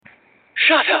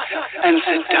Shut up and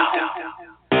sit down.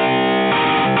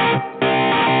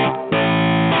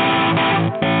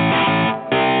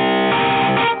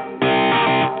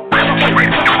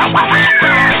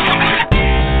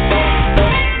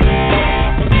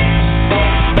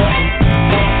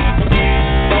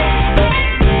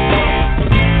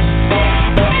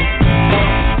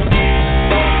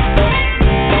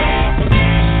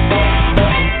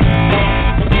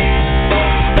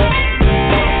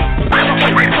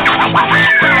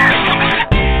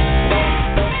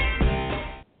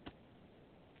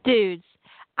 Dudes,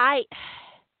 if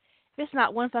it's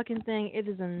not one fucking thing, it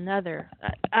is another.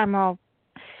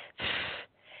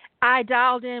 I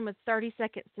dialed in with 30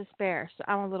 seconds to spare, so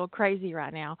I'm a little crazy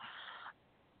right now.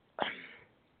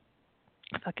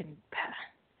 Fucking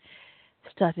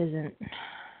stuff isn't...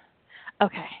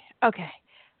 Okay.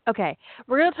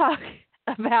 We're going to talk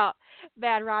about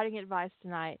bad writing advice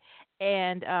tonight,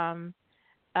 and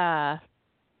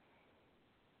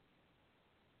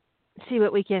see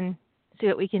what we can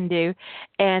do.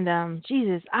 And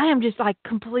Jesus, I am just like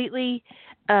completely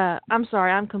I'm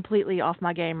sorry, I'm completely off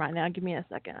my game right now. Give me a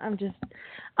second.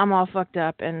 I'm all fucked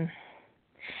up. And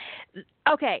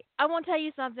okay, I want to tell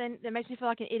you something that makes me feel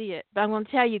like an idiot, but I'm going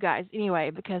to tell you guys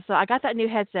anyway, because so I got that new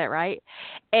headset, right?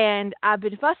 And I've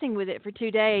been fussing with it for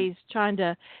 2 days trying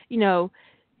to, I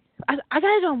got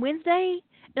it on Wednesday,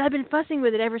 and I've been fussing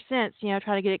with it ever since, trying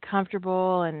to get it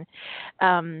comfortable and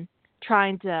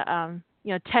trying to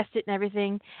test it and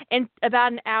everything. And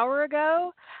about an hour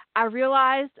ago, I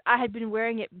realized I had been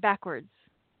wearing it backwards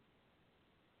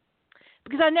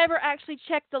because I never actually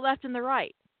checked the left and the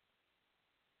right.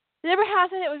 Remember how I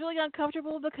said it was really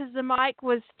uncomfortable because the mic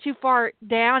was too far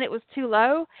down, it was too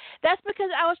low? That's because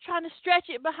I was trying to stretch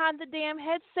it behind the damn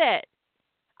headset.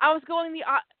 I was going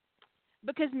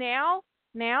because now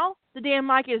the damn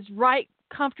mic is right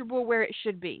comfortable where it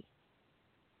should be.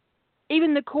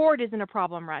 Even the cord isn't a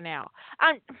problem right now.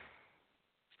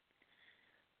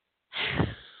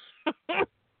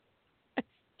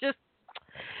 It's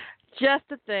just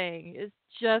a thing. It's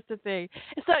just a thing.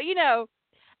 So, a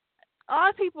lot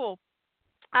of people,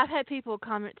 I've had people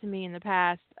comment to me in the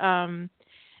past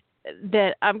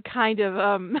that I'm kind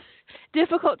of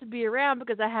difficult to be around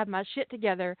because I have my shit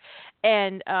together,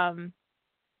 and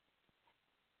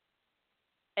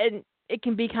it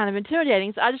can be kind of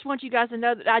intimidating. So I just want you guys to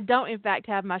know that I don't, in fact,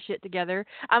 have my shit together.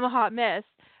 I'm a hot mess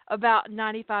about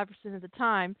 95% of the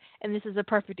time, and this is a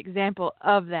perfect example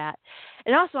of that.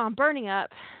 And also, I'm burning up.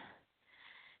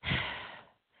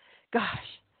 Gosh.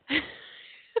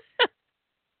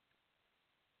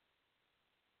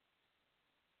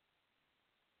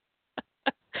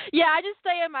 Yeah, I just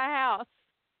stay in my house.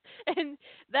 And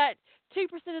that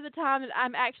 2% of the time that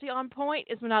I'm actually on point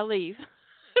is when I leave.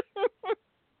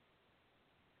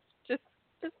 Just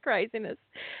craziness.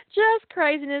 Just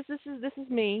craziness. This is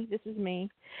me. This is me.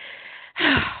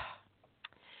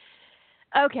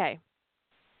 Okay.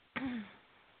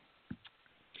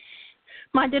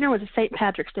 My dinner was a St.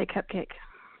 Patrick's Day cupcake.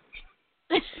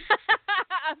 I'm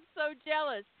so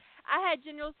jealous. I had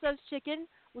General Tso's chicken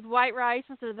with white rice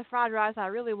instead of the fried rice I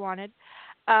really wanted,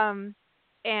 and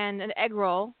an egg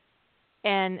roll,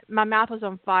 and my mouth was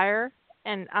on fire,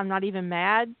 and I'm not even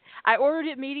mad. I ordered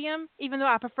it medium, even though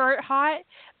I prefer it hot,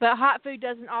 but hot food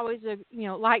doesn't always,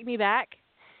 like me back.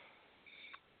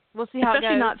 We'll see how Especially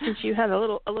it goes. not since you had a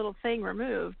little thing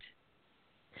removed.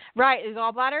 Right, the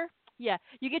gallbladder? Yeah.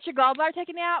 You get your gallbladder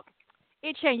taken out,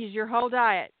 it changes your whole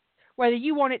diet, whether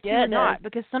you want it to or not,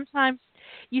 because sometimes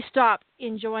you stop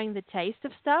enjoying the taste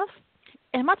of stuff.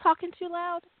 Am I talking too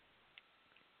loud?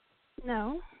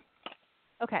 No.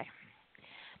 Okay.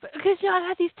 But because, I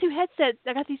got these two headsets,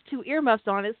 I got these two earmuffs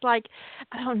on. It's like,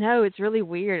 I don't know, it's really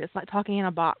weird. It's like talking in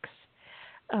a box.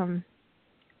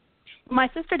 My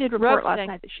sister did report last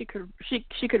night that she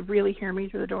could really hear me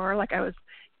through the door, like I was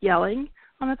yelling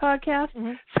on the podcast.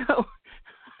 Mm-hmm. So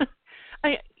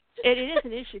it is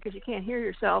an issue because you can't hear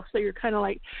yourself, so you're kind of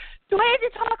like, do I have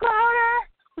to talk louder?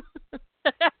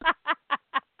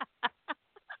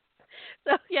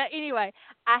 So yeah. Anyway,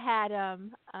 I had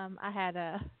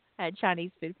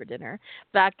Chinese food for dinner,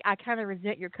 but I kind of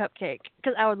resent your cupcake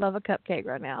because I would love a cupcake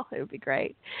right now. It would be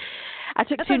great. I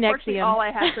took That's 2 Nexium. All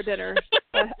I had for dinner.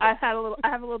 I have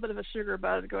a little bit of a sugar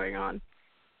buzz going on.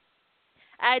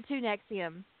 I had 2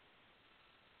 Nexium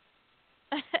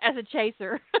as a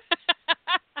chaser.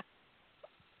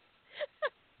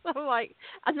 So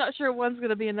I'm not sure one's going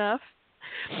to be enough.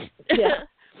 Yeah.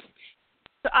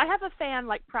 So I have a fan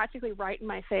practically right in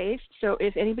my face. So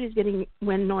if anybody's getting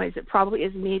wind noise, it probably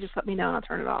is me. Just let me know and I'll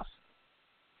turn it off.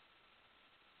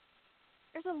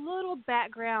 There's a little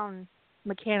background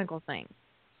mechanical thing.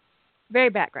 very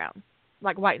background,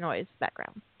 like white noise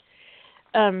background.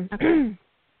 Okay.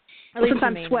 At least Since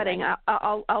I'm to me, sweating, anyway.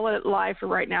 I'll let it lie for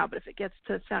right now. But if it gets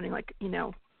to sounding like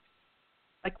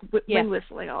like wind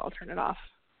whistling, I'll turn it off.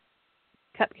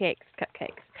 Cupcakes.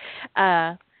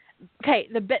 Okay,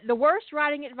 the worst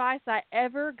writing advice I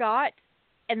ever got,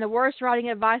 and the worst writing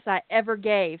advice I ever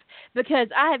gave, because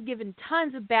I have given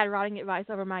tons of bad writing advice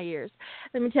over my years.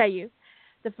 Let me tell you,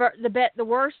 the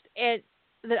worst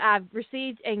that I've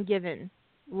received and given: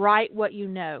 write what you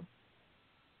know.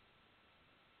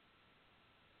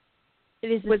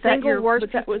 It is the single worst.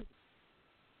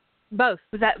 Both.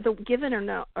 Was that the given or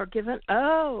no? Or given?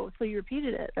 Oh, so you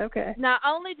repeated it. Okay. Not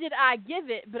only did I give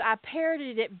it, but I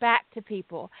parroted it back to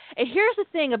people. And here's the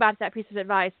thing about that piece of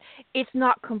advice. It's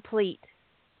not complete.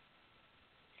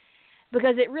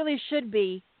 Because it really should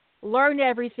be, learn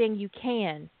everything you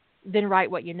can, then write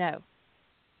what you know.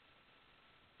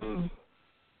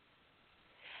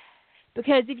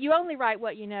 Because if you only write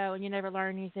what you know and you never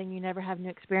learn anything, you never have new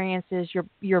experiences,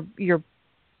 your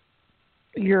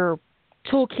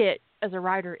toolkit as a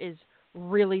writer is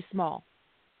really small.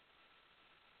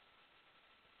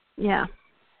 Yeah.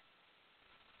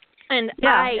 And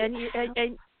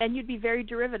you'd be very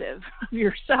derivative of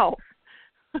yourself.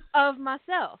 Of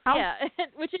myself. Yeah.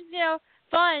 Which is,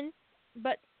 fun,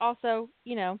 but also,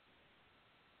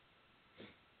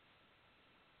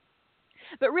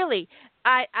 But really,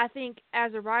 I think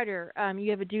as a writer, you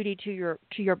have a duty to your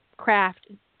craft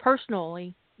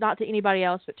personally, not to anybody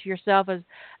else, but to yourself as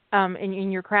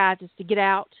in your craft, is to get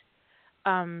out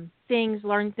things,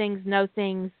 learn things, know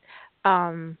things,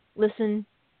 listen,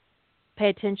 pay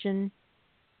attention,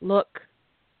 look,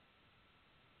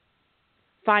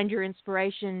 find your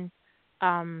inspiration,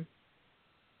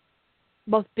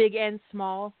 both big and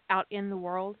small, out in the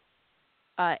world.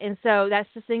 And so that's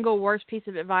the single worst piece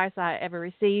of advice I ever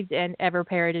received and ever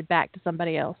parroted back to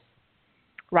somebody else.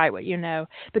 Write what you know,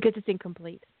 because it's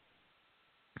incomplete.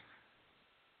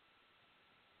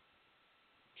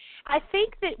 I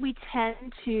think that we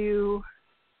tend to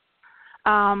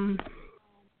pass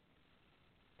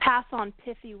on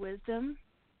pithy wisdom.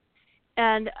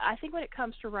 And I think when it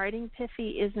comes to writing,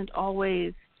 pithy isn't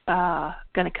always going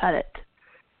to cut it,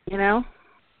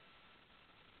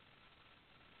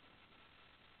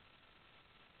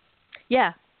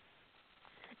 Yeah.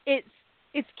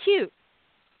 It's cute,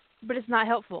 but it's not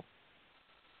helpful.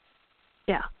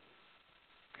 Yeah.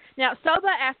 Now, Soba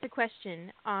asked a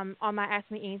question on my Ask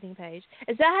Me Anything page.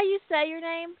 Is that how you say your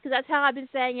name? Because that's how I've been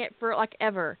saying it for,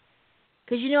 ever.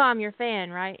 Because I'm your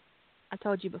fan, right? I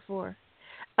told you before.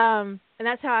 And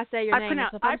that's how I say your name.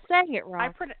 So if I'm saying it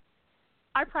wrong.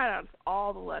 I pronounce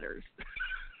all the letters.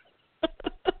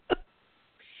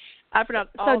 I pronounce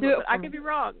all the letters. I could be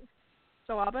wrong.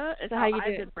 Soaba is how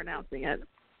I've been pronouncing it.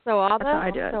 Soaba? That's how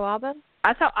I do it. Soaba?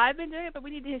 That's how I've been doing it, but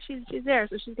we need to. She's there,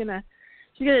 so she's gonna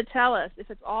tell us if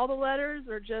it's all the letters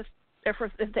or just if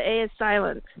the A is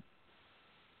silent.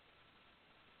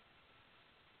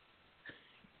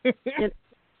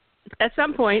 At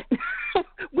some point,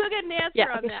 we'll get an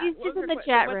answer on that. She's in the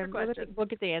chat room. We'll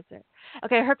get the answer.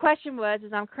 Okay, her question was,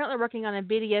 I'm currently working on a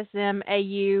BDSM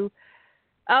AU.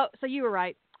 Oh, so you were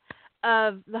right.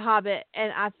 Of The Hobbit,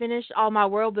 and I finished all my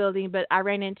world building, but I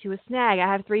ran into a snag. I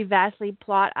have 3 vastly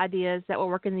plot ideas that will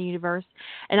work in the universe,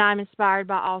 and I'm inspired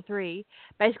by all 3.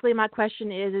 Basically, my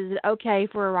question is it okay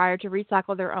for a writer to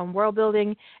recycle their own world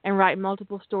building and write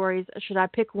multiple stories, or should I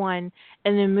pick one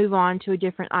and then move on to a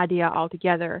different idea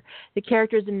altogether? The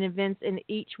characters and events in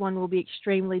each one will be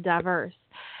extremely diverse.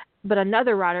 But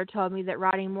another writer told me that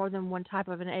writing more than one type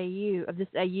of this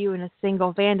AU in a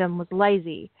single fandom was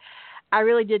lazy. I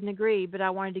really didn't agree, but I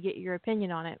wanted to get your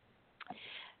opinion on it.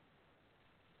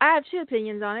 I have 2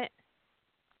 opinions on it.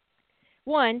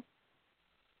 One,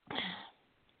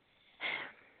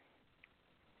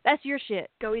 that's your shit.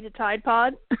 Go eat a Tide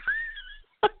Pod?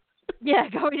 Yeah,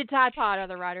 go eat a Tide Pod,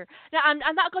 other writer. Now,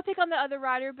 I'm not going to pick on the other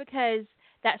writer because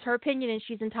that's her opinion and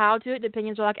she's entitled to it. The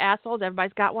opinions are like assholes.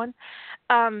 Everybody's got one,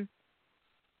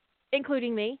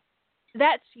 including me.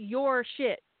 That's your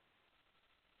shit.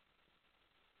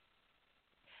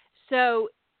 So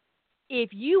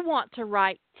if you want to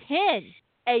write 10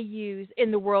 AUs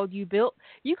in the world you built,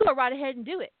 you go right ahead and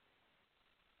do it.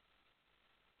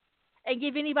 And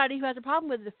give anybody who has a problem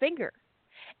with it a finger.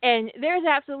 And there's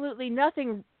absolutely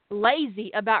nothing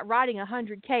lazy about writing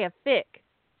 100K of fic.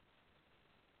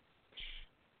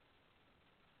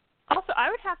 Also, I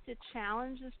would have to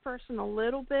challenge this person a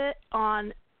little bit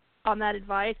on that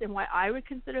advice and why I would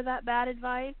consider that bad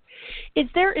advice. Is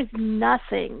there is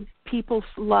nothing people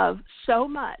love so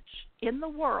much in the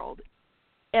world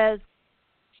as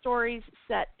stories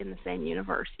set in the same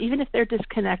universe, even if they're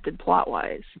disconnected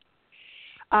plot-wise.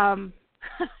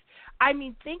 I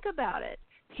mean, think about it.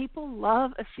 People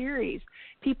love a series.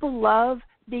 People love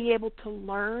being able to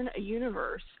learn a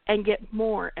universe and get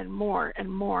more and more and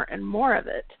more and more of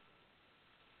it.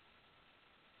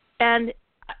 And,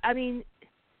 I mean,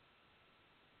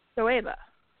 Zoeba.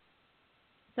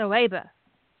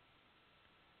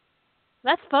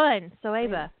 That's fun,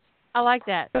 Zoeba. I like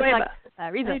that. Zoeba.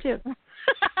 Like, Reba. Me too.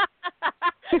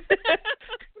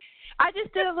 I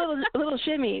just did a little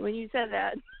shimmy when you said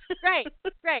that. Great.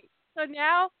 So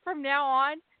from now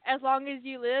on, as long as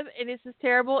you live, and this is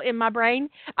terrible in my brain,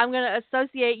 I'm going to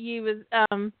associate you with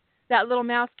that little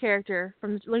mouse character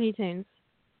from Looney Tunes.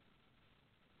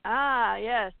 Ah,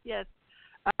 yes.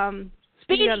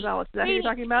 Speedy Gonzales. Is that who you're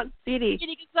talking about? Speedy.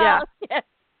 Gonzales. Yeah. Yes,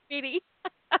 Speedy.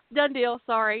 Done deal.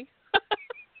 Sorry.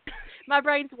 My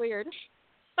brain's weird.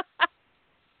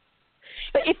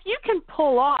 But if you can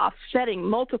pull off setting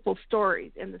multiple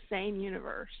stories in the same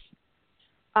universe,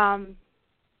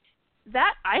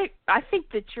 that I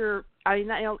think that you're. I mean,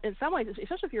 in some ways,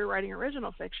 especially if you're writing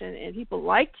original fiction and people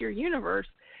like your universe,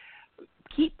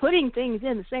 keep putting things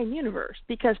in the same universe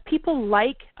because people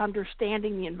like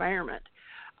understanding the environment.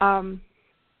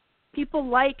 People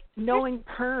like knowing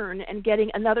Pern and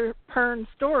getting another Pern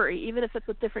story, even if it's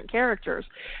with different characters.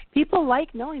 People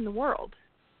like knowing the world.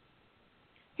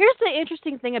 Here's the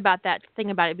interesting thing about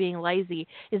it being lazy,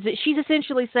 is that she's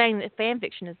essentially saying that fan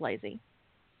fiction is lazy.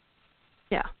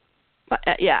 Yeah. But,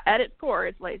 at its core,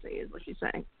 it's lazy, is what she's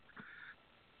saying.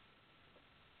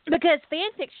 Because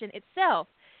fan fiction itself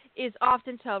is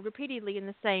often told repeatedly in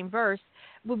the same verse.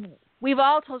 We've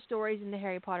all told stories in the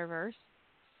Harry Potter verse.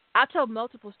 I've told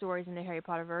multiple stories in the Harry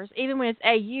Potter verse. Even when it's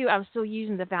AU, I'm still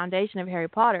using the foundation of Harry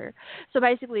Potter. So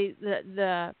basically,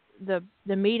 the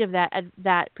meat of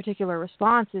that particular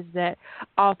response is that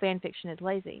all fan fiction is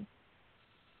lazy.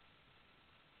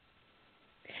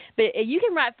 But you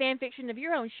can write fan fiction of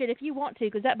your own shit if you want to,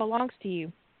 because that belongs to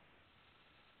you.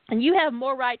 And you have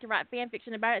more right to write fan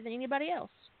fiction about it than anybody else.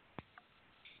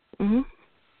 Mhm.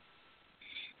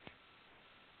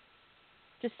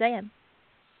 Just saying.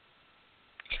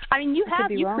 I mean, you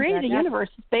created a that. universe.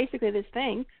 It's basically this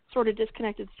thing, sort of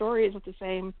disconnected stories with the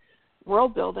same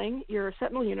world building. You're a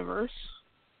Sentinel universe,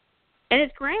 and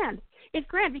it's grand. It's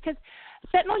grand because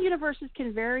Sentinel universes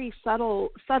can vary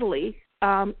subtly.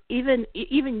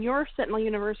 Even your Sentinel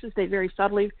universes, they vary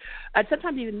subtly,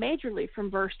 sometimes even majorly from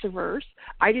verse to verse.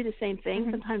 I do the same thing.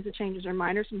 Mm-hmm. Sometimes the changes are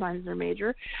minor, sometimes they're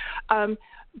major.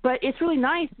 But it's really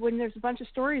nice when there's a bunch of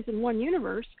stories in one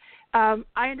universe. I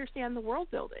understand the world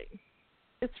building.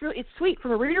 It's sweet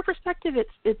from a reader perspective.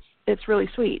 It's really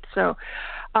sweet. So,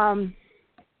 I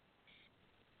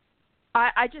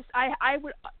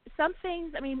would, some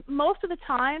things. I mean, most of the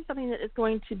time, something that is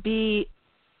going to be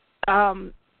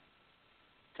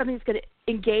something that's going to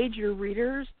engage your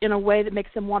readers in a way that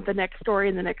makes them want the next story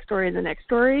and the next story and the next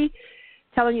story.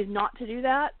 Telling you not to do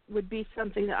that would be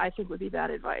something that I think would be bad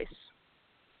advice.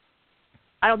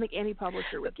 I don't think any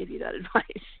publisher would give you that advice.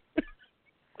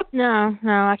 No,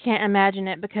 I can't imagine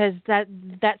it because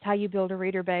that's how you build a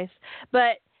reader base.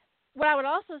 But what I would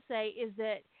also say is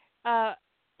that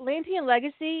Lantean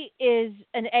Legacy is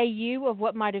an AU of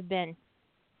what might have been.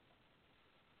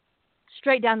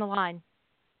 Straight down the line.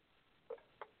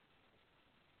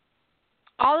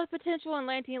 All the potential in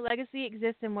Lantean Legacy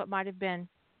exists in what might have been.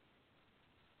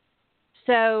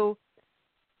 So,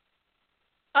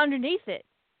 underneath it,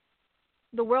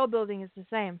 the world building is the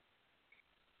same.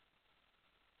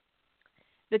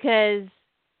 Because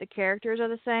the characters are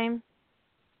the same.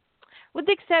 With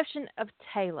the exception of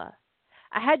Teyla.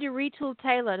 I had to retool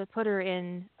Teyla to put her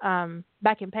in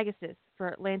back in Pegasus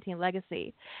for Lantean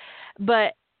Legacy.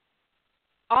 But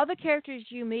all the characters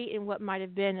you meet in what might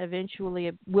have been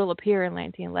eventually will appear in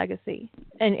Lantean Legacy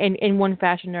in one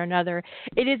fashion or another.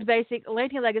 It is basic.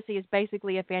 Lantean Legacy is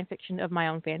basically a fan fiction of my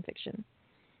own fan fiction.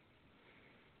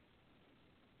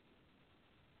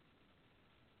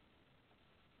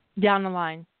 Down the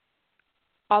line.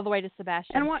 All the way to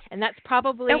Sebastian. And that's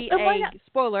probably a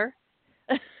spoiler.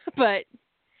 But...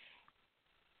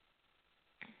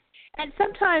 And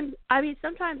sometimes I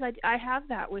have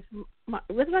that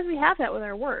sometimes we have that with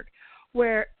our work,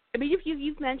 where I mean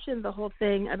you've mentioned the whole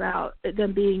thing about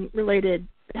them being related,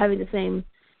 having the same,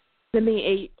 them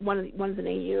being one's an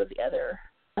AU of the other.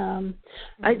 I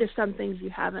think there's some things you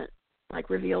haven't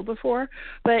revealed before,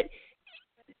 but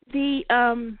the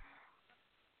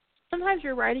sometimes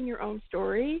you're writing your own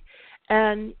story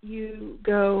and you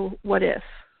go, what if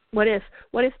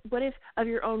of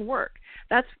your own work?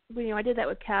 That's I did that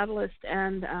with Catalyst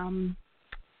and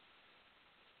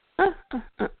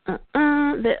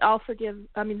that I'll forgive.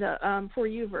 I mean the For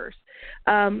You verse.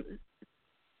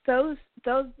 Those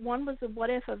one was the what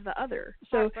if of the other.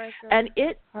 So and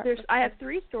I have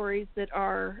 3 stories that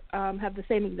are have the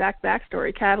same exact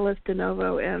backstory: Catalyst, De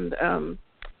Novo, and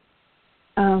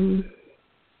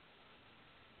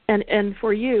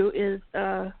For You is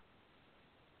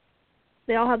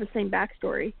they all have the same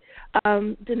backstory.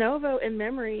 De Novo and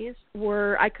Memories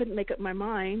were I couldn't make up my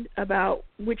mind about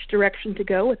which direction to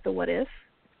go with the what if,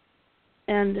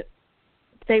 and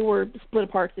they were split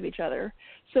apart of each other.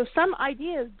 So some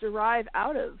ideas derive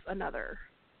out of another.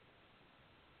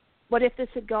 What if this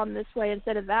had gone this way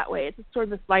instead of that way? It's sort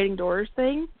of a sliding doors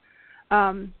thing.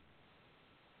 And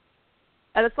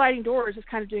the sliding doors is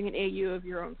kind of doing an AU of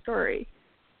your own story.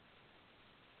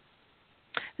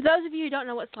 For those of you who don't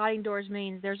know what sliding doors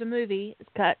means, there's a movie. It's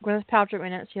got Gwyneth Paltrow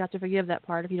in it, so you have to forgive that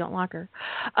part if you don't like her.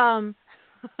 And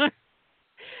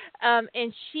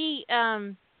she...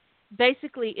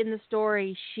 basically, in the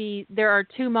story, there are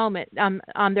 2 moments.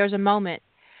 There's a moment,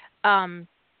 and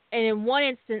in one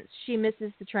instance, she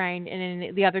misses the train, and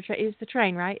in the other it's the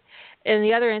train, right? In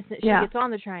the other instance, she gets on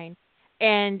the train,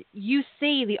 and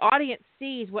the audience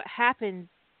sees what happens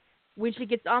when she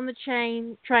gets on the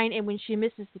train, and when she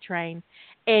misses the train,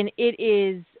 and it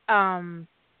is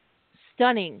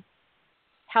stunning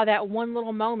how that one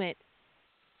little moment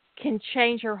can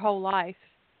change her whole life.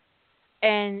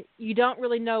 And you don't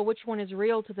really know which one is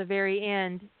real to the very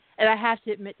end. And I have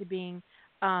to admit to being,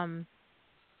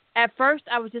 at first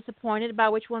I was disappointed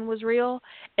about which one was real,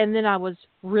 and then I was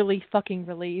really fucking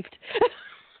relieved.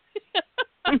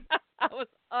 I was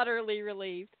utterly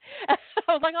relieved. I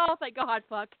was like, oh, thank God,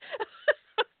 fuck.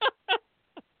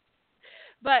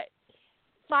 But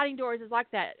sliding doors is like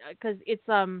that because it's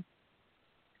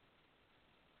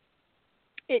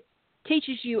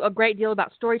teaches you a great deal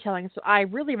about storytelling, so I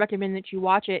really recommend that you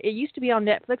watch it. It used to be on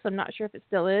Netflix. I'm not sure if it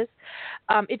still is.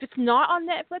 If it's not on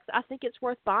Netflix, I think it's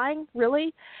worth buying,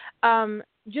 really,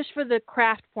 just for the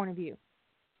craft point of view.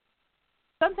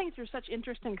 Some things are such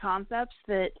interesting concepts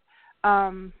that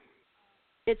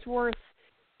it's worth,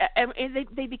 and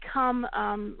they become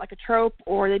like a trope,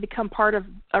 or they become part of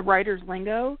a writer's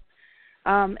lingo.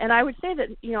 And I would say that,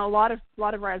 a lot of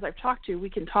writers I've talked to, we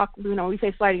can talk, we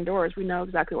say sliding doors, we know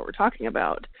exactly what we're talking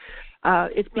about.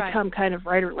 It's become kind of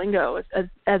writer lingo as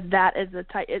a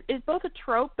type. It's both a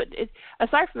trope, but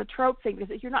aside from the trope thing,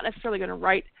 because you're not necessarily going to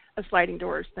write a sliding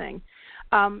doors thing.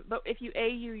 But if you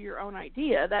AU your own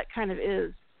idea, that kind of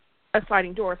is a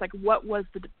sliding door. It's like, what was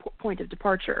the point of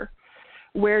departure?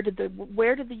 Where did the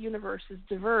universes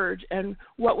diverge, and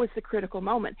what was the critical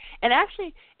moment? And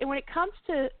actually, when it comes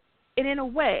to, and in a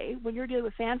way, when you're dealing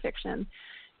with fan fiction,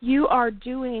 you are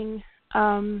doing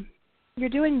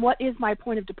what is my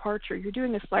point of departure. You're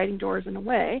doing a sliding doors in a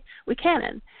way with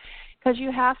canon, because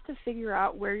you have to figure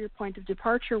out where your point of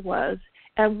departure was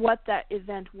and what that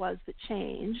event was that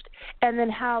changed, and then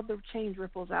how the change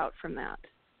ripples out from that.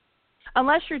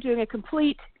 Unless you're doing a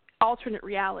complete alternate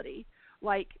reality,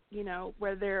 like,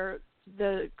 where they're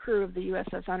the crew of the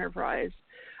USS Enterprise,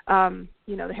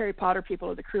 the Harry Potter people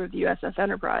are the crew of the USS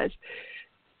Enterprise.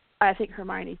 I think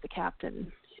Hermione's the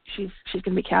captain. She's going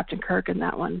to be Captain Kirk in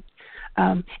that one.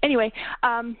 Anyway,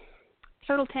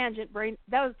 total tangent, brain.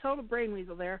 That was a total brain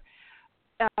weasel there.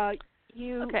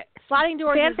 Sliding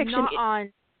Doors is not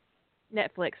on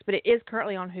Netflix, but it is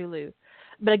currently on Hulu.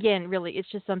 But again, really,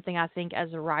 it's just something I think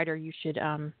as a writer you should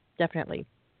definitely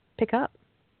pick up.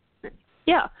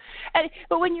 Yeah,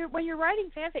 but when you're writing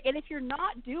fanfic, and if you're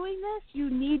not doing this, you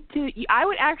need to. I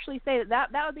would actually say that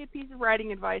would be a piece of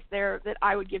writing advice there that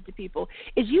I would give to people,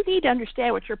 is you need to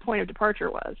understand what your point of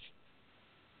departure was,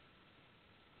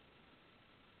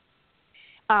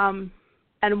 and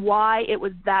why it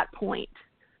was that point,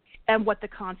 and what the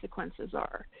consequences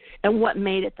are, and what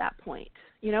made it that point.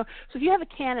 So if you have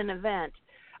a canon event,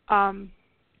 and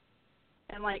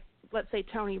like, let's say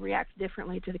Tony reacts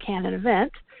differently to the canon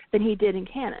event than he did in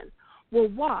canon. Well,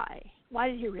 why? Why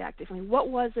did he react differently? What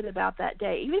was it about that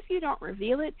day? Even if you don't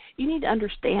reveal it, you need to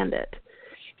understand it,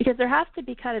 because there has to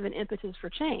be kind of an impetus for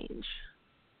change.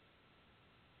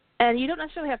 And you don't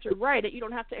necessarily have to write it. You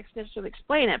don't have to necessarily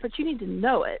explain it, but you need to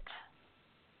know it.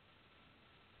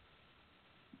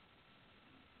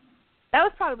 That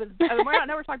was probably, I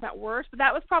know we're talking about worse, but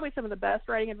that was probably some of the best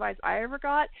writing advice I ever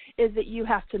got, is that you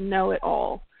have to know it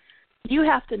all. You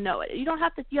have to know it. You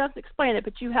have to explain it,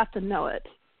 but you have to know it.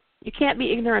 You can't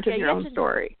be ignorant of your own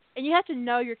story. And you have to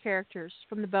know your characters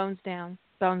from the bones down,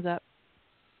 bones up,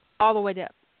 all the way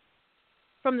up.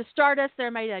 From the stardust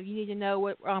they're made of, you need to know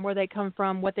where they come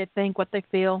from, what they think, what they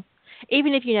feel.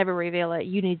 Even if you never reveal it,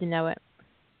 you need to know it.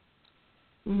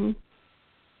 Mm-hmm.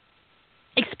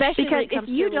 Especially because when it comes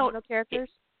if you to don't original characters.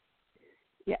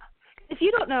 If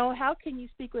you don't know, how can you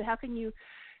speak with? How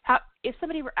if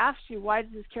somebody were asked you, why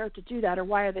does this character do that, or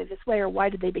why are they this way, or why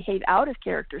did they behave out of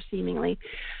character seemingly,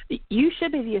 you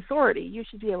should be the authority. You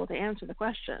should be able to answer the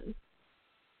question.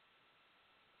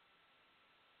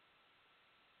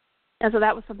 And so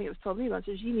that was something that was told me once,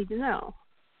 is you need to know.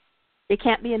 It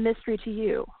can't be a mystery to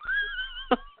you.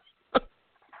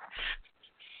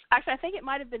 Actually, I think it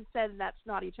might have been said in that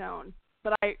snotty tone,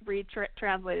 but I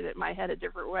translated it in my head a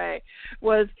different way,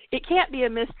 was it can't be a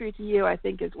mystery to you, I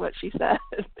think is what she said.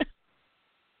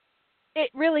 It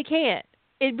really can't.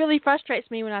 It really frustrates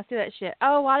me when I see that shit.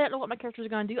 Oh, I don't know what my characters are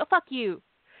going to do. Oh, fuck you.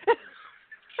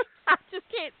 I just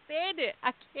can't stand it.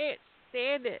 I can't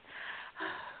stand it.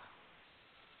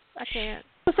 I can't.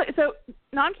 So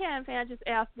non-canon fan just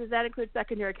asked, does that include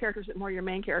secondary characters or more your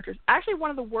main characters? Actually, one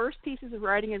of the worst pieces of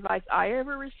writing advice I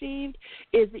ever received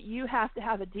is that you have to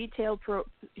have a detailed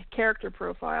character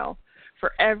profile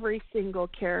for every single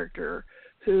character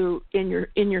who in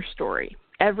your story,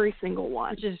 every single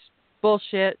one. Which is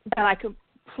bullshit. And I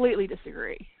completely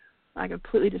disagree. I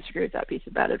completely disagree with that piece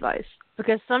of bad advice.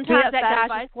 Because sometimes that guy's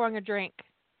advice? just pouring a drink.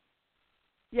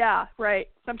 Yeah, right.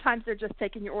 Sometimes they're just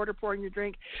taking your order, pouring your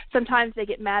drink. Sometimes they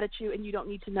get mad at you, and you don't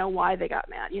need to know why they got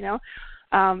mad.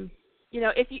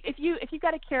 If you've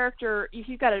got a character, if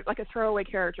you've got a throwaway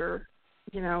character,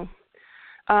 in a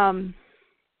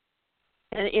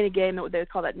game that they would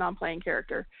call that non-playing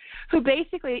character, who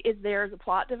basically is there as a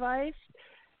plot device.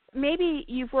 Maybe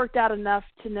you've worked out enough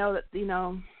to know that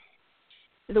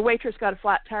the waitress got a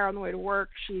flat tire on the way to work.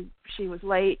 She was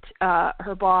late.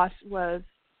 Her boss was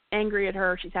angry at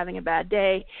her, she's having a bad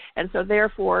day, and so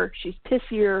therefore she's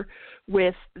pissier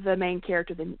with the main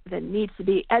character than needs to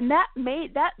be. And that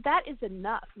is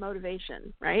enough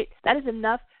motivation, right? That is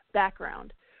enough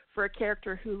background for a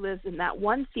character who lives in that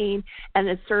one scene and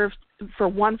is served for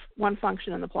one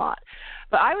function in the plot.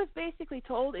 But I was basically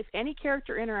told if any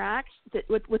character interacts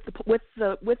with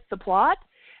the plot,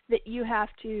 that you have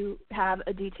to have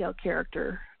a detailed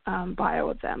character bio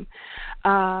of them.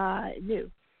 No.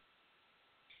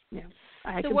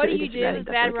 So what do you do with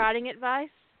bad writing advice?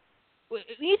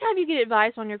 Anytime you get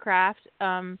advice on your craft,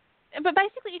 but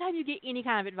basically anytime you get any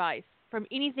kind of advice from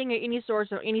anything or any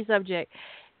source or any subject,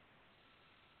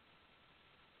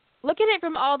 look at it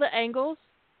from all the angles,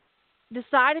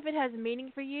 decide if it has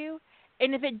meaning for you,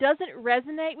 and if it doesn't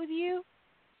resonate with you,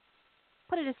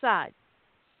 put it aside.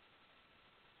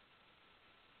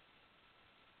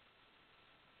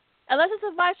 Unless it's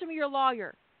advice from your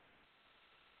lawyer.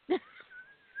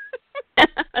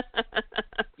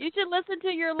 You should listen to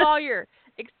your lawyer,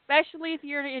 especially if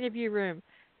you're in an interview room.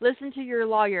 Listen to your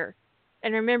lawyer.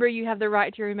 And remember, you have the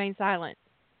right to remain silent.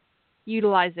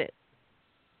 Utilize it.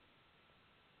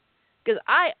 Because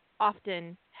I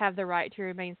often have the right to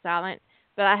remain silent,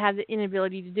 but I have the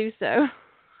inability to do so.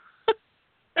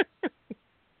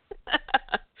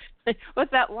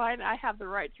 What's that line? I have the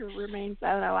right to remain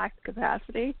silent. I lack the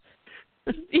capacity.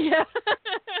 Yeah.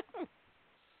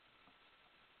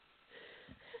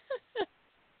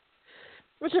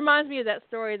 Which reminds me of that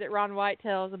story that Ron White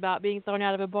tells about being thrown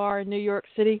out of a bar in New York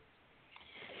City.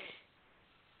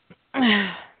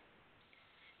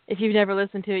 If you've never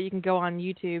listened to it, you can go on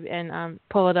YouTube and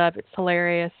pull it up. It's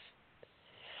hilarious.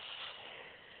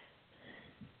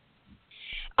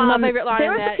 My favorite line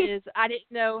in that is, I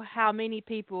didn't know how many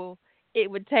people it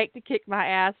would take to kick my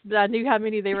ass, but I knew how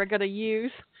many they were going to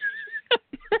use.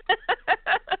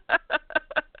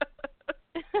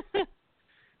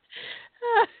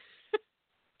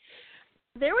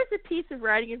 There was a piece of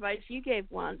writing advice you gave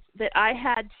once that I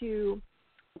had to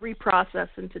reprocess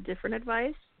into different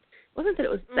advice. It wasn't that it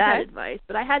was bad advice,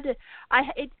 but I had to. I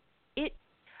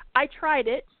tried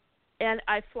it, and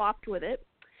I flopped with it,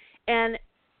 and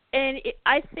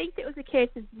I think it was a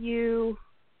case of you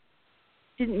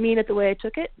didn't mean it the way I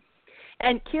took it.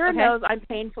 And Kira knows I'm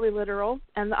painfully literal,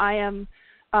 and I am.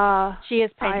 She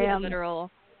is painfully literal.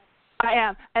 I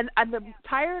am, and the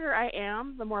tireder I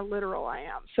am, the more literal I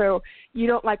am. So you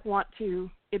don't want to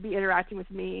be interacting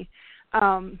with me,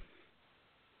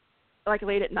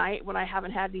 late at night when I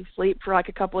haven't had any sleep for a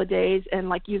couple of days,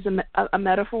 and use a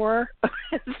metaphor.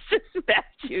 It's just bad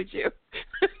juju.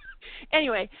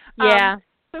 Anyway, yeah.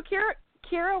 So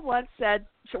Kira once said,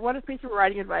 one of the piece of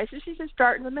writing advice is she said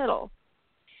start in the middle,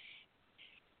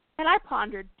 and I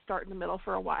pondered start in the middle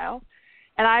for a while.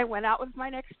 And I went out with my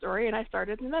next story, and I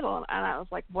started in the middle. And I was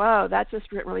like, whoa, that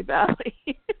just went really badly.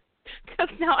 Because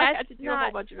now I had to do a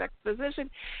whole bunch of exposition.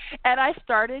 And I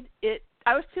started it.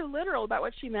 I was too literal about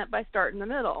what she meant by start in the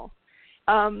middle.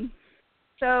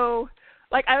 So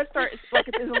Like I would start like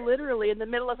it is literally in the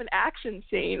middle of an action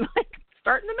scene, like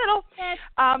start in the middle.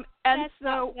 And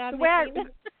so the way I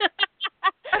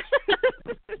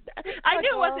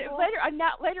knew it wasn't later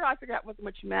I figured out it wasn't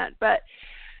what you meant, but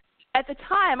at the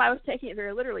time I was taking it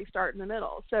very literally, start in the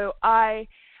middle. So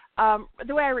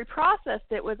the way I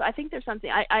reprocessed it was I think there's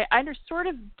something I sort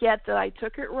of get that I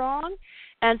took it wrong,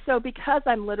 and so because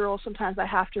I'm literal, sometimes I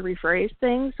have to rephrase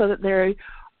things so that they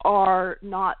are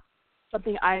not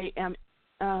something I am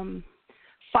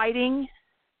fighting.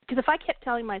 Because if I kept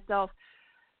telling myself,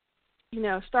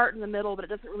 start in the middle, but it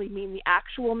doesn't really mean the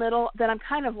actual middle, then I'm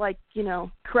kind of like,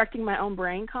 correcting my own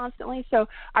brain constantly. So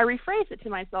I rephrase it to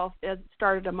myself as it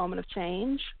started a moment of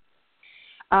change.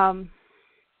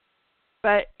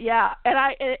 But yeah,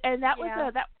 and that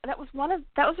was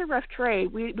that was a rough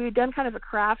trade. We had done kind of a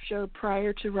craft show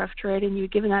prior to Rough Trade, and you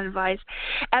had given that advice.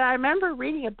 And I remember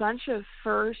reading a bunch of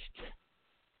first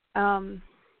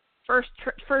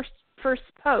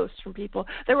posts from people.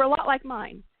 They were a lot like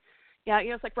mine. Yeah,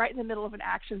 it's like right in the middle of an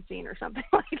action scene or something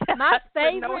like that. My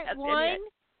favorite one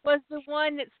was the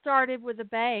one that started with a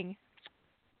bang,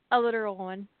 a literal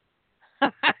one.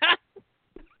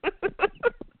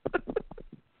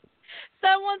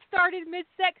 Someone started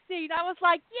mid-sex scene. I was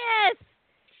like, yes,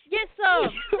 get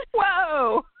some.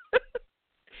 Whoa.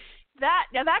 that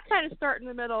kind of start in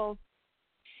the middle.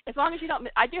 As long as you don't,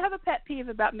 I do have a pet peeve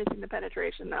about missing the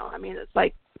penetration, though. I mean, it's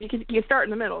like you can start in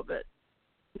the middle, but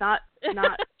not.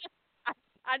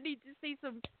 I need to see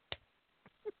some.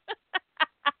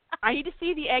 I need to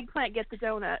see the eggplant get the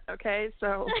donut. Okay,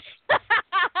 so.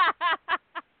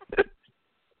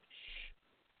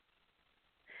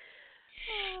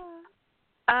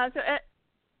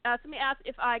 Somebody asked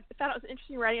if I found it was an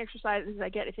interesting writing exercise. Did I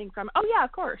get anything from it? Oh yeah,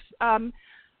 of course.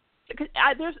 Because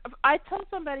I told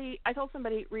somebody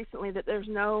recently that there's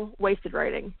no wasted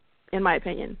writing, in my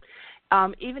opinion.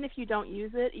 Even if you don't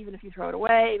use it, even if you throw it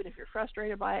away, even if you're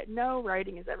frustrated by it, no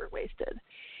writing is ever wasted.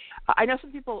 I know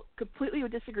some people completely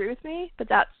would disagree with me, but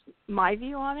that's my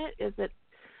view on it, is that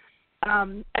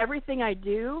everything I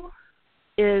do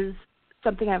is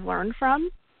something I've learned from.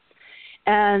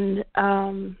 And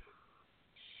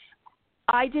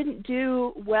I didn't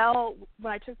do well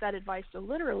when I took that advice so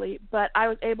literally, but I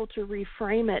was able to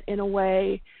reframe it in a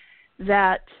way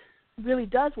that really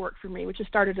does work for me, which has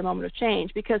started a moment of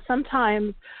change, because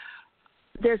sometimes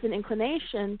there's an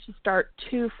inclination to start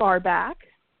too far back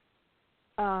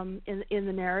in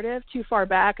the narrative, too far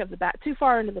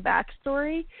into the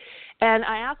backstory. And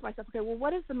I asked myself, okay, well,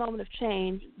 what is the moment of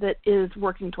change that is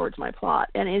working towards my plot?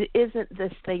 And it isn't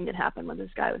this thing that happened when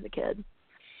this guy was a kid.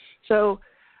 So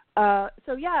yeah,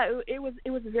 it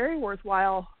was a very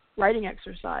worthwhile writing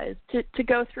exercise to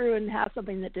go through and have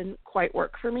something that didn't quite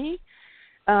work for me,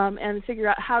 and figure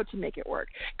out how to make it work.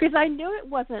 Because I knew it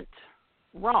wasn't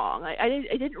wrong.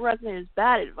 It didn't resonate as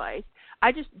bad advice.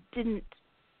 I just didn't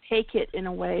take it in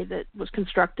a way that was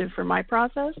constructive for my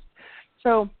process.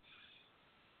 So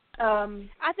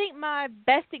I think my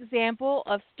best example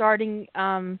of starting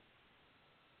in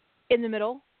the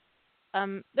middle,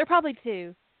 there are probably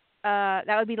two.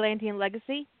 That would be Lantean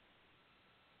Legacy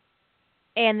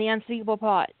and The Unspeakable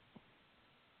Plot.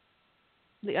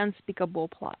 The Unspeakable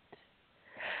Plot.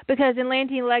 Because in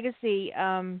Lantean Legacy,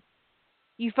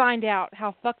 you find out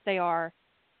how fucked they are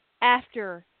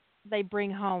after they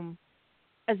bring home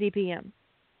a ZPM.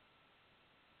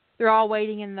 They're all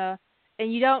waiting and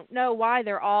you don't know why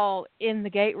they're all in the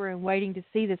gate room waiting to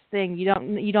see this thing. You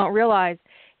don't realize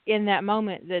in that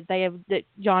moment that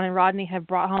John and Rodney have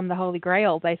brought home the Holy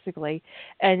Grail, basically,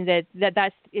 and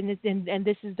that's and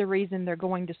this is the reason they're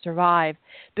going to survive,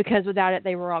 because without it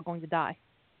they were all going to die.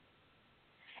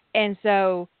 And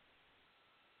so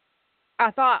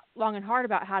I thought long and hard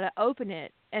about how to open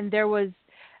it, and there was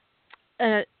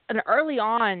an early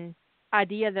on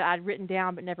idea that I'd written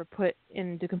down but never put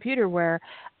in the computer, where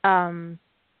I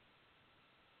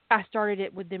started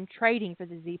it with them trading for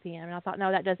the ZPM, and I thought, no,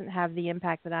 that doesn't have the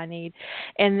impact that I need.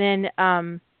 And then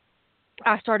I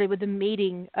started with the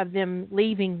meeting of them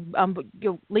leaving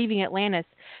Atlantis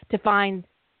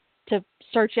to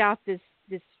search out this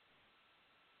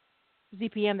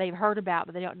ZPM they've heard about,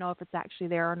 but they don't know if it's actually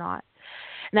there or not.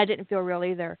 And that didn't feel real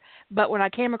either. But when I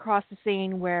came across the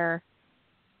scene where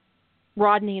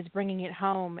Rodney is bringing it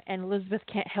home and Elizabeth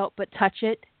can't help but touch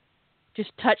it,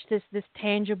 just touch this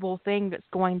tangible thing that's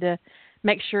going to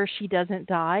make sure she doesn't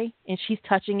die, and she's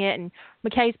touching it, and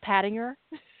McKay's patting her,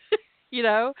 and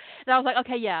I was like,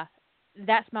 okay, yeah,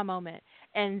 that's my moment.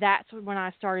 And that's when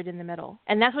I started in the middle.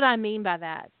 And that's what I mean by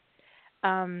that.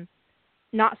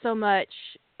 Not so much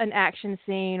an action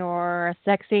scene or a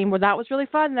sex scene. Well, that was really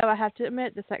fun, though. I have to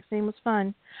admit, the sex scene was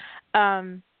fun.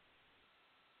 But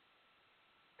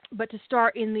to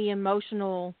start in the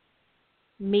emotional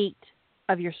meat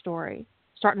of your story,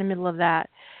 start in the middle of that.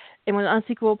 And with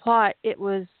Unsequel Plot, it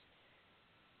was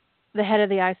the head of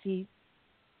the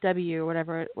ICW, or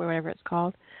whatever it's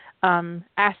called,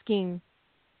 asking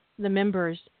the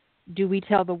members, do we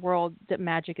tell the world that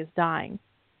magic is dying?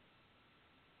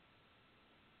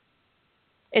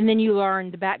 And then you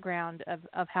learn the background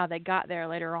of how they got there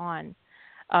later on,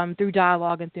 through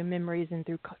dialogue and through memories and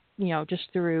through, just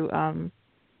through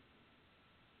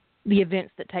the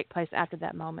events that take place after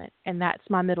that moment. And that's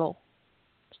my middle.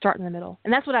 Start in the middle.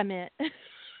 And that's what I meant.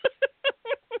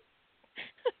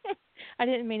 I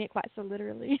didn't mean it quite so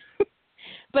literally.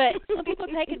 But some people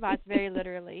take advice very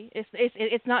literally.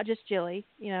 It's not just Jilly,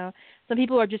 Some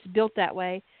people are just built that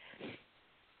way.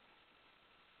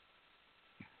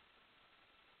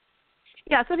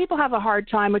 Yeah, some people have a hard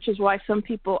time, which is why I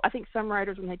think some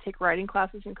writers, when they take writing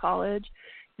classes in college,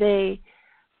 they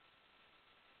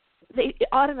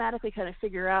automatically kind of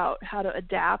figure out how to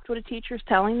adapt what a teacher's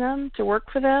telling them to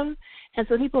work for them. And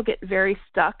so people get very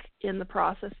stuck in the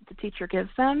process that the teacher gives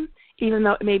them, even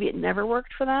though maybe it never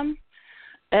worked for them.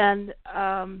 And,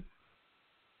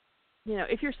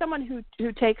 if you're someone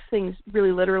who takes things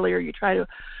really literally, or you try to,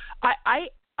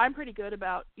 I'm pretty good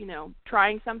about,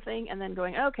 trying something and then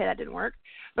going, okay, that didn't work.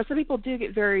 But some people do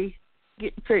get very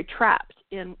trapped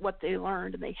in what they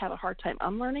learned, and they have a hard time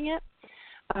unlearning it.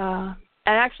 And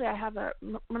actually, I have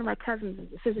one of my cousins is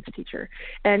a physics teacher,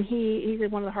 and he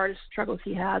said one of the hardest struggles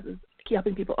he has is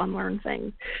helping people unlearn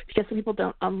things, because some people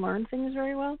don't unlearn things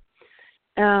very well.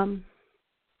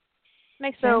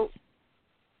 Makes sense. So,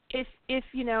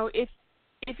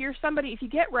 if you're somebody, if you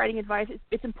get writing advice,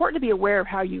 it's important to be aware of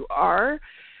how you are,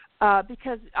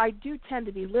 because I do tend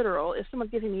to be literal. If someone's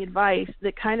giving me advice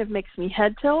that kind of makes me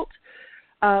head tilt,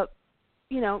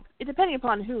 depending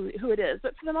upon who it is.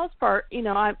 But for the most part,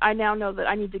 I now know that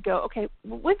I need to go, okay,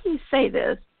 when you say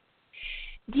this,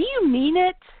 do you mean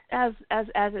it as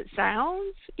it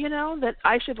sounds? That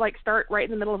I should start right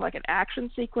in the middle of an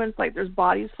action sequence, like there's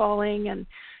bodies falling and,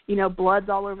 blood's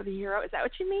all over the hero. Is that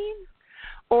what you mean?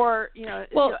 Or,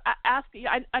 ask.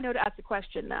 I know to ask the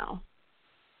question now.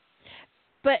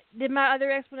 But did my other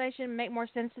explanation make more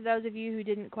sense to those of you who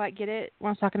didn't quite get it when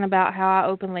I was talking about how I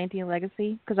opened Lantean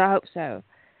Legacy? Because I hope so.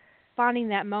 Finding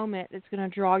that moment that's going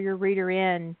to draw your reader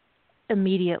in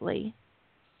immediately.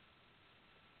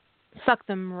 Suck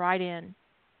them right in.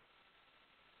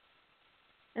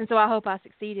 And so I hope I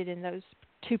succeeded in those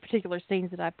two particular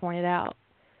scenes that I pointed out.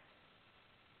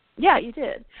 Yeah, you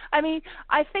did. I mean,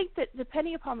 I think that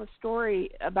depending upon the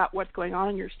story, about what's going on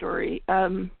in your story,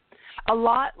 a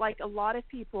lot of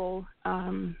people,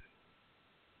 when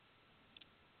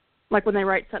they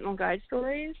write Sentinel Guide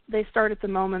stories, they start at the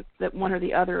moment that one or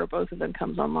the other or both of them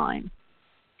comes online.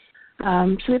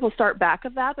 So people start back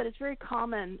of that, but it's very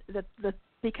common that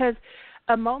because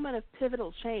a moment of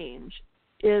pivotal change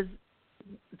is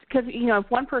because,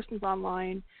 if one person's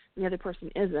online and the other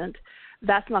person isn't,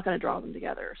 that's not going to draw them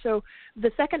together. So the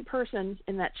second person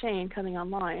in that chain coming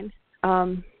online,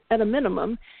 at a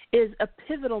minimum, is a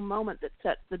pivotal moment that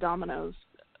sets the dominoes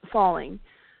falling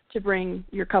to bring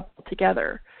your couple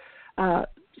together.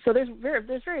 So there's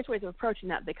various ways of approaching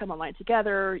that. They come online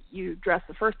together. You dress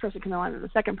the first person coming online and the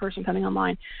second person coming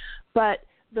online. But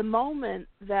the moment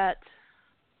that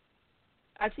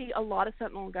I see a lot of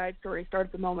Sentinel Guide stories start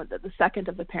at the moment that the second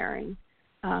of the pairing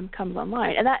comes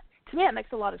online. And that, to me, that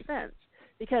makes a lot of sense,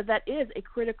 because that is a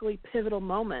critically pivotal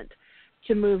moment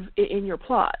to move in your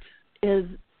plot, is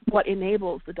what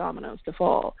enables the dominoes to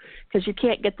fall, because you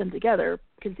can't get them together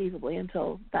conceivably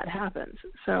until that happens.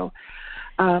 So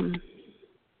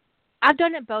I've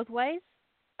done it both ways.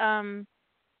 In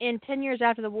 10 Years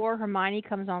After the War, Hermione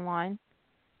comes online,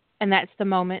 and that's the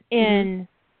moment. In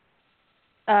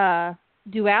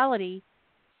Duality,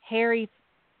 Harry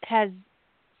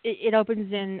it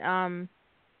opens in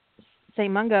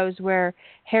St. Mungo's, where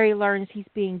Harry learns he's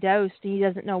being dosed and he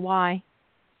doesn't know why.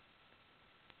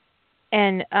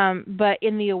 And but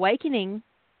in The Awakening,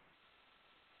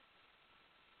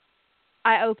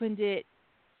 I opened it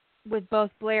with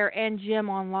both Blair and Jim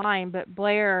online, but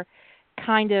Blair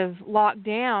kind of locked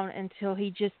down until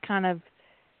he just kind of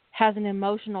has an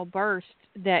emotional burst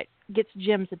that gets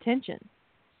Jim's attention.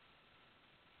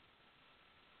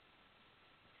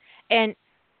 And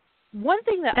one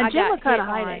thing that Jim was kind of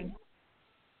hiding.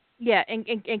 Yeah,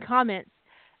 in comments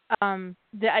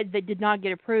that did not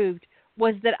get approved,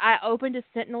 was that I opened a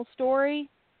Sentinel story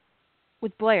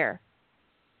with Blair.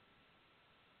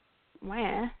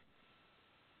 Where?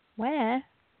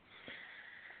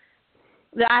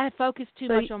 I focused too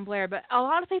So much on Blair, but a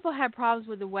lot of people have problems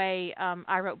with the way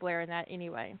I wrote Blair in that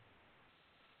anyway.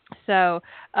 So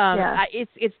yeah.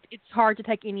 it's hard to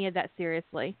take any of that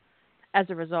seriously as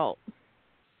a result.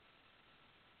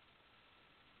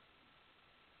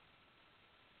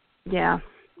 Yeah.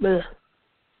 Ugh.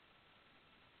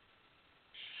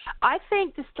 I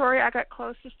think the story I got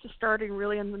closest to starting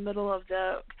really in the middle of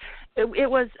it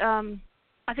was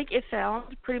I think If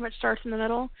Found pretty much starts in the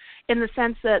middle, in the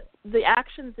sense that the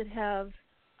actions that have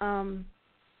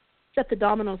set the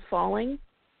dominoes falling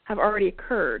have already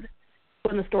occurred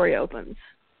when the story opens.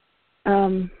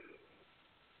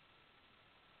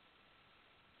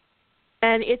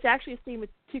 And it's actually a scene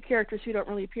with two characters who don't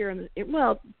really appear in the.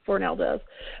 Well, Fornell does,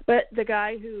 but the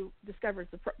guy who discovers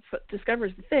the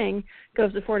thing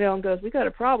goes to Fornell and goes, "We got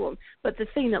a problem." But the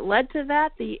thing that led to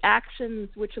that, the actions,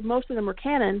 which most of them were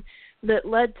canon, that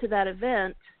led to that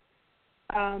event,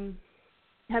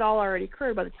 had all already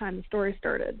occurred by the time the story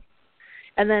started,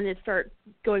 and then it starts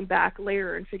going back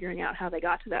later and figuring out how they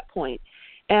got to that point,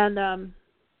 and.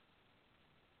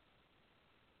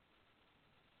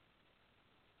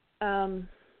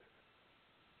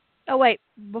 Oh wait,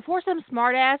 before some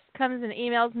smartass comes and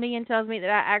emails me and tells me that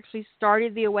I actually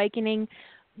started the awakening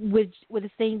with a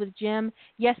scene with Jim,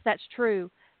 yes, that's true.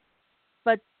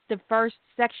 But the first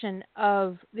section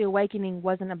of the awakening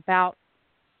wasn't about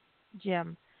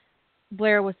Jim.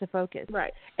 Blair was the focus.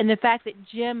 Right. And the fact that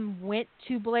Jim went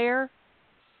to Blair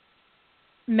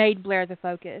made Blair the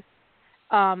focus.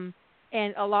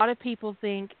 And a lot of people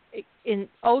think, in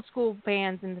old school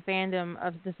fans in the fandom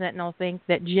of the Sentinel, think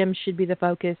that Jim should be the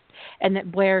focus and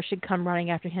that Blair should come running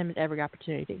after him at every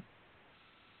opportunity.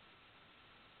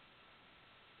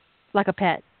 Like a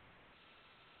pet.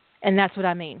 And that's what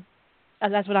I mean.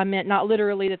 That's what I meant. Not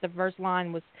literally that the first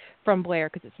line was from Blair,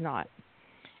 because it's not.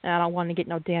 And I don't want to get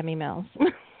no damn emails.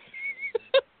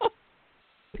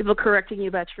 People correcting you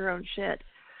about your own shit.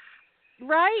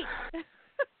 Right?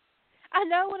 I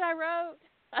know what I wrote.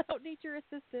 I don't need your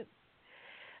assistance.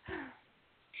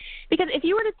 Because if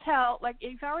you were to tell, like,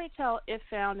 if I were to tell If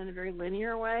Found in a very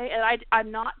linear way, and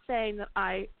I'm not saying that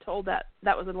I told that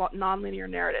was a non-linear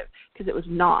narrative, because it was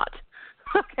not.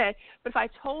 Okay? But if I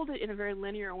told it in a very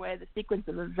linear way, the sequence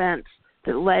of events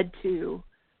that led to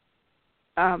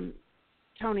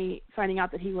Tony finding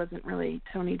out that he wasn't really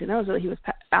Tony DiNozzo, he was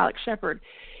Alex Shepard.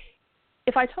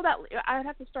 If I told that, I would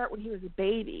have to start when he was a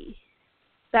baby.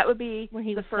 That would be when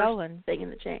he the was first stolen. thing in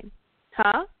the chain.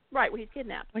 Huh? Right, when he's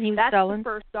kidnapped. When he was That's stolen. the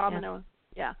first domino.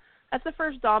 Yeah. That's the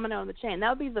first domino in the chain.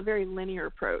 That would be the very linear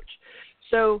approach.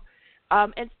 So,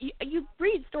 and you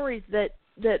read stories that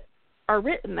are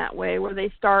written that way, where they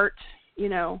start,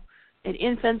 in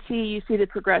infancy. You see the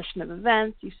progression of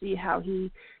events. You see how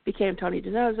he became Tony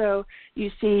DiNozzo. You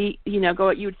see,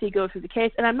 go through the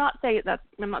case. And I'm not trying to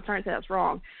say that's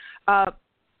wrong.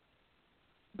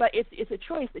 But it's a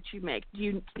choice that you make.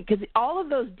 Because all of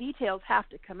those details have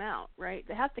to come out, right?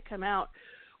 They have to come out,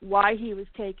 why he was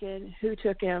taken, who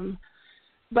took him.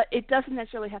 But it doesn't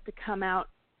necessarily have to come out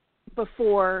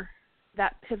before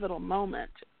that pivotal moment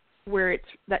where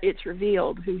it's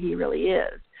revealed who he really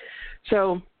is.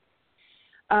 So,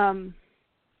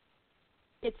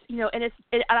 it's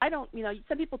and I don't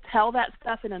some people tell that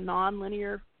stuff in a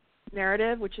non-linear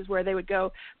narrative, which is where they would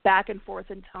go back and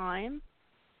forth in time.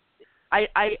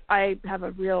 I have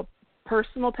a real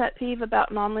personal pet peeve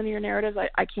about nonlinear narratives.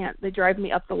 I can't. They drive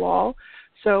me up the wall.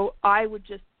 So I would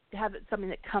just have it something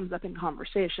that comes up in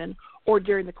conversation or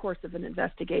during the course of an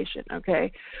investigation. Okay.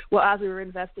 Well, as we were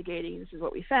investigating, this is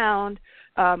what we found.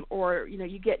 Or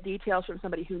you get details from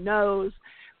somebody who knows.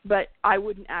 But I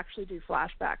wouldn't actually do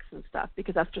flashbacks and stuff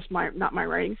because that's just not my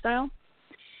writing style.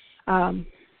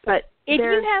 But if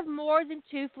you have more than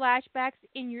 2 flashbacks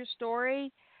in your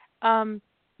story,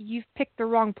 you've picked the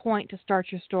wrong point to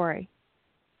start your story.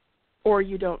 Or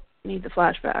you don't need the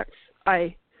flashbacks.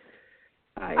 I'll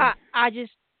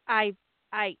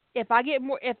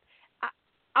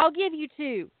give you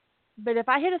 2, but if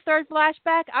I hit a 3rd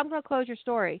flashback, I'm going to close your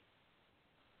story.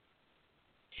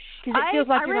 Because it feels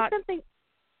like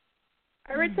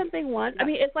I read something once. I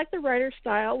mean, it's like the writer's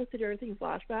style with the everything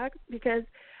flashbacks, because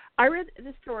I read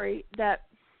this story that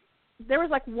there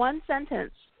was like one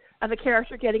sentence of a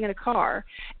character getting in a car,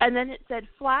 and then it said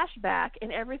flashback,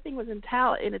 and everything was in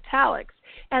italics,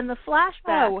 and the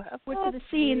flashback was to the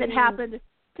scene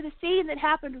that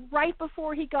happened right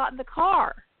before he got in the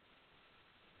car.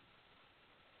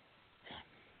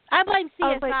 I blame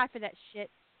CSI for that shit.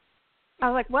 I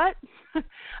was like, what?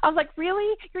 I was like,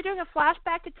 really? You're doing a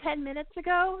flashback to 10 minutes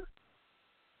ago?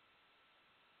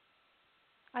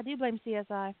 I do blame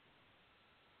CSI.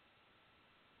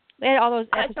 They had all those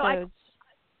episodes.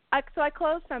 I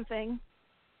closed something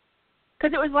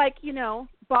because it was like,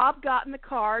 Bob got in the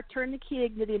car, turned the key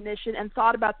into the ignition, and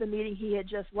thought about the meeting he had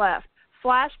just left.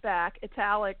 Flashback,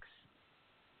 italics.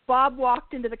 Bob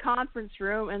walked into the conference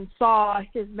room and saw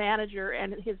his manager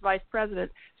and his vice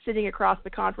president sitting across the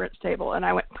conference table, and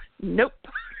I went, nope.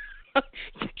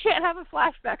 You can't have a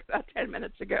flashback about 10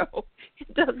 minutes ago.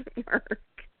 It doesn't work.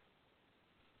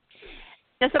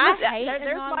 And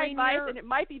there's my advice, and it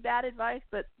might be bad advice,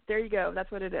 but there you go.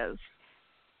 That's what it is.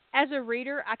 As a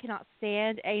reader, I cannot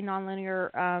stand a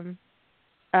nonlinear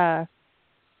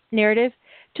narrative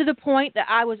to the point that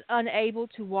I was unable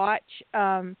to watch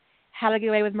How to Get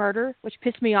Away with Murder, which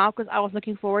pissed me off because I was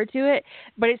looking forward to it,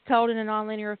 but it's told in a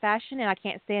nonlinear fashion, and I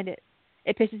can't stand it.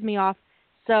 It pisses me off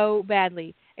so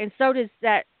badly. And so does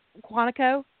that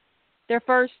Quantico. Their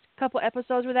first couple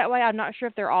episodes were that way. I'm not sure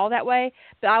if they're all that way,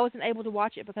 but I wasn't able to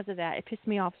watch it because of that. It pissed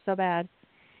me off so bad.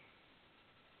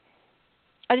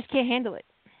 I just can't handle it.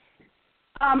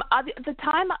 The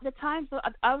time. So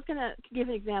I was gonna give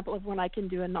an example of when I can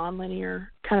do a nonlinear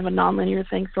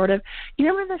thing, sort of. You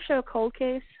remember the show Cold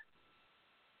Case?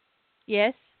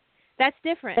 Yes, that's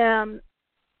different.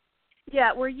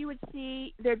 Yeah, where you would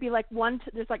see there'd be like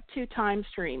there's like two time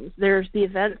streams. There's the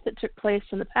events that took place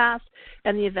in the past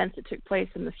and the events that took place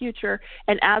in the future.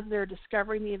 And as they're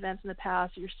discovering the events in the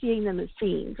past, you're seeing them as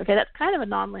scenes. Okay, that's kind of a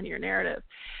nonlinear narrative,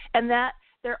 and that.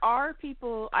 There are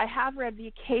people, I have read the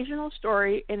occasional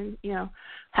story, and,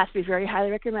 has to be very highly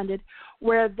recommended,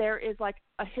 where there is like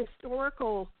a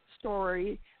historical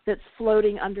story that's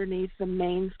floating underneath the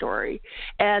main story.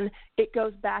 And it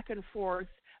goes back and forth,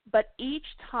 but each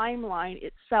timeline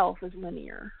itself is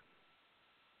linear.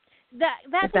 That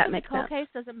makes sense. Cold Case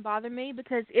doesn't bother me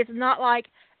because it's not like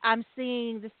I'm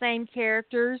seeing the same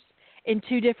characters in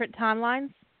two different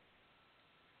timelines.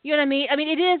 You know what I mean? I mean,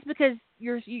 it is because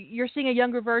you're seeing a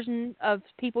younger version of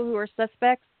people who are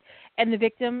suspects and the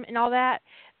victim and all that,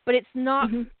 but it's not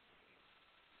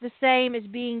the same as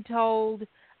being told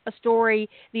a story.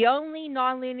 The only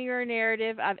nonlinear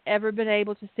narrative I've ever been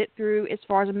able to sit through as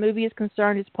far as a movie is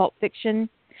concerned is Pulp Fiction,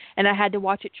 and I had to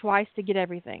watch it twice to get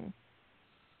everything.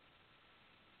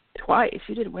 Twice?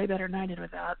 You did way better than I did with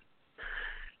that.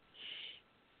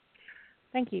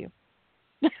 Thank you.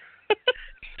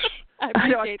 I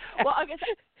appreciate that. Well, I guess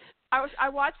I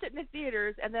watched it in the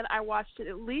theaters, and then I watched it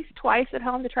at least twice at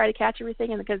home to try to catch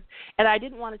everything, and I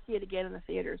didn't want to see it again in the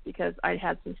theaters because I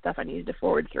had some stuff I needed to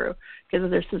forward through because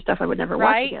there's some stuff I would never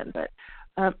watch again. But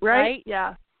right?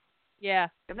 Yeah.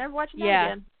 I'm never watching that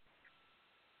again.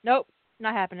 Nope,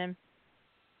 not happening.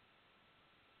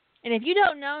 And if you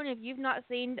don't know, and if you've not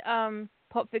seen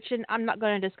Pulp Fiction, I'm not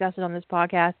going to discuss it on this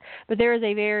podcast, but there is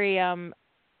a very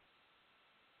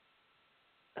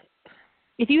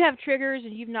if you have triggers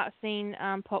and you've not seen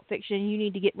Pulp Fiction, you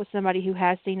need to get with somebody who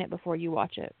has seen it before you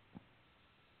watch it.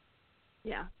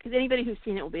 Yeah, because anybody who's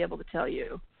seen it will be able to tell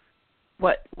you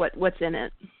what's in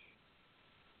it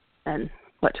and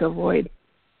what to avoid.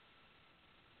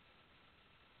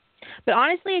 But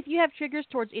honestly, if you have triggers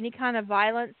towards any kind of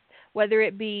violence, whether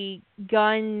it be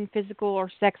gun, physical,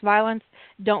 or sex violence,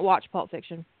 don't watch Pulp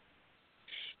Fiction.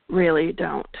 Really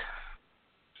don't.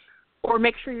 Or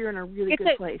make sure you're in a really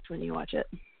good place when you watch it.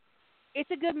 It's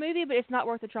a good movie, but it's not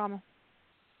worth the trauma.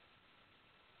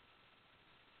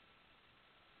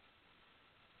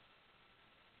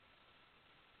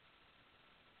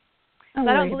 I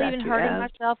don't believe in hurting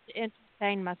myself to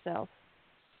entertain myself.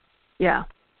 Yeah.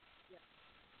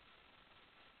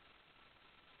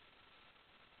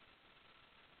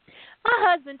 My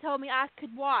husband told me I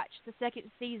could watch the second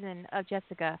season of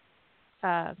Jessica.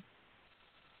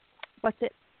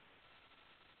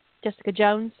 Jessica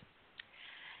Jones.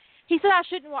 He said I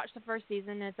shouldn't watch the first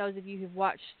season, and those of you who've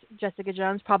watched Jessica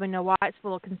Jones probably know why. It's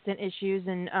full of consent issues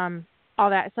and all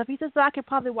that stuff. He says that I could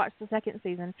probably watch the second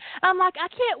season. I'm like, I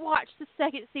can't watch the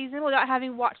second season without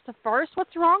having watched the first.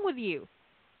 What's wrong with you?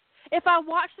 If I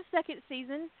watched the second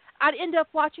season, I'd end up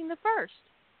watching the first.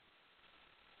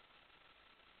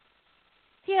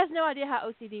 He has no idea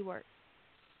how OCD works.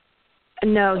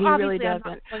 No, he obviously really doesn't.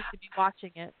 I'm not supposed to be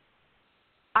watching it.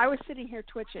 I was sitting here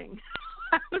twitching.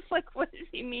 I was like, what does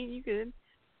he mean you can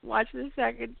watch the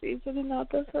second season and not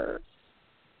the first?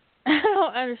 I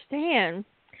don't understand.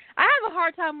 I have a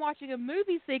hard time watching a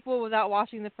movie sequel without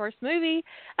watching the first movie.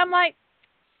 I'm like,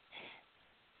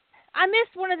 I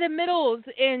missed one of the middles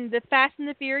in the Fast and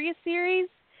the Furious series,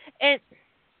 and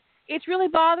it's really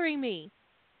bothering me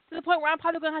to the point where I'm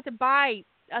probably going to have to buy,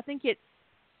 I think it's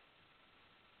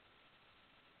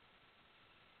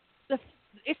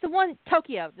the one,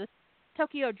 the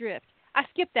Tokyo Drift. I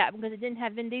skipped that because it didn't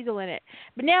have Vin Diesel in it.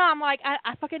 But now I'm like,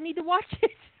 I fucking need to watch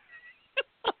it.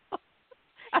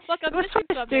 I feel like I'm It was missing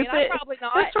sort of something. stupid. I'm probably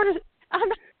not. It was sort of, I'm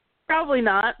not, probably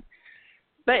not.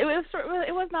 But it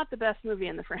was not the best movie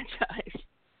in the franchise.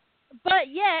 But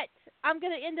yet, I'm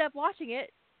going to end up watching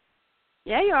it.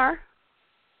 Yeah, you are.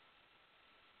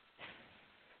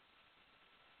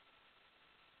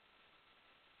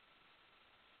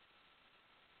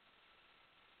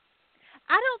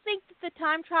 I don't think that the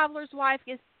time traveler's wife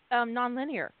is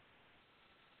nonlinear.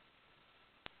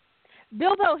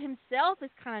 Bilbo himself is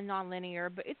kind of nonlinear,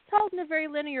 but it's told in a very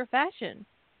linear fashion.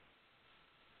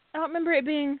 I don't remember it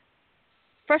being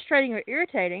frustrating or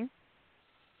irritating.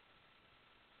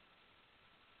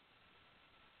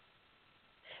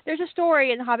 There's a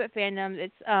story in the Hobbit fandom.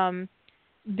 It's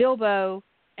Bilbo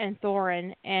and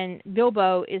Thorin, and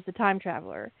Bilbo is the time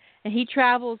traveler, and he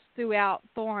travels throughout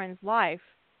Thorin's life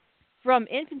from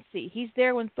infancy. He's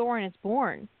there when Thorin is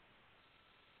born,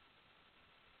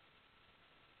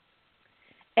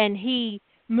 and he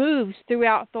moves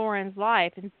throughout Thorin's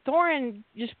life, and Thorin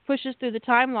just pushes through the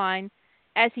timeline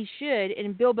as he should,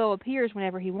 and Bilbo appears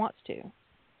whenever he wants to.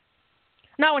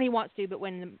 Not when he wants to, but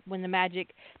when the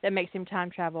magic that makes him time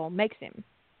travel makes him.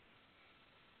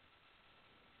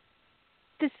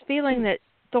 This feeling that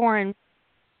Thorin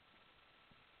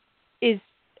is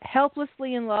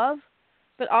helplessly in love,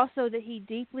 but also that he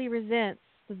deeply resents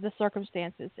the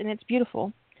circumstances, and it's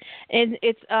beautiful. And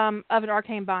it's of an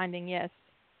arcane binding, yes.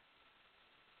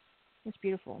 It's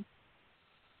beautiful.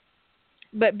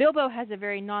 But Bilbo has a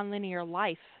very nonlinear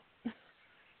life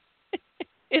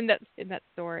in that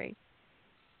story.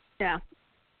 Yeah.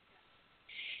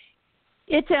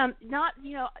 It's not,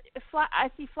 I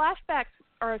see flashbacks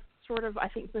are sort of, I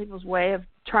think, people's way of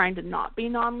trying to not be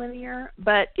nonlinear,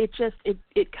 but it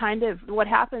kind of, what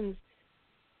happens,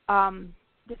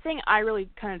 the thing I really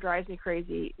kind of drives me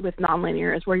crazy with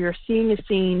nonlinear is where you're seeing a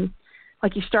scene,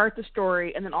 like you start the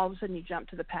story and then all of a sudden you jump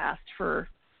to the past for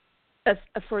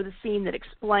the scene that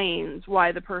explains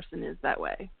why the person is that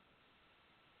way.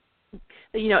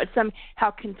 It's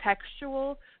somehow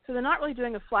contextual. So they're not really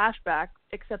doing a flashback,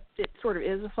 except it sort of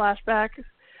is a flashback,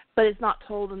 but it's not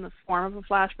told in the form of a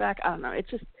flashback. I don't know. It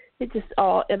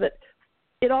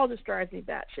all just drives me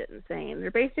batshit insane.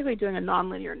 They're basically doing a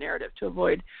nonlinear narrative to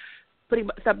avoid putting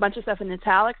a bunch of stuff in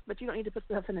italics, but you don't need to put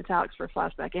stuff in italics for a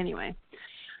flashback anyway.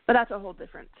 But that's a whole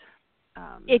different.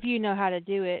 If you know how to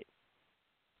do it.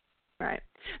 Right.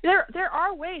 There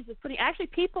are ways of putting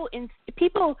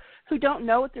people who don't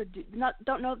know what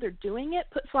don't know they're doing it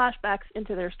put flashbacks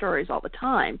into their stories all the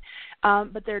time,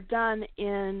 but they're done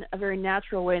in a very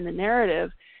natural way in the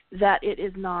narrative that it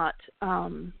is not.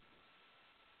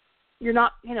 You're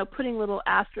not putting little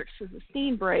asterisks as a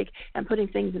scene break and putting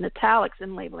things in italics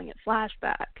and labeling it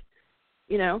flashback.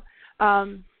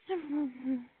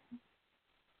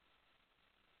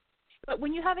 But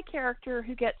when you have a character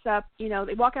who gets up,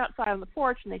 they walk outside on the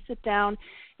porch and they sit down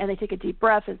and they take a deep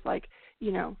breath. It's like,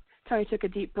 Tony took a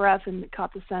deep breath and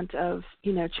caught the scent of,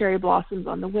 cherry blossoms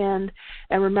on the wind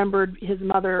and remembered his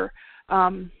mother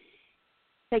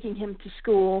taking him to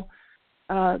school.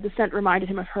 The scent reminded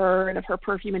him of her and of her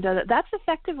perfume and that's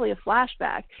effectively a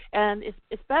flashback. And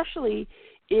especially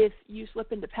if you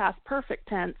slip into past perfect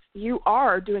tense, you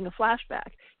are doing a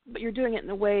flashback, but you're doing it in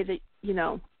a way that,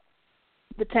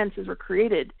 the tenses were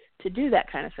created to do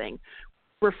that kind of thing,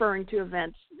 referring to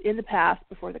events in the past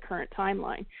before the current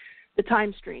timeline, the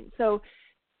time stream. So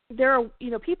there are,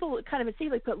 people kind of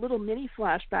instinctively put little mini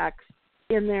flashbacks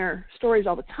in their stories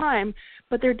all the time,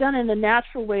 but they're done in a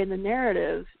natural way in the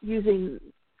narrative using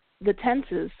the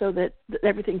tenses so that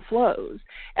everything flows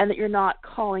and that you're not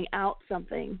calling out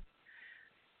something.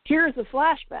 Here's a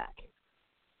flashback.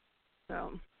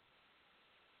 So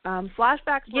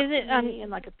flashbacks work for me in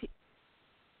like a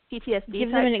PTSD.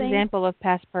 Give them an example of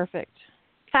past perfect.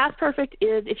 Past perfect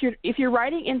is if you're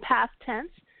writing in past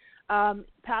tense.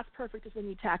 Past perfect is when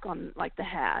you tack on like the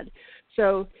had.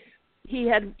 So he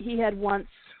had once,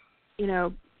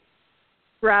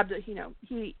 grabbed it. He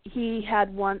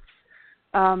had once.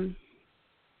 I'll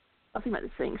think about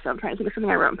this thing. So I'm trying to think of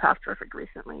something I wrote in past perfect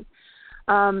recently.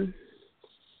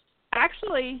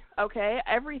 Actually, okay,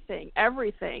 everything,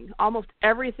 almost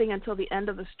everything until the end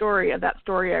of the story of that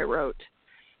story I wrote.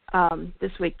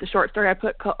 This week, the short story I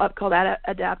put up called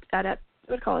adaptive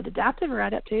or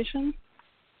adaptation?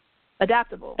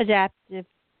 Adaptable.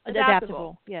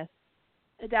 Adaptable, yes.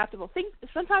 Adaptable.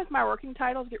 Sometimes my working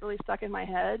titles get really stuck in my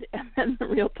head, and then the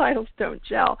real titles don't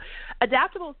gel.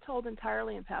 Adaptable is told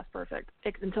entirely in past perfect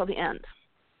until the end.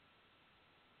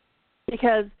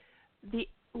 Because the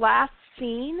last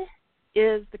scene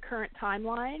is the current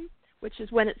timeline, which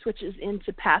is when it switches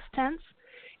into past tense.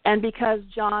 And because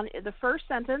the first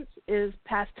sentence is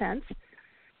past tense,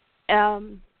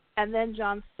 And then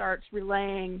John starts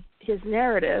relaying his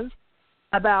narrative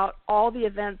about all the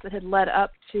events that had led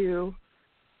up to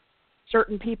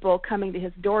certain people coming to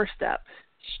his doorstep,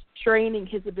 straining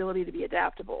his ability to be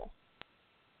adaptable.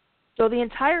 So the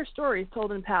entire story is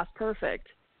told in past perfect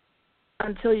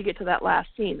until you get to that last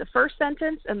scene. The first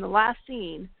sentence and the last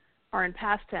scene are in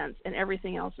past tense, and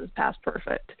everything else is past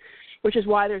perfect, which is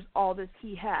why there's all this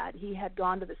he had. He had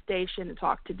gone to the station and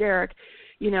talked to Derek.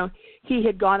 You know, he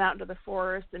had gone out into the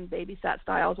forest and babysat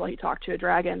Styles while he talked to a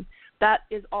dragon. That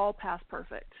is all past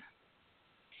perfect.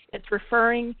 It's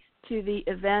referring to the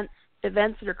events that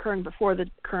are occurring before the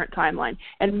current timeline.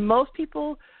 And most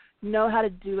people know how to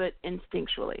do it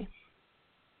instinctually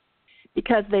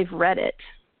because they've read it.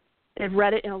 They've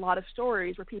read it in a lot of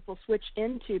stories where people switch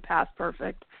into past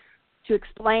perfect to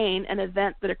explain an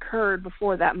event that occurred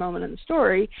before that moment in the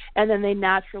story, and then they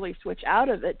naturally switch out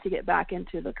of it to get back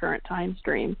into the current time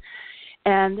stream.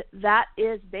 And that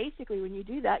is basically, when you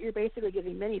do that, you're basically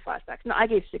giving mini flashbacks. Now, I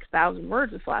gave 6,000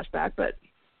 words of flashback, but,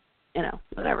 you know,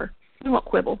 whatever. We won't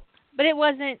quibble. But it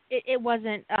wasn't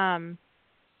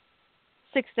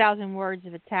 6,000 words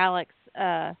of italics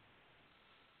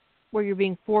where you're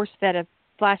being force-fed a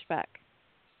flashback.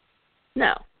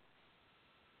 No.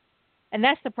 And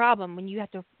that's the problem when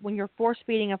you're force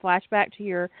feeding a flashback to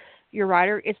your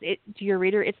writer, to your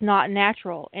reader. It's not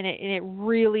natural, and it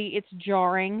really it's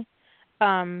jarring,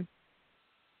 and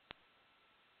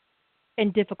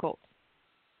difficult.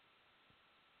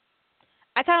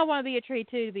 I kind of want to be a tree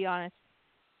too, to be honest.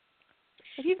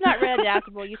 If you've not read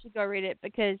Adaptable, you should go read it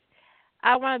because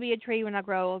I want to be a tree when I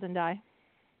grow old and die.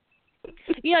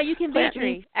 You know, you can be a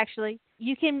tree. Actually,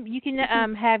 you can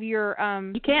have your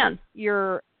you can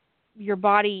your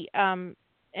body and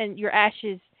your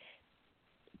ashes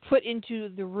put into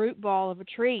the root ball of a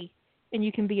tree, and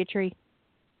you can be a tree.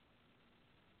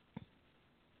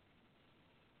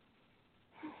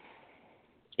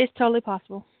 It's totally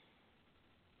possible.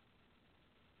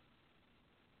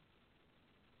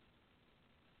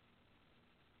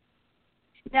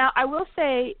 Now, I will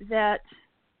say that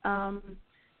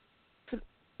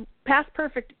past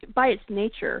perfect, by its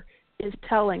nature, is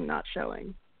telling, not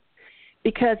showing.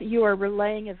 Because you are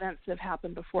relaying events that have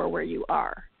happened before where you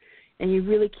are. And you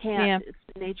really can't, yeah. It's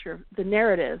the nature of the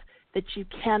narrative that you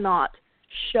cannot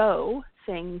show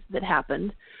things that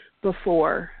happened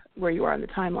before where you are in the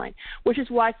timeline. Which is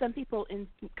why some people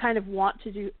kind of want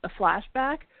to do a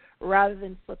flashback rather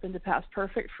than flip into past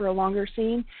perfect for a longer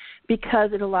scene,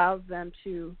 because it allows them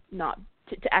to not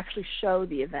to actually show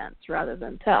the events rather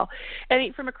than tell. I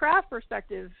mean, from a craft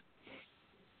perspective,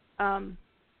 95%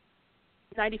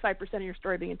 of your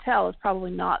story being a tell is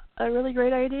probably not a really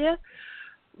great idea,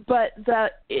 but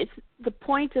the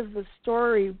point of the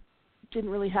story didn't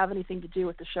really have anything to do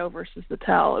with the show versus the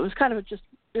tell. It was kind of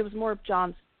it was more of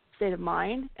John's state of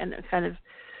mind, and it kind of,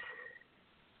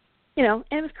 you know,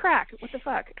 and it was crack. What the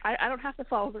fuck? I don't have to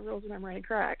follow the rules when I'm writing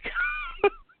crack.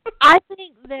 I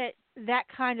think that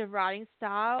kind of writing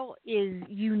style is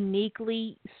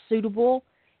uniquely suitable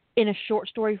in a short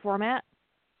story format.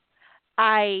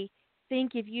 I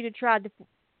think if you'd have tried to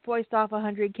foist off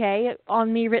 100K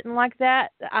on me written like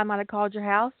that, I might have called your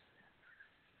house.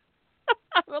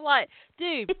 I was like,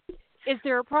 dude, is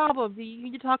there a problem? Do you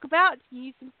need to talk about? Do you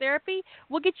need some therapy?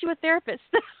 We'll get you a therapist.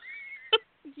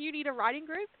 Do you need a writing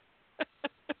group?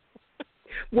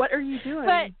 What are you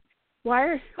doing?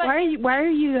 Why are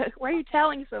you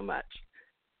telling so much?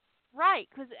 Right,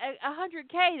 because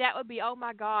 100K, that would be, oh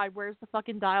my God, where's the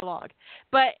fucking dialogue?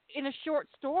 But in a short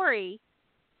story,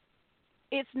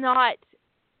 it's not.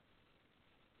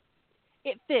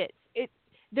 It fits.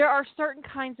 There are certain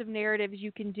kinds of narratives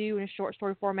you can do in a short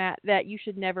story format that you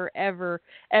should never, ever,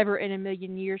 ever in a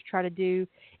million years try to do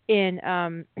in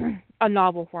a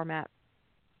novel format.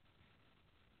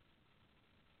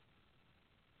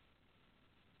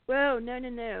 Whoa, no.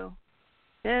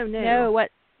 No,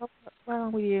 what's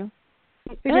wrong with you?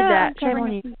 Who did that? Shame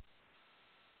on you.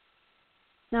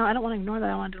 No, I don't want to ignore that.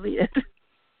 I want to delete it.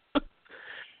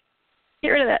 Get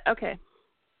rid of that. Okay.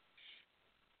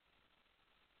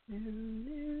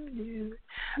 No.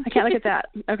 I can't look at that.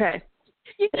 Okay.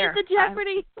 You there. did the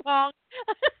Jeopardy song.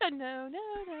 No.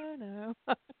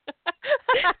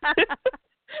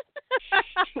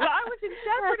 Well, I was in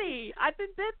Jeopardy. I've been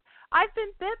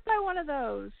bit by one of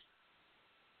those.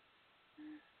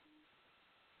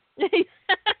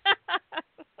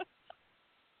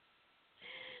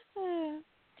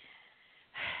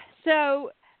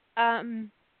 So,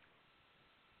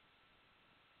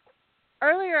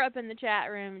 earlier up in the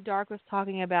chat room, Dark was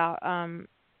talking about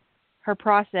her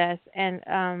process and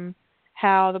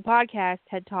how the podcast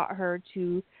had taught her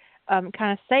to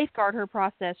kind of safeguard her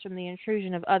process from the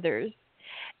intrusion of others.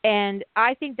 And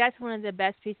I think that's one of the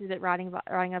best pieces of writing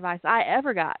advice I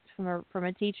ever got from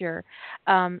a teacher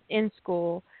in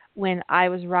school when I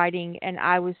was writing, and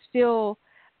I was still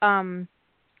kind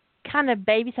of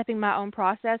baby-stepping my own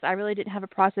process. I really didn't have a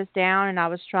process down, and I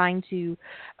was trying to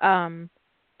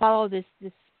follow this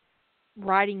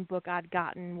writing book I'd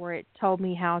gotten where it told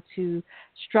me how to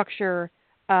structure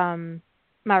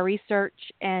my research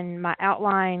and my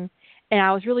outline. And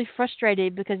I was really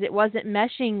frustrated because it wasn't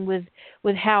meshing with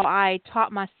how I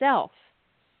taught myself.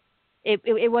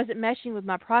 It wasn't meshing with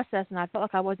my process, and I felt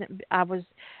like I was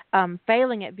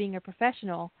failing at being a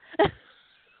professional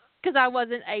because I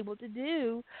wasn't able to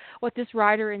do what this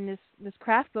writer in this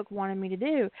craft book wanted me to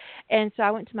do. And so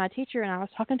I went to my teacher and I was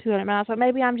talking to him, and I was like,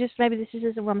 maybe this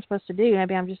isn't what I'm supposed to do.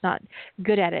 Maybe I'm just not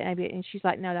good at it. And she's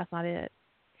like, no, that's not it.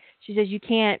 She says, you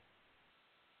can't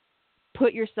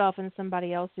put yourself in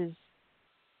somebody else's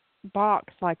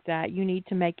box like that. You need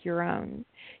to make your own.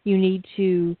 You need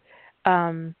to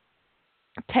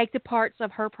take the parts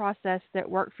of her process that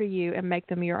work for you and make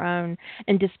them your own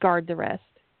and discard the rest.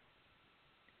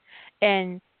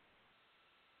 And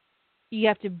you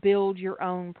have to build your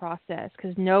own process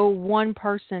because no one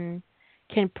person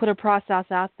can put a process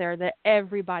out there that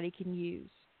everybody can use.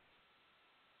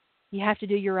 You have to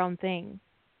do your own thing.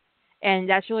 And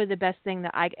that's really the best thing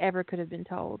that I ever could have been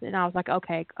told. And I was like,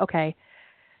 okay,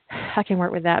 I can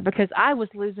work with that, because I was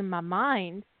losing my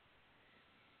mind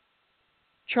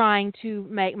trying to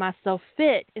make myself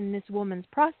fit in this woman's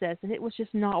process, and it was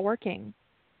just not working.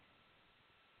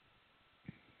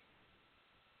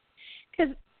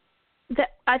 Because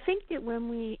I think that when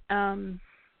we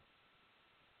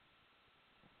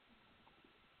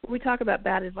talk about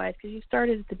bad advice, because you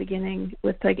started at the beginning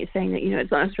with Peggy saying that,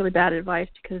 it's not necessarily bad advice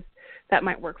because that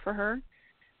might work for her.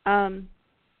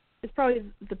 It's probably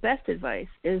the best advice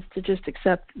is to just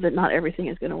accept that not everything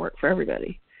is going to work for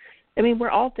everybody. I mean,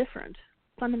 we're all different.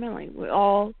 Fundamentally, we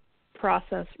all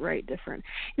process right different.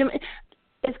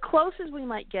 As close as we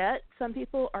might get, some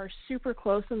people are super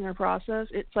close in their process.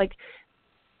 It's like,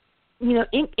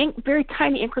 very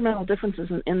tiny incremental differences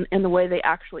in the way they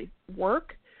actually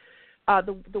work.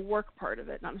 The work part of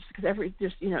it, not just because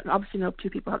obviously no two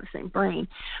people have the same brain,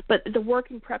 but the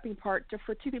working prepping part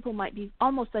for two people might be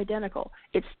almost identical.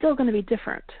 It's still going to be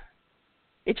different.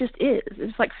 It just is.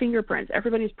 It's like fingerprints.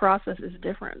 Everybody's process is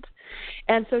different.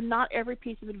 And so not every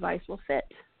piece of advice will fit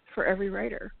for every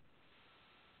writer.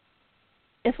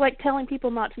 It's like telling people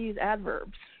not to use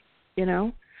adverbs,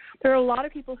 There are a lot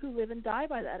of people who live and die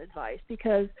by that advice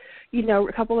because,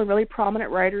 a couple of really prominent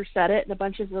writers said it, and a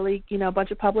bunch of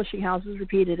publishing houses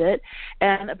repeated it,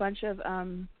 and a bunch of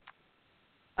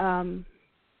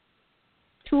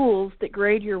tools that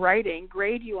grade your writing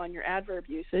grade you on your adverb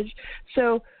usage.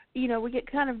 So, we get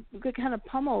kind of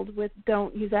pummeled with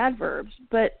don't use adverbs,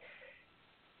 but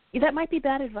that might be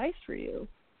bad advice for you.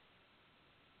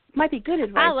 It might be good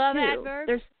advice. I love too.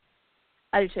 adverbs.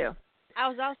 I do too. I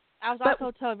was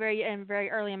also told very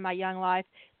early in my young life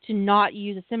to not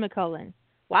use a semicolon.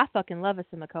 Well, I fucking love a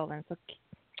semicolon. So,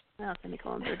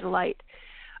 semicolons are a delight.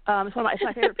 It's my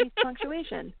favorite piece of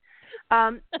punctuation.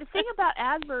 The thing about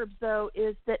adverbs, though,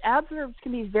 is that adverbs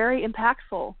can be very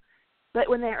impactful. But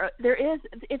when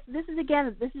this is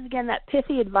again that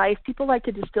pithy advice. People like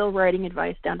to distill writing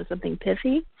advice down to something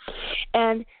pithy,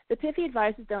 and the pithy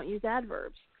advice is don't use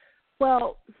adverbs.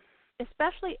 Well,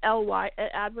 especially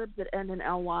adverbs that end in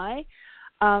ly,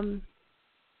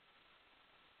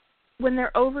 when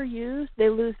they're overused, they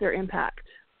lose their impact.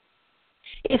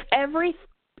 If everything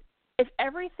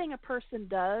a person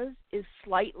does is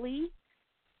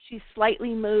she's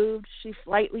slightly moved, she's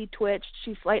slightly twitched,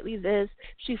 she's slightly this,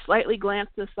 she slightly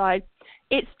glanced aside,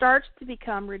 it starts to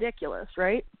become ridiculous,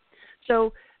 right?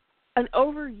 So an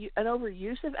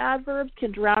overuse of adverbs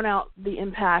can drown out the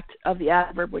impact of the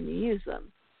adverb when you use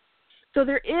them. So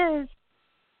there is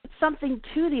something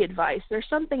to the advice. There's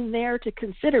something there to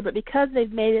consider, but because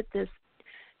they've made it this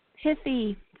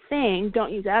pithy thing,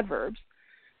 don't use adverbs,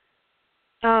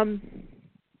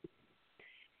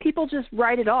 people just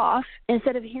write it off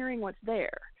instead of hearing what's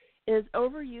there. Is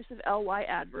overuse of ly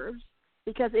adverbs,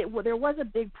 because there was a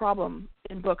big problem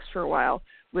in books for a while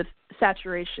with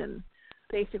saturation,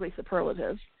 basically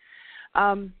superlatives.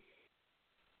 And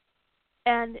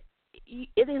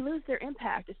they lose their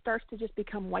impact. It starts to just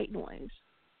become white noise.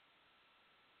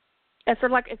 It's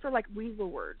sort of like weasel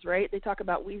words, right? They talk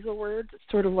about weasel words. It's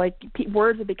sort of like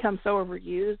words have become so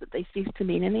overused that they cease to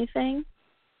mean anything.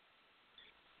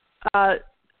 But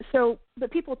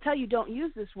people tell you don't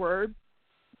use this word,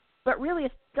 but really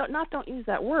it's don't use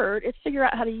that word. It's figure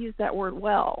out how to use that word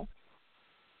well.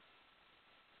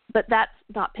 but that's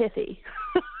not pithy.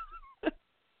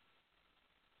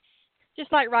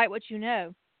 Just like write what you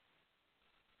know.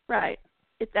 Right.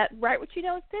 It's that write what you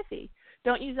know is pithy.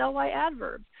 Don't use ly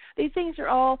adverbs. These things are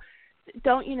all these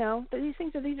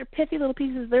are pithy little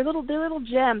pieces. They're little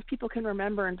gems people can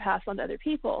remember and pass on to other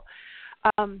people.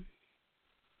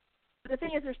 The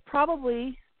thing is, there's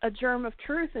probably a germ of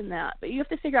truth in that, but you have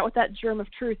to figure out what that germ of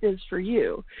truth is for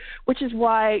you, which is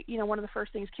why, one of the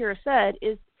first things Kira said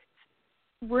is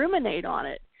ruminate on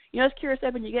it. As Kira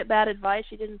said, when you get bad advice,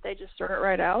 she didn't say just sort it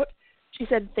right out. She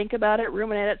said think about it,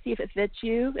 ruminate it, see if it fits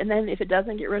you, and then if it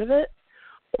doesn't, get rid of it,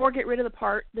 or get rid of the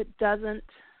part that doesn't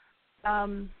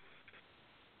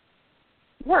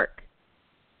work.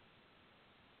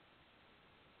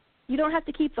 You don't have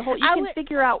to keep the whole. You can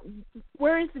figure out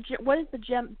what is the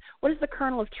gem, what is the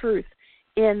kernel of truth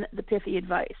in the pithy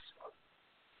advice.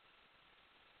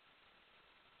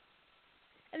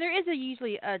 And there is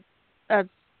usually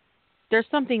there's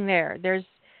something there. There's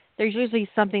usually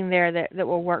something there that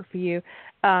will work for you,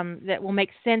 that will make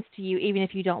sense to you even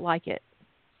if you don't like it.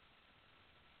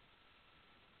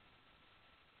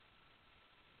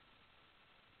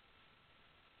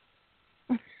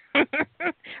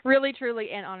 Really,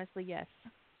 truly, and honestly, yes.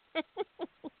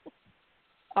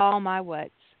 All my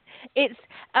whats. It's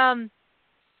I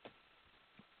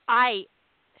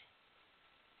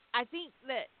think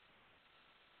that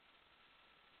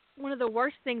one of the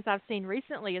worst things I've seen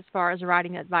recently, as far as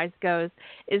writing advice goes,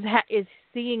 is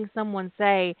seeing someone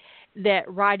say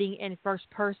that writing in first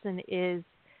person is,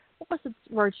 what was the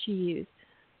word she used?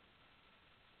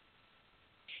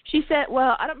 She said,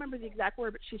 well, I don't remember the exact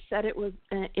word, but she said it was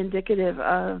indicative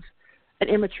of an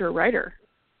immature writer.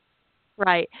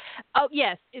 Right. Oh,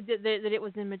 yes, that it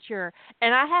was immature.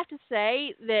 And I have to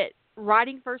say that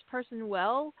writing first person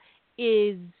well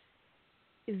is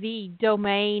the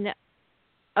domain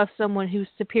of someone who's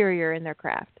superior in their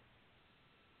craft.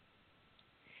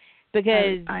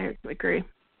 Because I agree.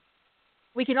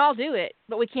 We can all do it,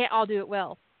 but we can't all do it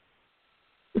well.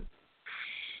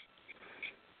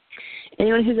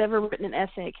 Anyone who's ever written an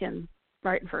essay can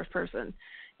write in first person.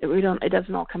 It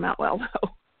doesn't all come out well, though.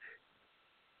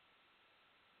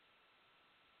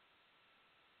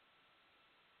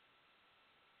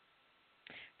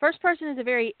 First person is a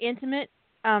very intimate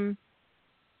and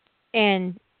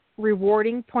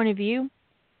rewarding point of view,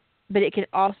 but it can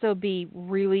also be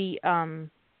really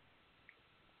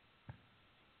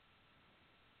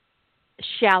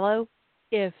shallow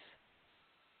if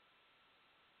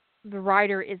the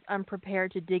writer is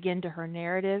unprepared to dig into her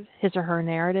narrative, his or her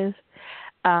narrative.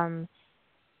 I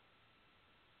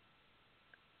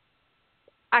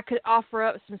could offer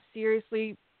up some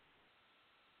seriously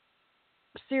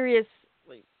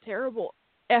terrible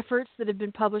efforts that have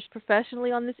been published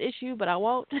professionally on this issue, but I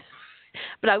won't.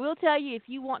 But I will tell you, if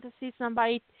you want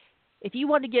somebody to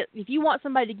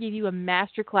give you a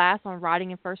master class on writing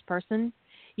in first person,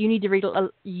 you need to read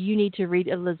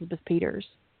Elizabeth Peters.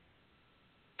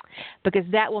 Because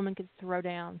that woman could throw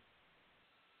down.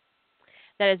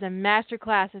 That is a master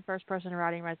class in first person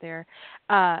writing right there.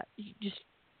 Just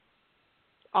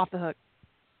off the hook.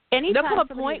 There'll come a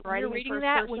point when you're reading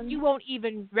that when you won't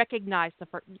even recognize the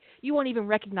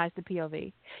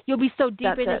POV. You'll be so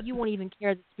deep in it you won't even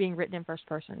care that it's being written in first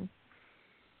person.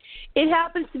 It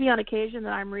happens to be on occasion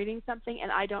that I'm reading something and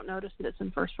I don't notice that it's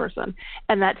in first person,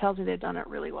 and that tells me they've done it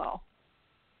really well.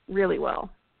 Really well.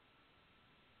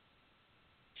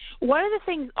 One of the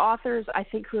things authors, I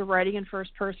think, who are writing in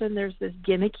first person, there's this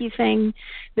gimmicky thing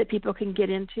that people can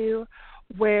get into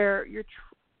where you're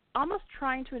almost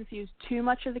trying to infuse too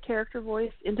much of the character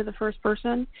voice into the first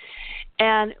person.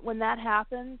 And when that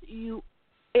happens,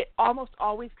 it almost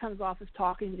always comes off as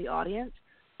talking to the audience,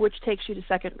 which takes you to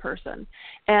second person.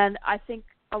 And I think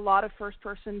a lot of first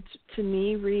person, to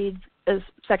me, reads as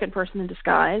second person in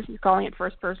disguise. You're calling it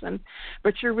first person,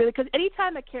 but you're really, because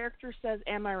anytime a character says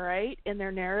 "Am I right?" in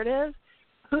their narrative,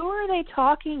 who are they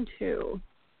talking to?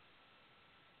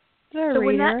 The reader.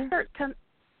 When that part comes,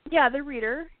 the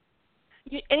reader.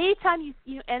 Anytime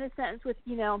you end a sentence with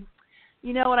you know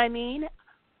what I mean,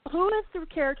 who is the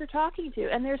character talking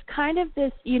to? And there's kind of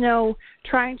this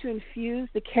trying to infuse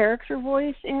the character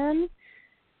voice in,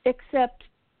 except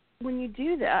when you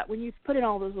do that, when you put in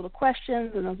all those little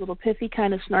questions and those little pithy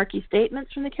kind of snarky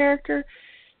statements from the character,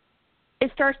 it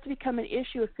starts to become an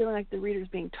issue of feeling like the reader's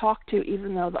being talked to,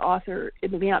 even though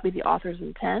it may not be the author's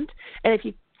intent. And if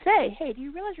you say, "Hey, do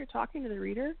you realize you're talking to the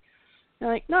reader?" They're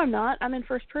like, "No, I'm not. I'm in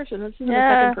first person. This isn't a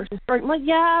second person story." I'm like,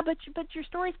 "Yeah, but your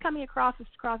story's coming across the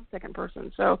second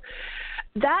person." So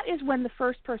that is when the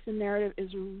first person narrative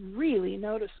is really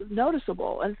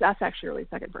noticeable, and that's actually really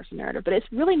second person narrative, but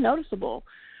it's really noticeable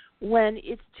when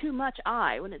it's too much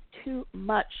when it's too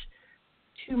much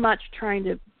trying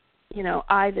to,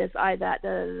 I this, I that,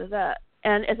 da, da, da, da,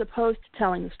 and as opposed to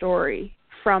telling the story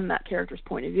from that character's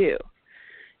point of view.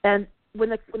 And when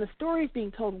the story is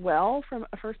being told well from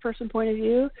a first-person point of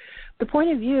view, the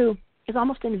point of view is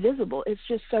almost invisible. It's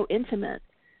just so intimate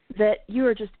that you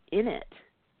are just in it.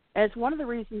 And it's one of the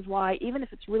reasons why, even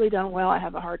if it's really done well, I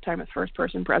have a hard time with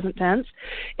first-person present tense,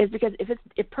 is because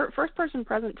if first-person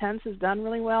present tense is done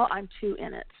really well, I'm too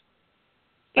in it.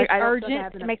 It's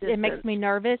urgent. It makes me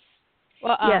nervous.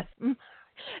 Well, yes.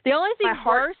 The only thing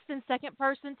worse than second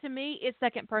person to me is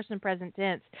second person present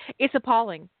tense. It's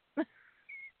appalling.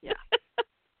 Yeah.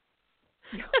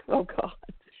 Oh God.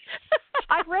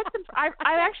 I've read some. I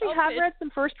actually have read some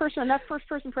first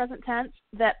person present tense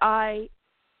that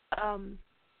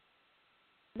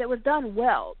that was done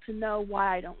well to know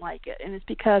why I don't like it, and it's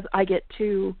because I get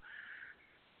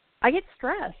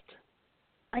stressed.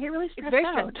 I get really stressed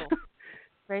out.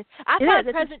 Stressful. I find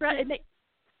present tense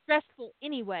stressful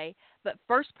anyway, but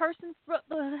first person,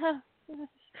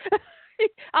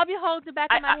 I'll be holding the back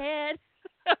of my head.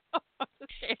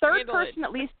 Third person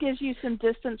at least gives you some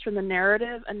distance from the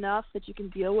narrative enough that you can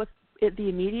deal with the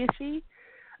immediacy,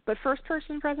 but first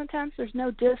person present tense, there's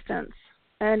no distance,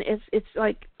 and it's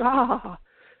like I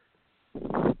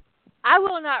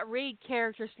will not read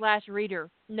character/reader.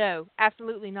 No,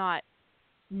 absolutely not.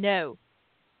 No.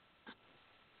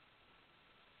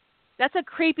 That's a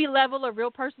creepy level of real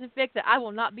person fic that I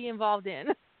will not be involved in.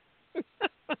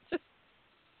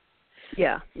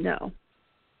 Yeah, no.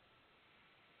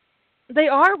 They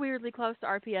are weirdly close to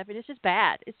RPF, and it's just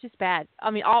bad. It's just bad.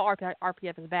 I mean, all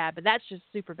RPF is bad, but that's just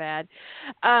super bad.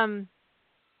 So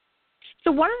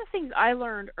one of the things I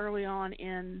learned early on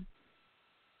in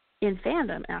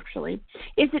fandom, actually,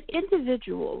 is that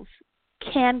individuals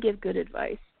can give good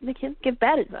advice. They can give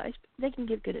bad advice. They can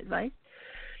give good advice.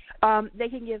 They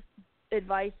can give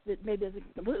advice that maybe doesn't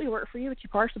completely work for you, but you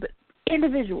partially. But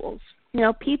individuals,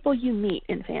 people you meet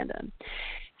in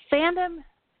fandom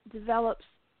develops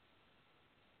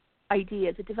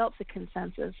ideas. It develops a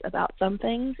consensus about some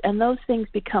things, and those things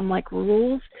become like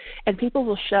rules, and people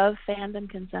will shove fandom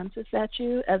consensus at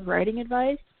you as writing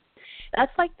advice.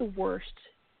 That's like the worst.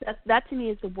 That to me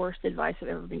is the worst advice I've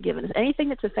ever been given. Is anything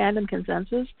that's a fandom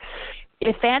consensus.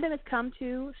 If fandom has come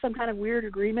to some kind of weird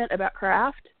agreement about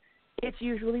craft, it's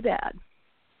usually bad.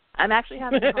 I'm actually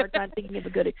having a hard time thinking of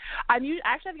I'm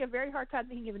actually having a very hard time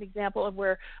thinking of an example of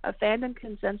where a fandom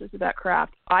consensus about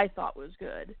craft I thought was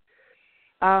good.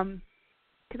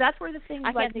 Because that's where the things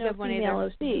like no female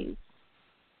OCs.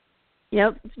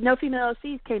 No female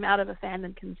OCs came out of a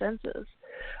fandom consensus.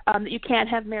 You can't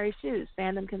have Mary Sue's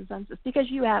fandom consensus because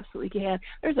you absolutely can.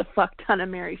 There's a fuck ton of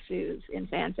Mary Sue's in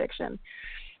fan fiction.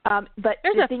 But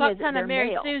there's the a thing fuck is ton of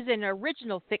Mary male. Sue's in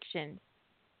original fiction.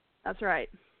 That's right.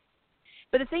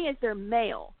 But the thing is they're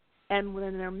male. And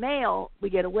when they're male, we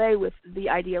get away with the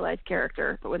idealized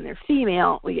character. But when they're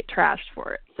female, we get trashed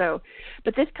for it. So,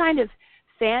 but this kind of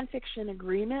fan fiction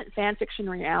agreement, fan fiction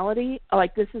reality,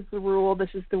 like this is the rule, this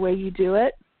is the way you do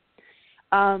it,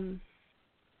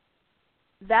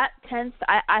 that tends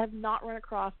to, I have not run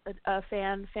across a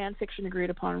fan fiction agreed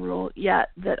upon rule yet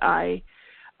that I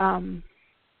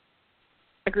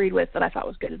agreed with that I thought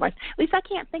was good advice. At least I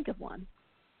can't think of one.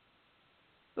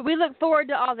 But we look forward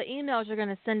to all the emails you're going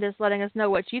to send us letting us know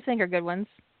what you think are good ones.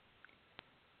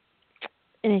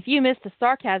 And if you missed the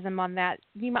sarcasm on that,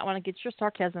 you might want to get your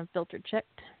sarcasm filter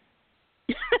checked.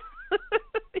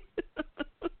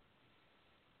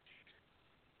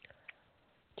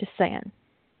 Just saying.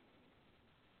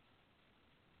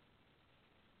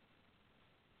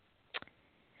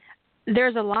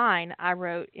 There's a line I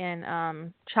wrote in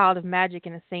Child of Magic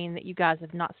in a scene that you guys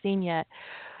have not seen yet.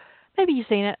 Maybe you've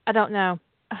seen it. I don't know.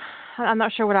 I'm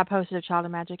not sure what I posted of Child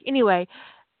of Magic. Anyway,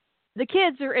 the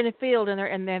kids are in a field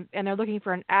and they're looking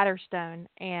for an adder stone,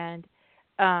 and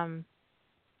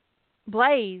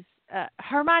Blaze,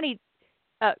 Hermione,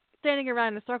 standing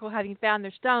around in a circle having found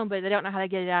their stone, but they don't know how to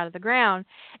get it out of the ground.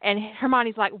 And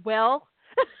Hermione's like, well,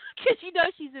 because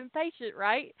she's impatient,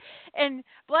 right? And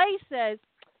Blaze says,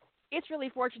 it's really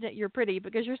fortunate you're pretty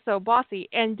because you're so bossy.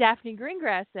 And Daphne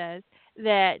Greengrass says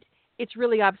that it's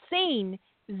really obscene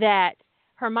that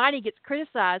Hermione gets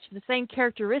criticized for the same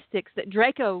characteristics that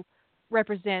Draco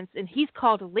represents, and he's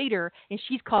called a leader, and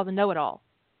she's called a know-it-all.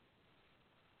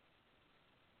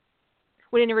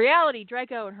 When in reality,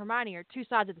 Draco and Hermione are two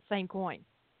sides of the same coin.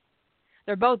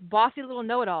 They're both bossy little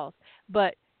know-it-alls,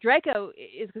 but Draco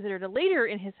is considered a leader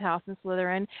in his house in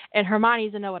Slytherin, and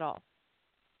Hermione's a know-it-all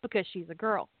because she's a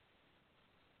girl.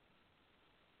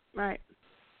 Right.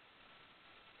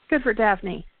 Good for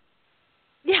Daphne.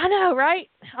 Yeah, I know, right?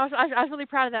 I was really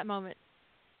proud of that moment.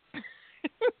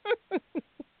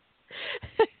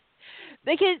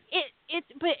 Because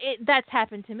that's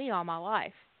happened to me all my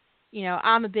life. You know,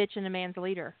 I'm a bitch and a man's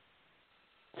leader.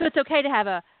 So it's okay to have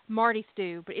a Marty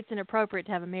Stew, but it's inappropriate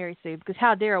to have a Mary Sue, because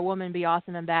how dare a woman be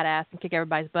awesome and badass and kick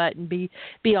everybody's butt and be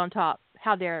on top?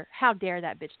 How dare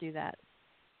that bitch do that?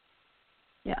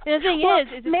 Yeah. And the thing Well, is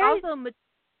it's also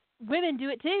women do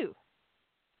it too.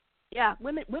 Yeah,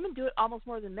 women do it almost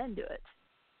more than men do it,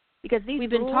 because these We've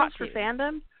been rules taught for to.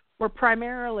 fandom were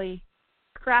primarily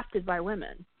crafted by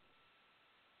women.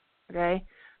 Okay,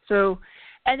 so,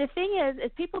 and the thing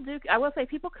is people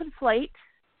conflate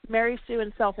Mary Sue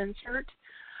and self-insert.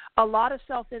 A lot of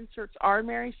self-inserts are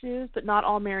Mary Sues, but not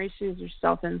all Mary Sues are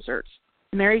self-inserts.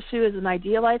 Mary Sue is an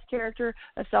idealized character.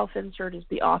 A self-insert is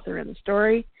the author in the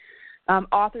story.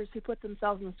 Authors who put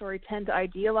themselves in the story tend to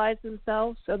idealize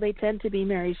themselves, so they tend to be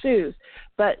Mary Sues.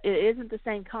 But it isn't the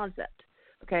same concept,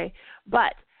 okay?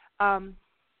 But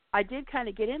I did kind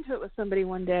of get into it with somebody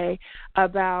one day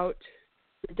about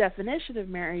the definition of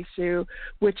Mary Sue,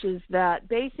 which is that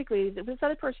basically this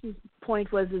other person's point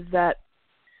is that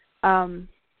a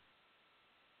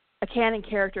canon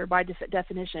character by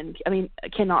definition,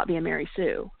 cannot be a Mary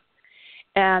Sue,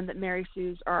 and that Mary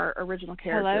Sues are original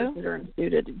characters that are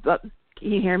instituted. But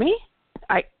can you hear me?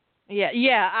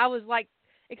 Yeah. I was like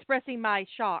expressing my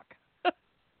shock.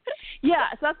 Yeah,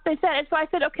 so that's what they said. And so I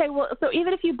said, okay, well, so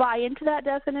even if you buy into that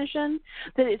definition,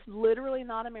 that it's literally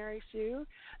not a Mary Sue,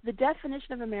 the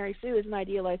definition of a Mary Sue is an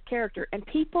idealized character. And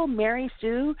people Mary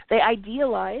Sue, they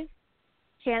idealize,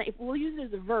 if we'll use it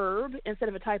as a verb instead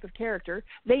of a type of character,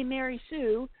 they Mary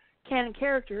Sue canon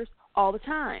characters all the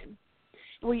time.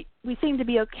 We seem to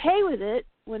be okay with it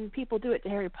when people do it to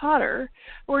Harry Potter.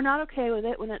 We're not okay with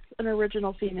it when it's an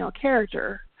original female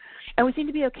character. And we seem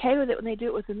to be okay with it when they do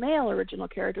it with a male original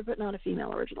character, but not a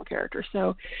female original character.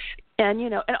 So, and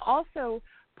also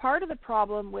part of the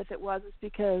problem with it is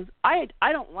because I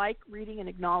don't like reading an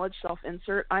acknowledged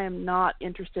self-insert. I am not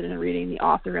interested in reading the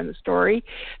author and the story,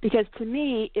 because to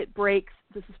me it breaks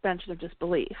the suspension of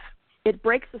disbelief. It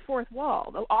breaks the fourth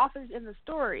wall. The author's in the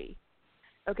story.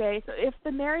 Okay, so if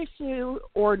the Mary Sue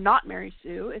or not Mary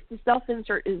Sue, if the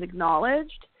self-insert is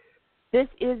acknowledged, this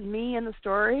is me in the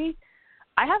story,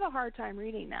 I have a hard time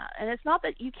reading that. And it's not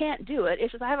that you can't do it.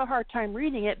 It's just I have a hard time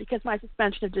reading it because my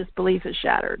suspension of disbelief is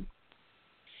shattered.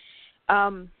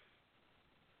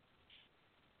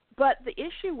 But the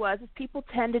issue is people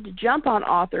tended to jump on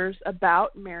authors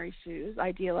about Mary Sue's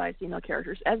idealized female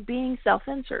characters as being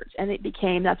self-inserts. And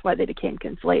that's why they became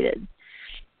conflated.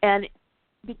 And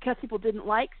because people didn't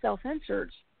like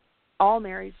self-inserts, all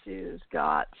Mary Sue's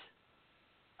got,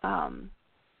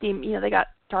 they got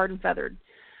tarred and feathered.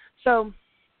 So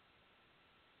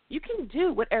you can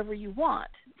do whatever you want.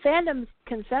 Fandom's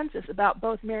consensus about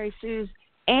both Mary Sue's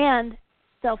and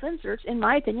self-inserts, in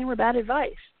my opinion, were bad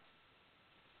advice.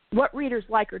 What readers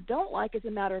like or don't like is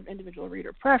a matter of individual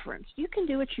reader preference. You can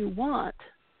do what you want.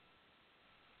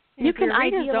 If your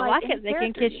readers don't like it, they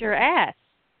can kiss your ass.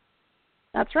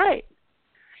 That's right.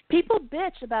 People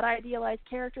bitch about idealized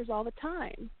characters all the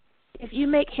time. If you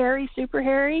make Harry super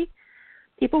Harry,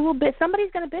 people will bitch.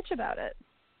 Somebody's going to bitch about it.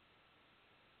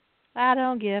 I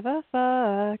don't give a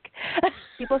fuck.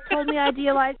 People told me I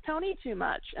idealized Tony too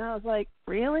much, and I was like,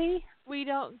 really? We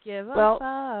don't give a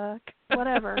fuck.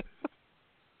 Whatever.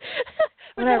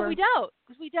 No, we don't.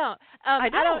 Because we don't. I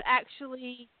don't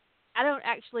actually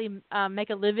make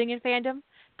a living in fandom,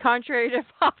 contrary to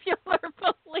popular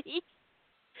belief.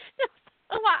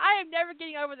 I am never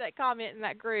getting over that comment in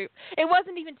that group. It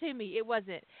wasn't even to me. It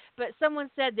wasn't. But someone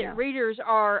said that readers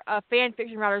are a fan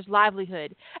fiction writer's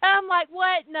livelihood. And I'm like,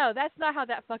 what? No, that's not how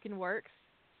that fucking works.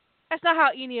 That's not how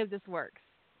any of this works.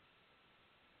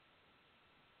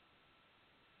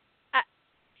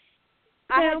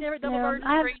 I had never double birds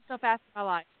so fast in my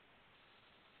life.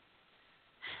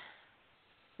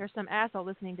 There's some asshole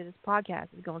listening to this podcast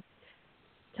is going to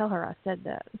tell her I said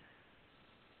that.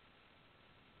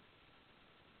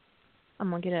 I'm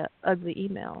going to get an ugly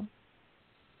email.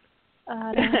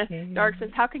 Dark says,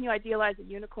 how can you idealize a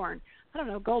unicorn? I don't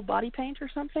know, gold body paint or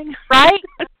something? Right?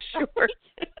 Sure.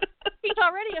 He's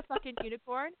already a fucking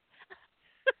unicorn.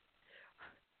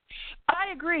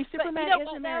 I agree. Superman is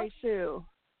a Mary Sue.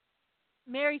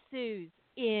 Mary Sue's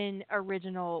in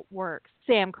original works.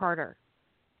 Sam Carter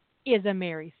is a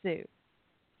Mary Sue.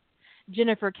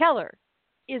 Jennifer Keller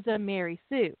is a Mary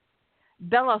Sue.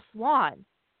 Bella Swan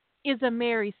is a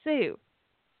Mary Sue.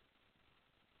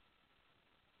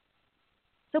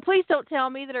 So please don't tell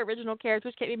me that original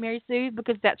characters can't be Mary Sue,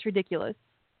 because that's ridiculous.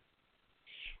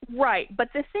 Right, but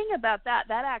the thing about that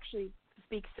actually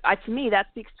speaks to me. That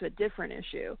speaks to a different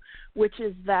issue, which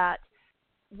is that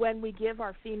when we give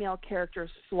our female characters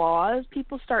flaws,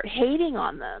 people start hating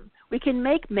on them. We can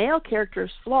make male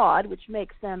characters flawed, which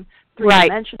makes them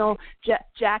three-dimensional. Right.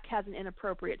 Jack has an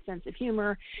inappropriate sense of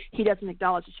humor. He doesn't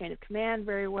acknowledge the chain of command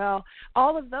very well.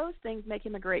 All of those things make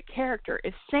him a great character.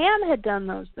 If Sam had done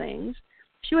those things,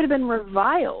 she would have been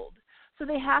reviled. So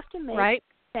they have to make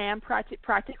Sam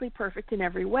practically perfect in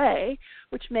every way,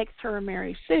 which makes her a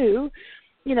Mary Sue.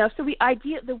 So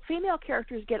the female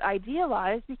characters get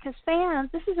idealized because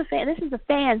fans. This is a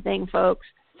fan thing, folks.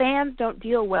 Fans don't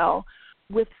deal well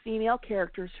with female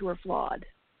characters who are flawed.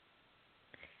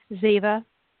 Ziva.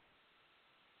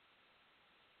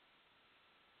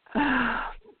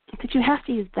 Did you have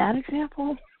to use that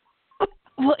example?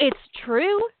 Well, it's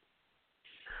true.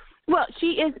 Well,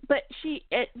 she is, but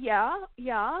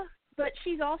but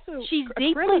she's also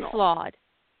deeply criminal. Flawed.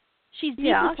 She's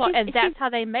deeply flawed, and that's how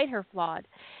they made her flawed.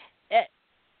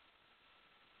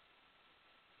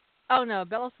 Oh no,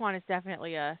 Bella Swan is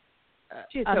definitely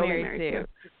she's a totally Mary Sue.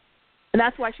 And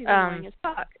that's why she's annoying as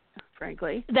fuck,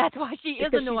 frankly. That's why she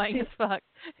is annoying as fuck.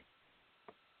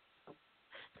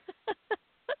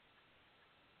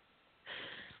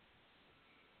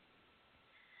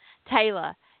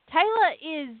 Taylor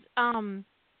is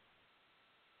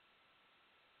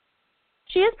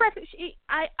she is perfect.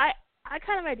 I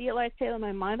kind of idealize Taylor in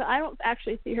my mind, but I don't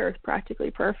actually see her as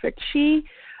practically perfect. She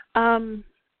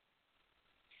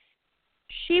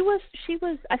was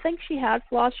I think she had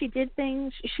flaws. She did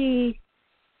things she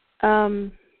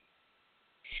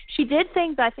did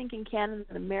things I think in canon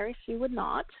that Mary Sue would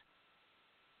not.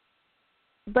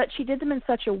 But she did them in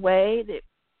such a way that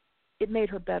it made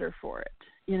her better for it,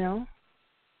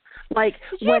 Like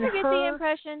did you ever get the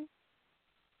impression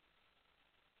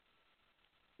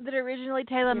that originally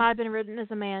Taylor might have been written as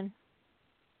a man?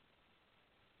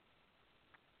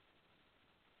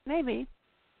 Maybe.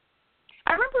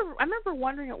 I remember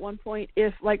wondering at one point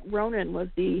if Ronan was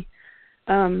the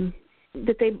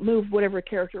that they moved whatever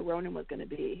character Ronan was going to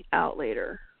be out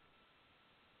later.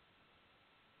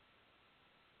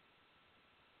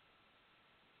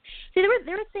 See,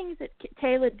 there were things that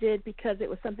Taylor did because it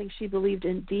was something she believed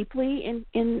in deeply,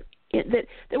 in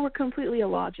that were completely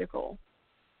illogical.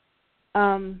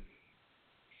 I don't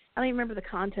even remember the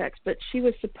context, but she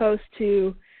was supposed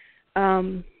to.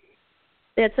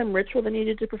 They had some ritual they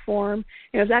needed to perform.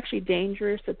 It was actually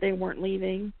dangerous that they weren't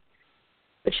leaving,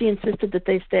 but she insisted that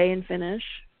they stay and finish.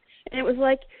 And it was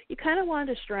like you kind of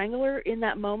wanted to strangle her in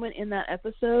that moment in that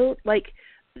episode. Like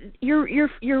your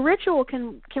ritual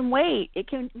can wait. It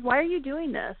can. Why are you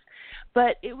doing this?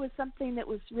 But it was something that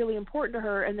was really important to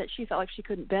her, and that she felt like she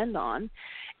couldn't bend on.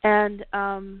 And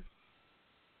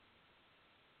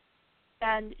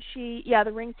she,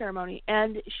 the ring ceremony,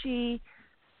 and she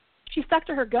stuck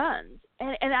to her guns.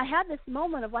 And I had this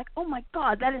moment of like, oh my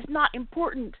God, that is not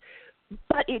important.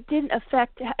 But it didn't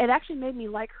affect, it actually made me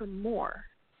like her more.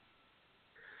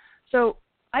 So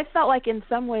I felt like in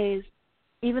some ways,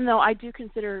 even though I do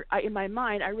consider, in my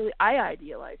mind, I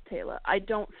idealize Taylor. I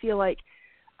don't feel like,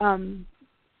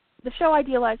 the show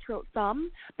idealized her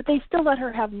some, but they still let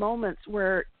her have moments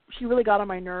where she really got on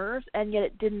my nerves, and yet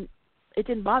it didn't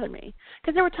bother me.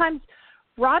 Because there were times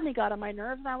Rodney got on my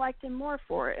nerves, and I liked him more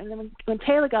for it. And then when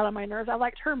Taylor got on my nerves, I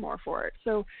liked her more for it.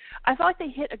 So I felt like they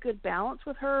hit a good balance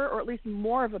with her, or at least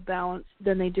more of a balance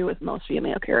than they do with most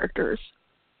female characters.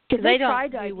 Because they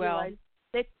tried to idealize.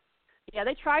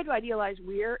 They tried to idealize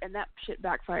Weir, and that shit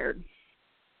backfired.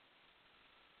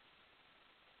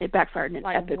 It backfired in an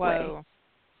epic way.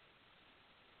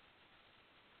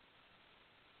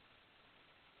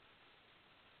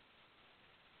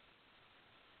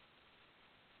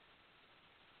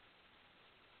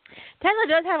 Taylor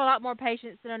does have a lot more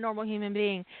patience than a normal human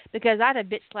being, because I'd have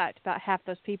bitch slapped about half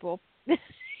those people.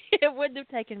 It wouldn't have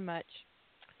taken much.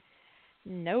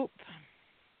 Nope.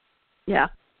 Yeah.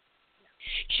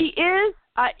 She is.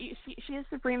 She is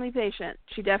supremely patient.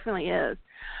 She definitely is.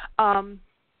 I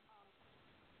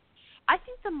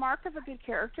think the mark of a good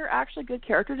character, actually good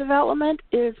character development,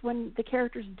 is when the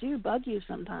characters do bug you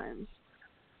sometimes.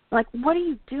 Like, what are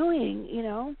you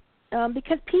doing,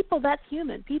 because people, that's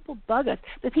human. People bug us.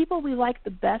 The people we like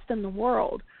the best in the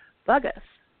world bug us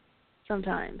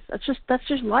sometimes. That's just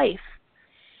life.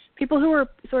 People who are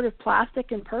sort of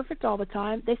plastic and perfect all the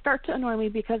time, they start to annoy me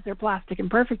because they're plastic and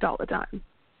perfect all the time.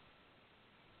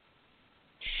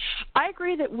 I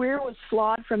agree that Weir was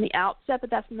flawed from the outset, but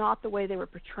that's not the way they were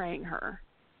portraying her.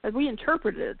 We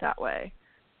interpreted it that way.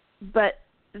 But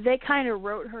they kind of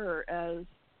wrote her as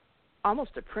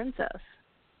almost a princess.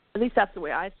 At least that's the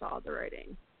way I saw the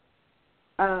writing.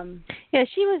 Yeah,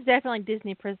 she was definitely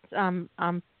Disney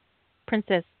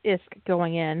princess-esque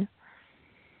going in.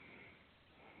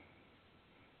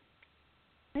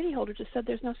 Lady Holder just said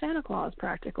there's no Santa Claus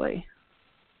practically.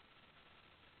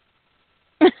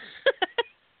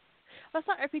 Let's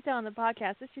not repeat that on the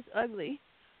podcast. It's just ugly.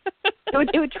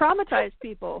 It would traumatize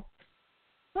people.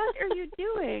 What are you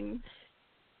doing?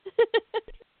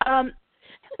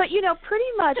 But pretty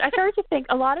much, I started to think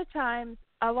a lot of times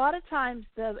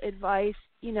the advice,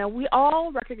 we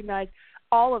all recognize,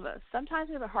 all of us. Sometimes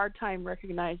we have a hard time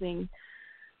recognizing.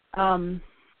 There's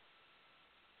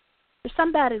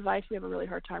some bad advice we have a really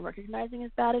hard time recognizing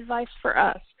as bad advice for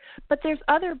us, but there's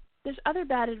other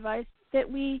bad advice that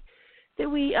we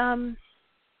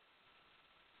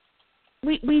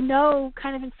know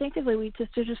kind of instinctively we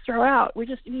just throw out. We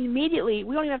immediately,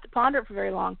 we don't even have to ponder it for very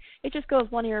long. It just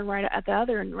goes one ear and right at the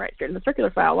other and right here in the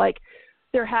circular file. Like,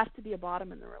 there has to be a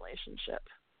bottom in the relationship.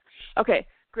 Okay,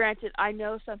 granted, I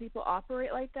know some people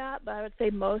operate like that, but I would say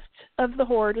most of the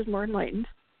horde is more enlightened.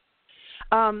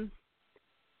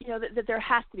 That there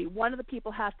has to be, one of the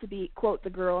people has to be, quote, the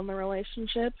girl in the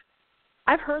relationship.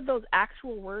 I've heard those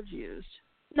actual words used.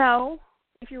 No,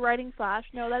 if you're writing Flash,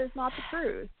 no, that is not the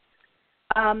truth.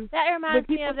 That reminds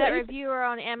me of that reviewer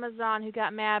on Amazon who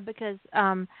got mad because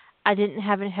I didn't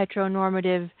have a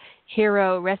heteronormative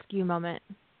hero rescue moment.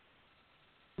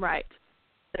 Right.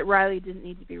 That Riley didn't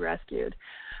need to be rescued.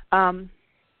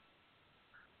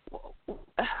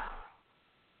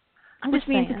 Which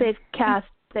means that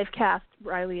they've cast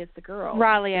Riley as the girl.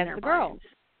 Riley as the girl.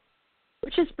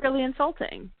 Which is really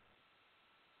insulting.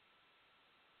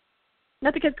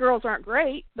 Not because girls aren't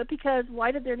great, but because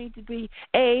why did there need to be,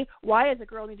 A, why does a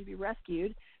girl need to be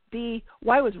rescued? B,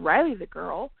 why was Riley the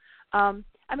girl?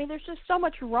 There's just so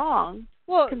much wrong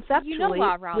conceptually. You know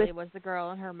why Riley was the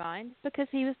girl in her mind. Because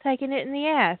he was taking it in the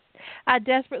ass. I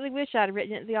desperately wish I'd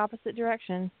written it the opposite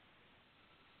direction.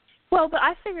 Well, but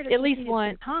I figured it at least needed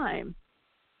one some time.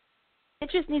 It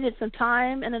just needed some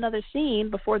time and another scene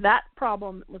before that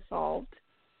problem was solved.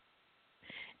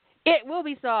 It will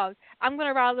be solved. I'm going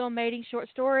to write a little mating short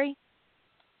story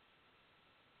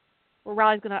where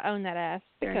Riley's going to own that ass.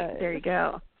 There you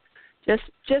go. Just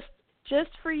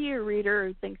for you, reader,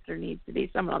 who thinks there needs to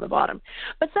be someone on the bottom.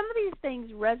 But some of these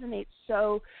things resonate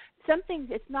some things,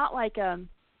 it's not like,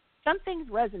 some things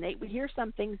resonate. We hear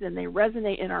some things and they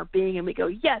resonate in our being and we go,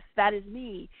 yes, that is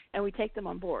me, and we take them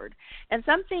on board. And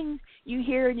some things you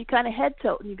hear and you kind of head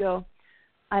tilt and you go,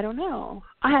 I don't know.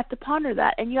 I have to ponder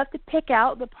that. And you have to pick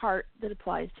out the part that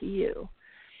applies to you.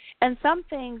 And some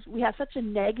things we have such a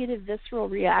negative, visceral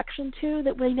reaction to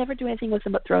that we never do anything with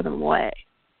them but throw them away.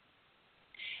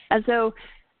 And so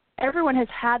everyone has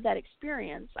had that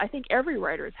experience. I think every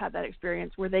writer has had that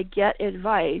experience where they get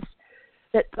advice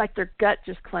that, like, their gut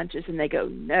just clenches and they go,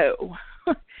 no.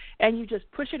 And you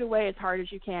just push it away as hard as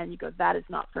you can. You go, that is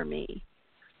not for me.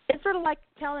 It's sort of like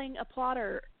telling a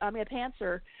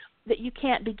pantser, that you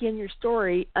can't begin your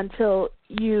story until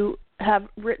you have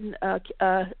written a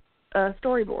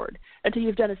storyboard, until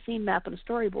you've done a scene map and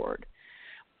a storyboard.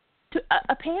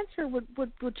 A pantser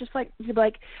would just be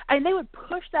like, and they would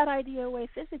push that idea away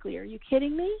physically. Are you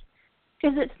kidding me?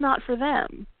 Because it's not for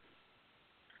them.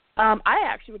 I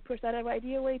actually would push that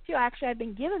idea away too. Actually, I've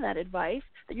been given that advice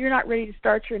that you're not ready to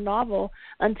start your novel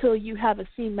until you have a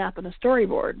scene map and a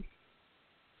storyboard.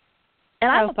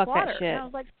 And I'm a plotter. And I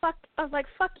was like,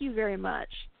 fuck you very much.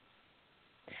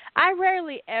 I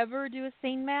rarely ever do a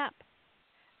scene map.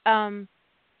 And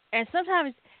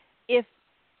sometimes if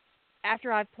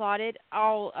after I've plotted,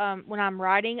 I'll when I'm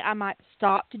writing, I might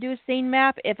stop to do a scene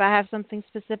map if I have something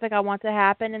specific I want to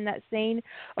happen in that scene,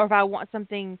 or if I want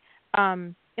something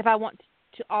if I want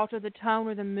to alter the tone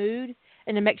or the mood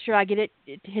and to make sure I get it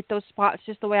to hit those spots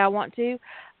just the way I want to,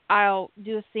 I'll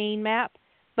do a scene map.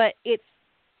 But it's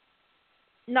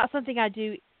not something I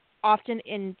do often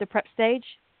in the prep stage,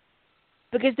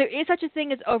 because there is such a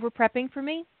thing as over prepping for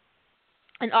me,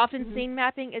 and often scene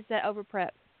mapping is that over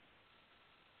prep.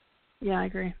 Yeah, I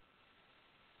agree.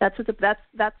 That's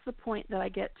the point that I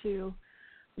get to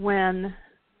when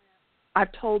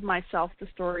I've told myself the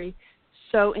story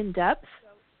so in depth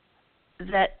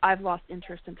that I've lost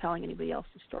interest in telling anybody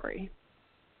else's story.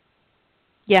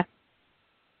 Yeah.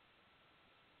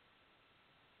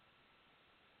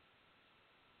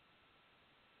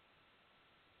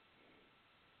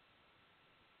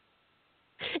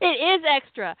 It is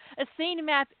extra. A scene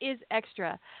map is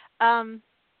extra. Let me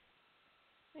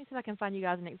see if I can find you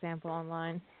guys an example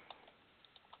online.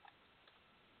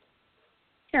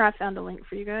 Here, I found a link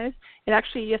for you guys. It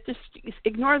actually, you have to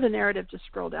ignore the narrative, just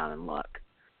scroll down and look.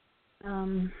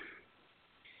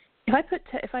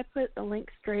 if I put a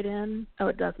link straight in, oh,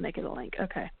 it does make it a link.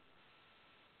 Okay.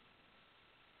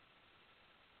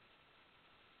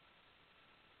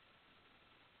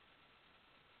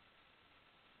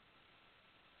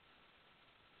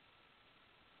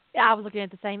 Yeah, I was looking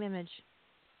at the same image.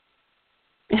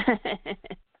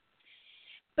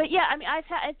 But yeah, I mean,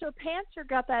 so if a pantser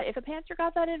got that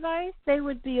advice, they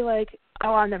would be like,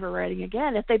 "Oh, I'm never writing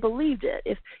again." If they believed it,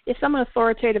 if someone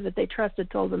authoritative that they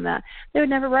trusted told them that, they would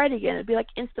never write again. It'd be like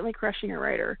instantly crushing a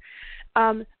writer.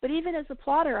 But even as a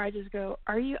plotter, I just go,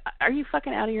 "Are you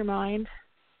fucking out of your mind?"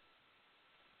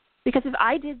 Because if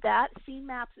I did that, Scene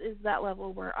Maps is that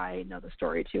level where I know the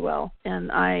story too well,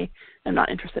 and I am not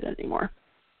interested in it anymore.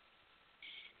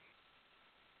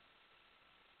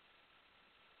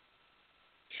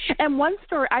 And one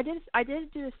story, I did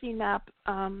do a scene map.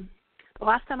 The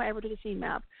last time I ever did a scene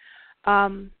map, I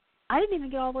didn't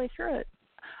even get all the way through it.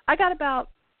 I got about.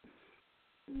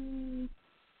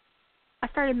 I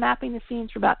started mapping the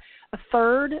scenes for about a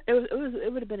third.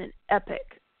 It would have been an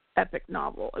epic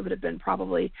novel. It would have been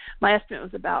probably, my estimate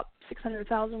was about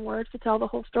 600,000 words to tell the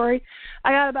whole story.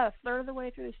 I got about a third of the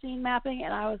way through the scene mapping,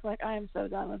 and I was like, I am so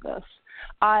done with this.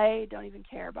 I don't even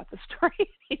care about the story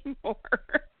anymore.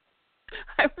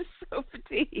 I was so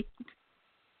fatigued.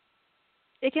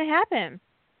 It can happen.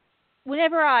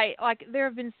 Whenever there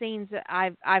have been scenes that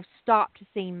I've stopped to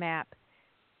scene map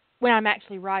when I'm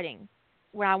actually writing,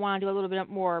 when I want to do a little bit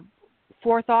more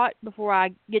forethought before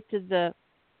I get to the,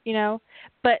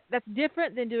 but that's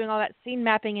different than doing all that scene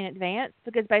mapping in advance,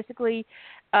 because basically,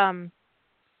 I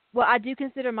do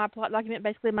consider my plot document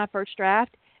basically my first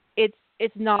draft.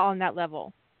 It's not on that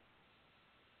level.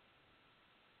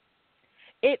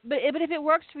 But if it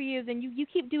works for you, then you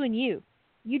keep doing you.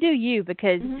 You do you,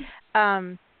 because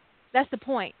that's the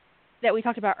point that we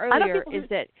talked about earlier, is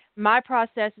that my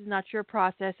process is not your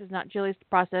process, is not Jilly's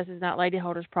process, is not Lady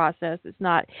Holder's process, it's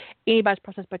not anybody's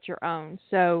process but your own.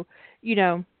 So,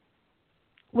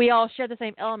 we all share the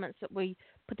same elements, that we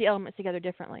put the elements together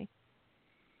differently.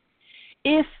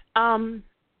 If that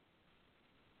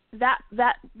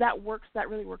works, that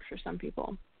really works for some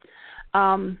people.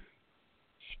 I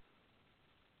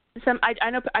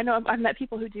know I've met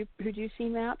people who do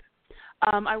scene map.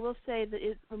 I will say that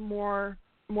it's more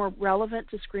relevant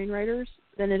to screenwriters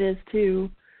than it is to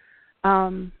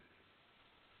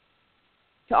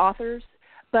authors.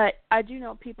 But I do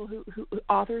know people who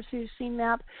authors who scene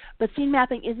map. But scene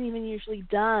mapping isn't even usually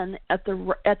done at the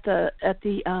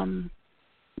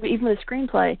even with a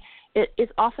screenplay.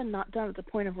 It's often not done at the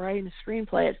point of writing the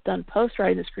screenplay. It's done post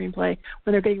writing the screenplay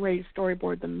when they're getting ready to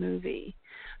storyboard the movie.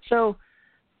 So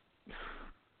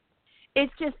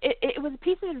it's just it was a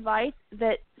piece of advice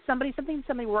that somebody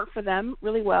worked for them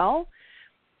really well,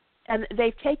 and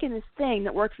they've taken this thing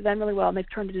that worked for them really well and they've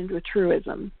turned it into a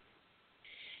truism.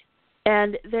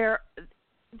 And there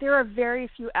are very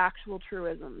few actual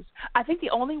truisms. I think the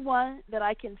only one that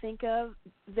I can think of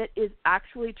that is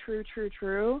actually true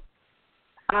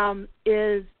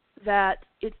is that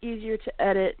it's easier to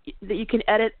edit, that you can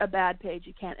edit a bad page,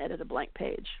 you can't edit a blank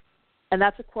page. And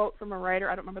that's a quote from a writer.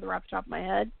 I don't remember the off the top of my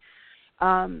head.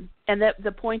 And that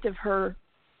the point of her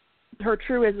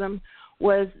truism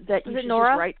was that you should just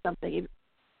write something.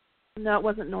 No, it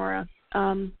wasn't Nora.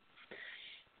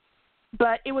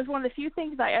 But it was one of the few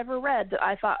things I ever read that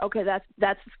I thought, okay, that's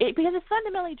it, because it's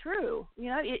fundamentally true.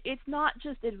 It's not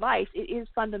just advice; it is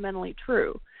fundamentally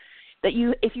true that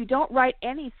if you don't write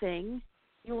anything,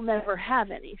 you'll never have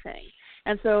anything.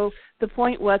 And so the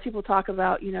point was, people talk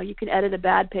about, you can edit a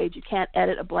bad page, you can't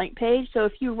edit a blank page. So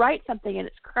if you write something and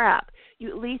it's crap, you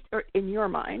at least, or in your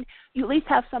mind, you at least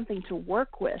have something to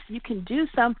work with. You can do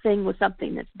something with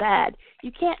something that's bad.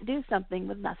 You can't do something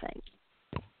with nothing.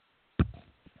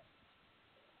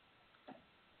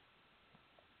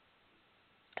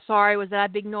 Sorry, was that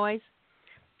a big noise?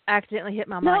 I accidentally hit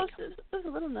my mic. No, it was a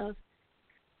little noise.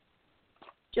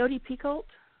 Jodi Picoult.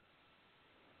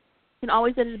 You can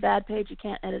always edit a bad page. You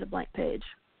can't edit a blank page.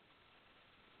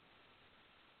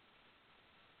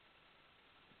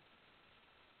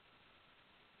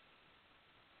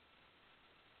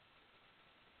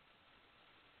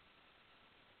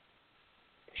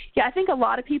 Yeah, I think a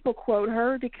lot of people quote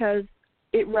her because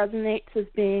it resonates as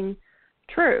being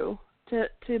true to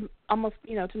almost,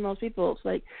 to most people. It's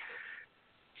like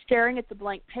staring at the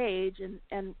blank page, and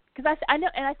because I know,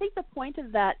 and I think the point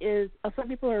of that is some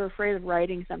people are afraid of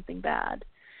writing something bad,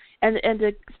 and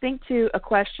to speak to a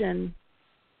question,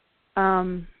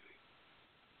 that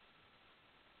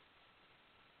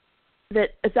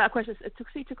it's that question. To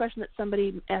speak to a question that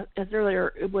somebody asked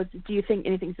earlier, it was, do you think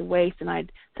anything's a waste? And I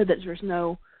said that there's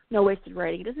no wasted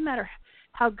writing. It doesn't matter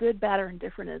how good, bad, or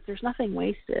indifferent is. There's nothing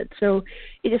wasted. So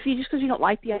if you just because you don't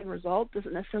like the end result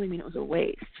doesn't necessarily mean it was a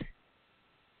waste.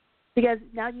 Because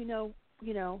now you know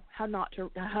how not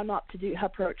to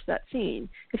approach that scene.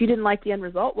 If you didn't like the end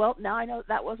result, well, now I know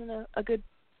that wasn't a good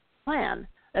plan,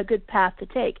 a good path to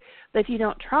take. But if you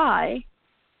don't try,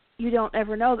 you don't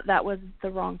ever know that was the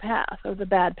wrong path or the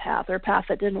bad path or a path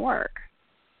that didn't work.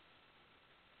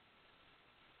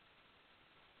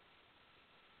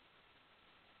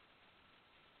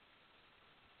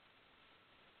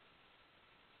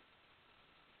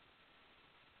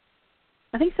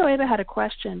 I think Soeba had a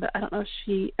question, but I don't know if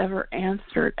she ever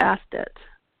asked it.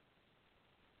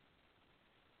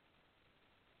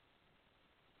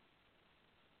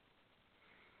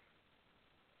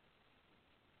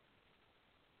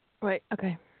 Right,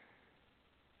 okay.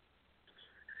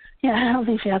 Yeah, I don't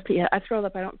think she asked it yet. I scrolled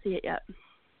up. I don't see it yet.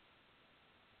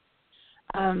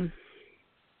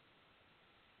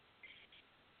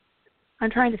 I'm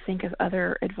trying to think of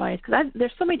other advice because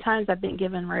there's so many times I've been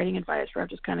given writing advice where I've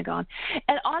just kind of gone.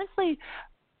 And honestly,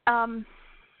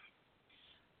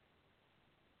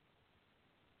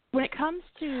 when it comes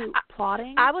to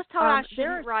plotting, I was told I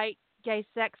shouldn't write gay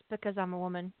sex because I'm a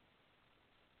woman.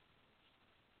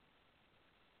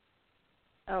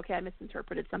 Okay, I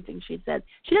misinterpreted something she'd said.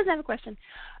 She doesn't have a question.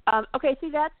 Okay,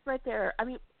 see, that's right there. I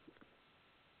mean,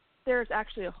 there's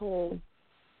actually a whole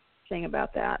thing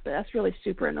about that, but that's really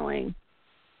super annoying.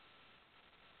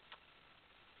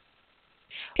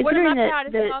 One of my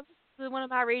proudest moments, one of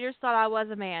my readers thought I was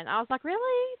a man. I was like,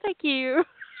 really? Thank you.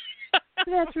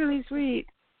 That's really sweet.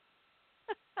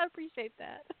 I appreciate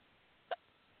that.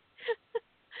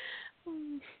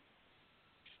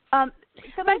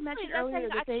 Somebody mentioned earlier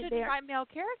that I shouldn't write male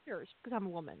characters because I'm a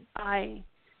woman. I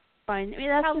mean,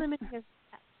 that's how limiting is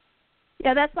that?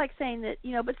 Yeah, that's like saying that,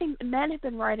 but men have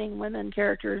been writing women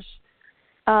characters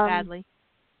badly.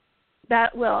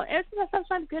 It's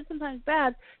sometimes good, sometimes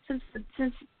bad since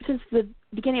the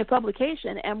beginning of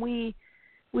publication, and we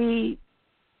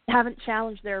haven't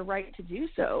challenged their right to do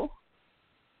so.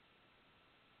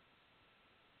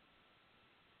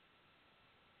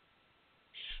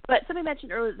 But somebody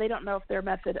mentioned earlier that they don't know if their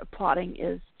method of plotting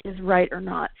is right or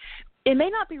not. It may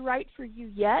not be right for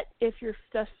you yet if you're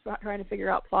just trying to figure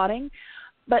out plotting,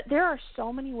 but there are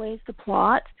so many ways to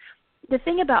plot. The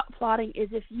thing about plotting is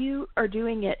if you are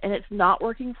doing it and it's not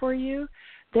working for you,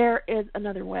 there is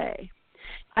another way.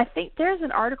 I think there's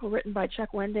an article written by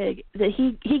Chuck Wendig that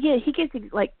he gives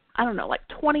like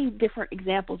 20 different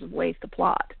examples of ways to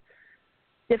plot,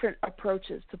 different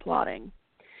approaches to plotting.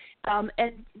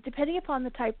 And depending upon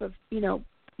the type of,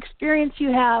 experience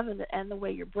you have and the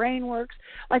way your brain works,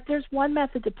 like there's one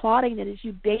method to plotting that is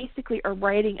you basically are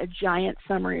writing a giant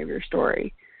summary of your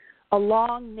story, a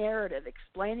long narrative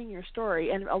explaining your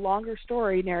story, and a longer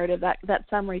story narrative that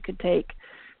summary could take.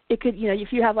 It could,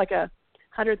 if you have like a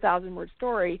 100,000-word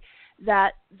story,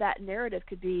 that narrative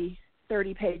could be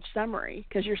 30-page summary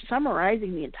because you're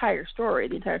summarizing the entire story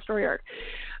arc.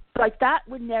 Like that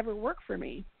would never work for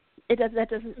me.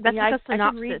 That's a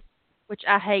synopsis, which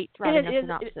I hate writing a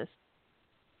synopsis.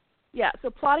 Yeah, so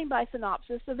plotting by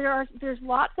synopsis. So there's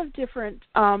lots of different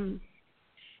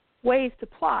ways to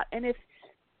plot, and if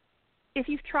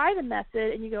you've tried a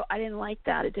method and you go, I didn't like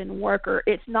that, it didn't work, or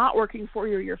it's not working for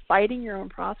you, or you're fighting your own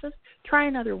process, try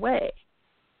another way.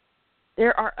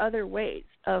 There are other ways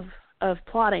of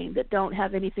plotting that don't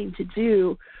have anything to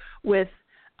do with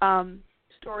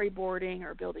storyboarding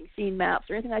or building scene maps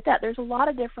or anything like that. There's a lot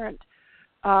of different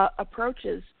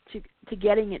approaches to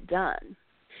getting it done.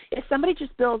 If somebody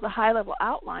just builds a high-level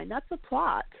outline, that's a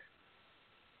plot.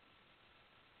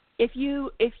 If you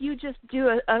just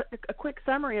do a quick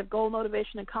summary of goal,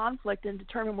 motivation, and conflict and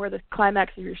determine where the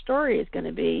climax of your story is going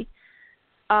to be,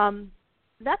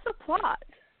 that's a plot.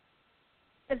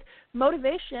 Because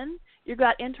motivation, you've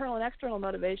got internal and external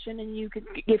motivation, and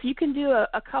if you can do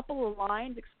a couple of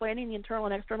lines explaining the internal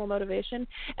and external motivation,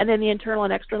 and then the internal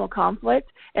and external conflict,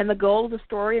 and the goal of the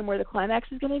story and where the climax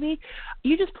is going to be,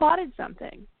 you just plotted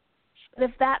something. But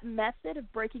if that method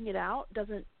of breaking it out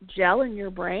doesn't gel in your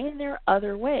brain, there are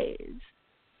other ways.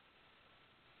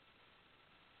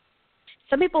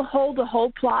 Some people hold the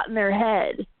whole plot in their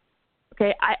head.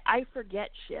 Okay, I forget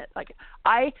shit. Like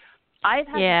I've had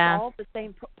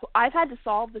to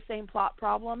solve the same plot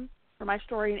problem for my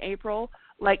story in April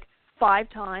like 5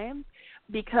 times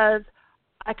because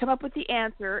I come up with the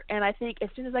answer and I think as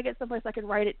soon as I get someplace I can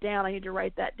write it down, I need to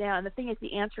write that down. And the thing is,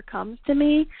 the answer comes to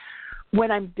me when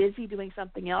I'm busy doing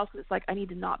something else. It's like I need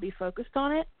to not be focused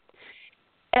on it.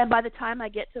 And by the time I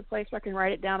get to a place where I can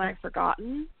write it down, I've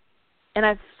forgotten. And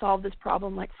I've solved this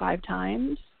problem like 5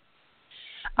 times.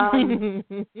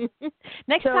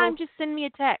 Next so- time, just send me a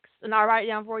text, and I'll write it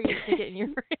down for you and stick it in your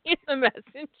in the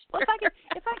messenger. Well, if I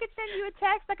could send you a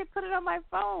text, I could put it on my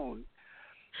phone.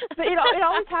 But it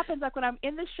always happens like when I'm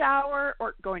in the shower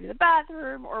or going to the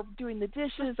bathroom or doing the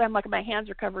dishes. I'm like my hands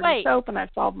are covered in soap and I've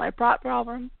solved my plot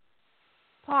problem.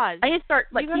 Pause. I need to start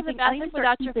like you go to the keeping. I need bathroom to start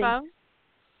without keeping, your phone?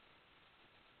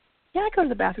 Yeah, I go to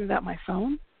the bathroom without my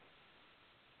phone.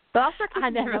 But I'll start keeping I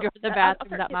never go to the I'll bathroom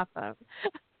start without my phone.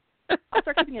 I'll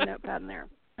start keeping a notepad in there.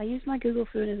 I use my Google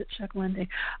Food as a check Monday.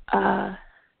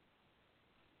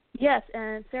 Yes,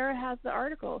 and Sarah has the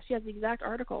article. She has the exact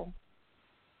article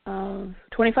of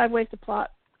 25 Ways to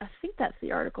Plot. I think that's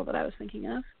the article that I was thinking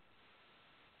of.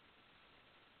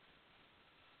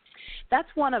 That's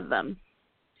one of them.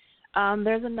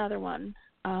 There's another one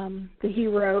that he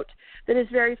wrote that is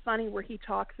very funny where he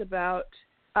talks about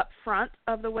up front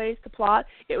of the ways to plot.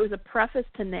 It was a preface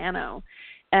to Nano,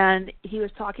 and he was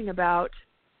talking about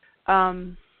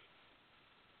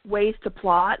ways to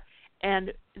plot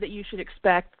and that you should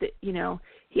expect that, you know,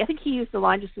 I think he used the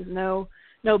line just as no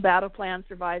battle plan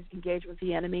survives engagement with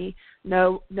the enemy,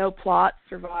 no plot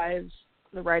survives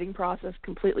the writing process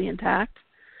completely intact.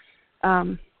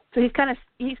 So he's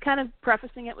kind of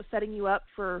prefacing it with setting you up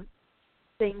for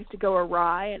things to go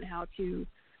awry and how to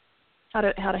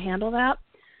handle that.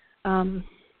 I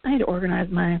need to organize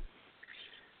my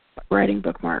writing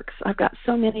bookmarks. I've got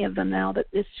so many of them now that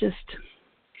it's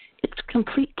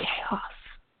complete chaos.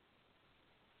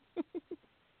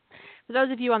 For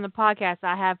those of you on the podcast,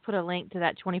 I have put a link to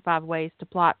that 25 Ways to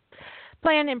Plot,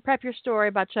 Plan, and Prep Your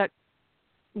Story by Chuck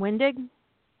Wendig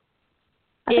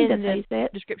I think that's how you say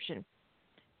it.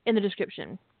 In the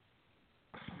description.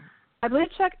 I believe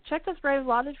Chuck does write a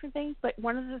lot of different things, but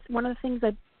one of the things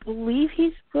I believe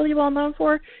he's really well known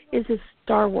for is his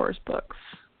Star Wars books.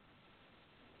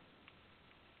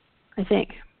 I think.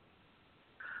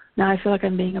 Now I feel like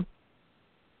I'm being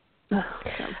that's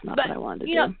not what I wanted to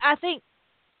do. You know, I think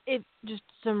just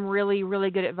some really, really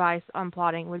good advice on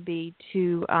plotting would be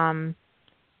to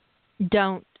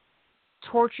don't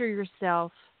torture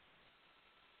yourself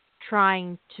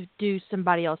trying to do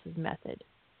somebody else's method.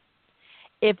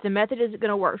 If the method isn't going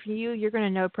to work for you, you're going to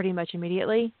know pretty much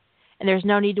immediately, and there's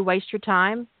no need to waste your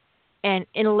time. And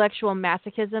intellectual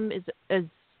masochism is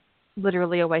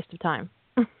literally a waste of time.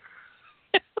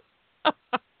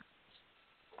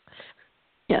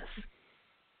 Yes.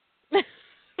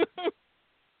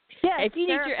 Yes, if you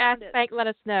need your ass spanked, let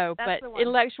us know. But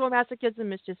intellectual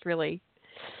masochism is just really,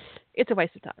 it's a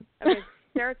waste of time. Okay,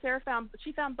 Sarah found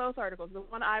both articles. The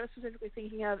one I was specifically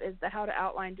thinking of is the How to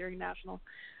Outline During National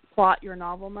Plot Your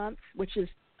Novel Month, which is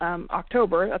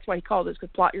October. That's why he called it,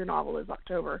 because Plot Your Novel is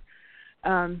October.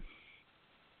 And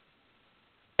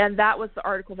that was the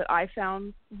article that I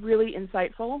found really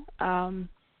insightful.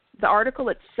 The article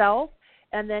itself,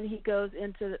 and then he goes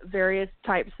into various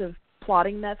types of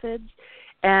plotting methods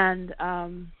and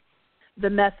the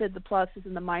method, the pluses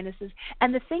and the minuses.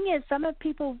 And the thing is, some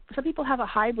people have a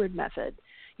hybrid method.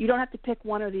 You don't have to pick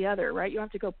one or the other, right? You don't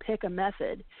have to go pick a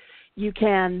method. You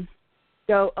can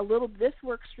go a little, this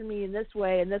works for me in this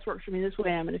way, and this works for me this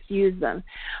way, I'm going to fuse them.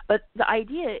 But the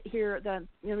idea here, the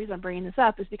reason I'm bringing this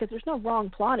up is because there's no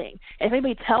wrong plotting. And if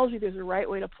anybody tells you there's a right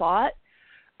way to plot,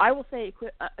 I will say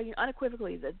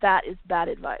unequivocally that is bad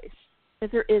advice,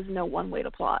 because there is no one way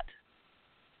to plot.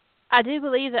 I do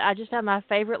believe that I just have my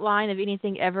favorite line of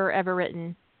anything ever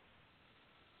written.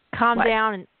 Calm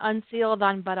down and unseal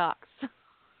thine buttocks.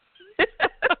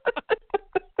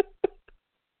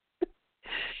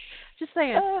 Just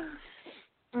saying.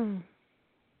 I'm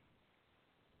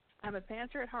a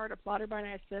pantser at heart, a plotter by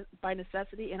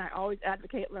necessity, and I always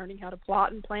advocate learning how to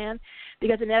plot and plan,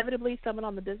 because inevitably someone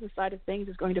on the business side of things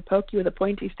is going to poke you with a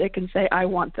pointy stick and say, I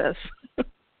want this.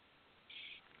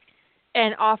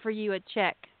 And offer you a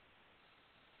check.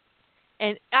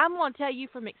 And I'm going to tell you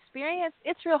from experience,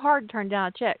 it's real hard to turn down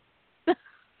a check.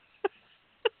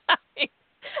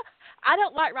 I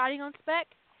don't like writing on spec.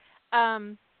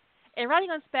 And writing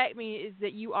on spec means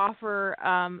that you offer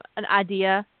an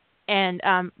idea and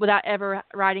without ever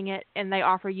writing it, and they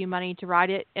offer you money to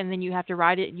write it, and then you have to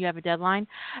write it, and you have a deadline.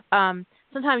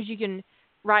 Sometimes you can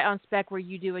write on spec where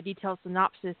you do a detailed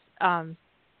synopsis.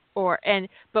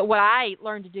 But what I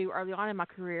learned to do early on in my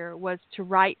career was to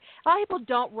write. A lot of people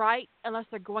don't write unless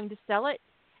they're going to sell it,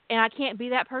 and I can't be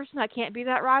that person. I can't be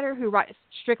that writer who writes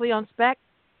strictly on spec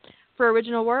for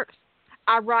original works.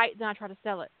 I write, then I try to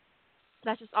sell it.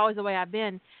 That's just always the way I've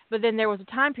been. But then there was a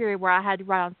time period where I had to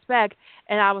write on spec,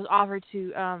 and I was offered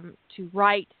to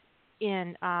write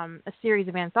in a series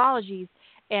of anthologies,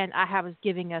 and I was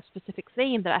giving a specific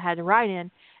theme that I had to write in,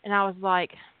 and I was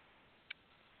like,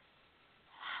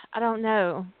 I don't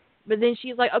know. But then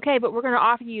she's like, okay, but we're going to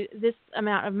offer you this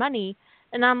amount of money.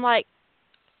 And I'm like,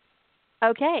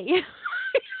 okay.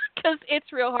 Because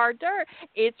it's real hard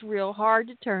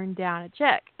to turn down a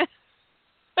check.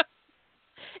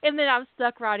 And then I'm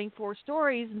stuck writing 4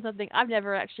 stories and something I've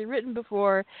never actually written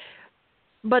before,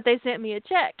 but they sent me a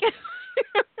check,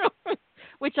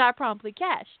 which I promptly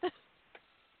cashed.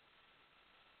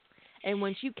 And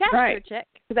once you cash your check,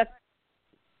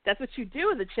 that's what you do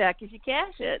with a check is you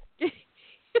cash it.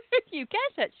 You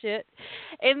cash that shit.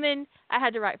 And then I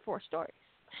had to write 4 stories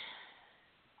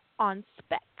on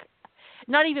spec.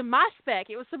 Not even my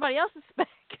spec. It was somebody else's spec.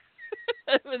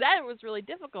 That was really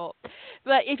difficult.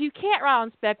 But if you can't write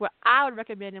on spec, what I would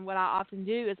recommend and what I often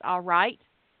do is I'll write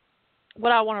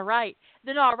what I want to write.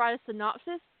 Then I'll write a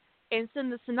synopsis and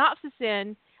send the synopsis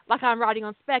in like I'm writing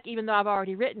on spec, even though I've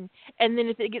already written. And then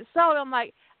if it gets sold, I'm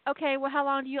like, okay, well, how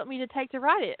long do you want me to take to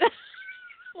write it?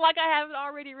 Like I haven't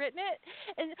already written it.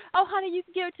 And, oh, honey, you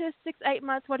can give it to us 6-8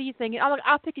 months. What are you thinking?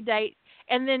 I'll pick a date,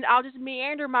 and then I'll just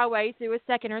meander my way through a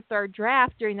second or third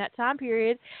draft during that time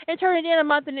period and turn it in a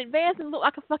month in advance and look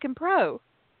like a fucking pro.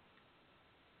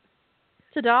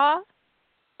 Ta-da.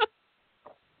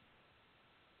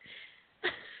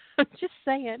 I'm just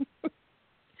saying.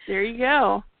 There you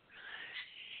go.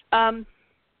 For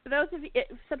those of you,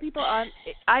 some people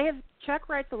Chuck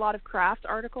writes a lot of craft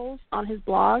articles on his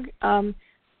blog.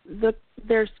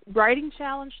 There's writing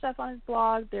challenge stuff on his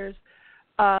blog. There's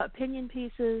opinion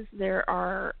pieces. There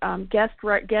are guest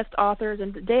authors,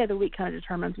 and the day of the week kind of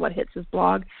determines what hits his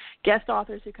blog. Guest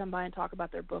authors who come by and talk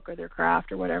about their book or their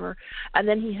craft or whatever. And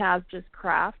then he has just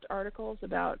craft articles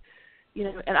about,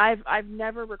 and I've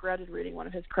never regretted reading one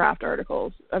of his craft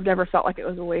articles. I've never felt like it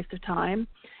was a waste of time.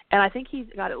 And I think he's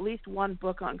got at least one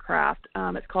book on craft.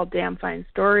 It's called Damn Fine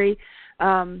Story,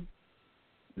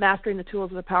 Mastering the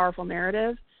Tools of a Powerful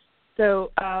Narrative.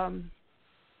 So,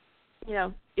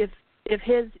 if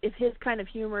his kind of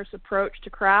humorous approach to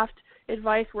craft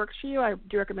advice works for you, I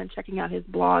do recommend checking out his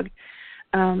blog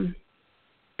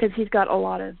because he's got a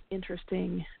lot of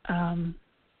interesting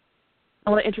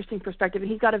perspective,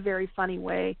 and he's got a very funny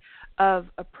way of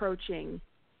approaching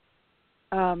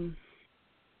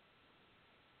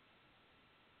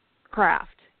craft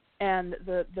and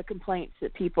the complaints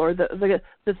that people, or the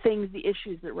things, the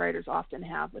issues that writers often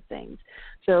have with things.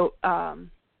 So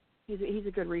he's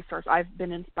a good resource. I've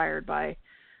been inspired by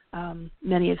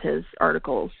many of his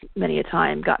articles many a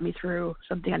time, got me through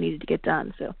something I needed to get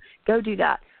done. So go do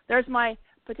that. There's my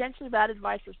potentially bad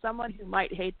advice for someone who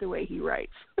might hate the way he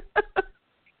writes.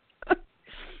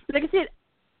 Like I said,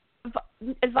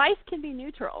 advice can be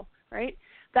neutral, right?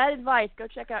 That advice, go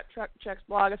check out Chuck's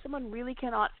blog. If someone really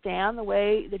cannot stand the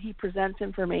way that he presents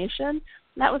information,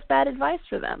 that was bad advice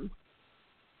for them.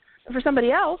 For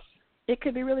somebody else, it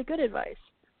could be really good advice.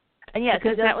 And yes,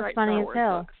 because that was funny as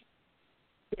hell. Books.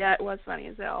 Yeah, it was funny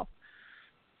as hell.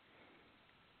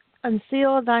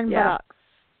 Unseal thine box.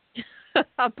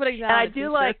 I'm putting that. And I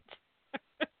do like.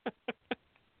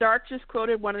 Dart just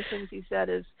quoted one of the things he said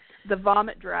is the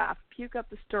vomit draft. Puke up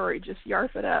the story, just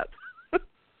yarf it up.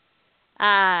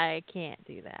 I can't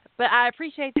do that, but I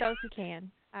appreciate those who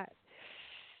can.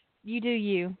 You do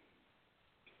you.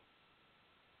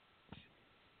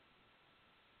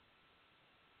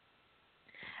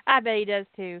 I bet he does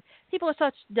too. People are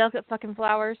such delicate fucking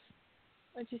flowers.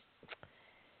 It's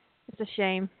a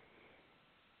shame.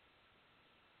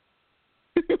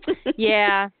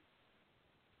 Yeah.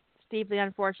 It's deeply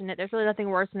unfortunate. There's really nothing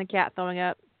worse than a cat throwing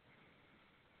up.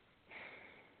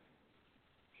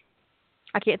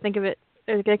 I can't think of it.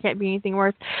 There can't be anything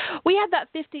worse. We have about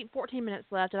 14 minutes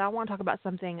left, and I want to talk about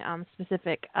something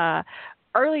specific.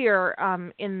 Earlier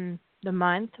in the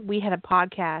month, we had a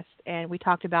podcast, and we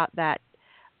talked about that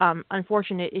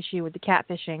unfortunate issue with the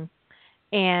catfishing.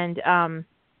 And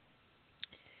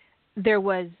there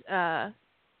was a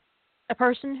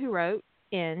person who wrote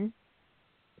in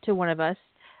to one of us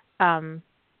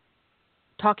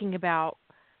talking about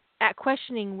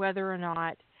questioning whether or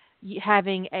not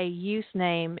having a use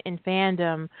name in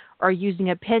fandom or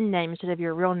using a pen name instead of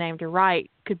your real name to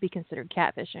write could be considered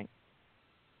catfishing.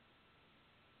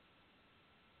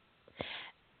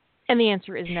 And the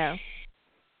answer is no.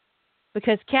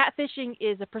 Because catfishing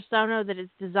is a persona that is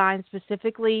designed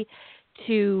specifically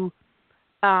to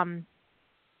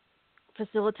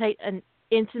facilitate a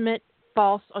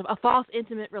false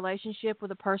intimate relationship with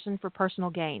a person for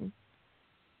personal gain.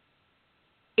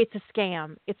 It's a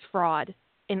scam. It's fraud.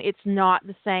 And it's not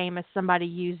the same as somebody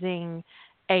using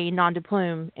a nom de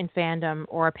plume in fandom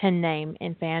or a pen name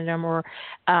in fandom or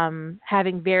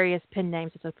having various pen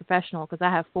names as a professional, because I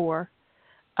have 4.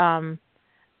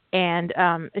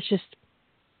 It's just,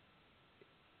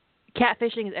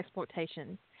 catfishing is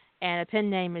exploitation, and a pen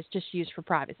name is just used for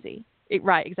privacy.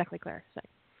 Right, exactly, Claire. So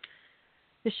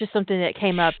it's just something that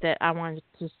came up that I wanted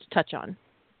to just touch on.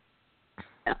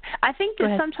 I think Go that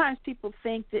ahead. sometimes people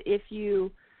think that if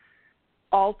you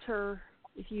alter,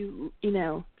 if you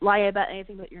lie about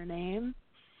anything but your name,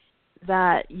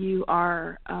 that you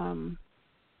are, I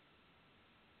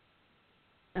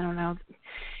don't know,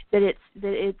 that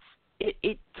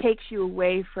it takes you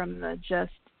away from the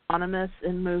just anonymous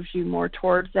and moves you more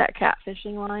towards that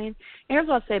catfishing line. And here's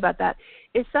what I'll say about that: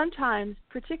 is sometimes,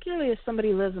 particularly if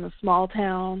somebody lives in a small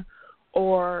town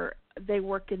or they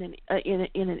work in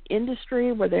an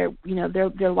industry where their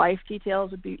life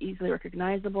details would be easily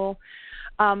recognizable.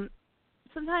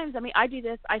 Sometimes, I do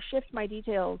this. I shift my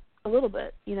details a little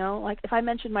bit. Like if I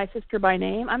mention my sister by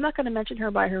name, I'm not going to mention her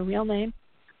by her real name.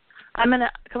 I'm going to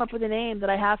come up with a name that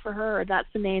I have for her, and that's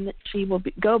the name that she will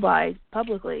go by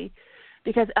publicly,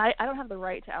 because I don't have the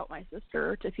right to out my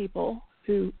sister to people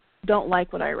who don't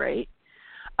like what I write.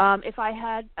 If I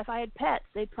had pets,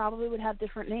 they probably would have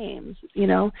different names.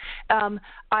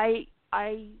 I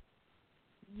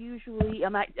usually I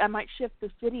might shift the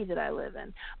city that I live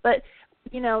in, but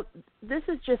this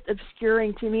is just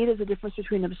obscuring. To me, there's a difference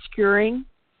between obscuring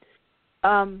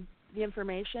the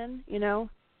information.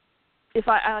 If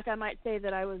I might say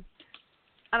that I was,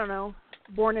 I don't know,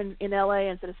 born in L.A.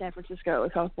 instead of San Francisco,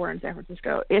 if I was born in San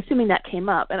Francisco, assuming that came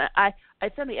up, and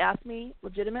if somebody asked me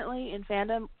legitimately in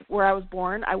fandom where I was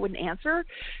born, I wouldn't answer,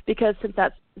 because since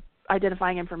that's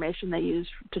identifying information they use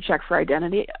to check for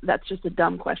identity, that's just a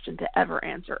dumb question to ever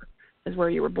answer, is where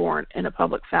you were born in a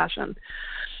public fashion.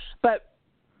 But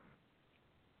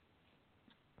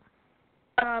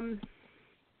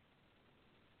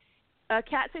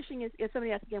catfishing is, if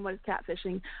somebody asks again, what is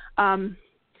catfishing?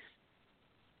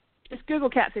 Just Google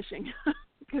catfishing.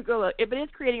 Google it. But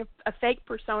it's creating a fake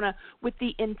persona with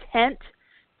the intent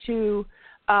to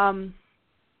con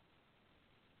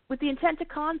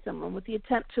someone, with the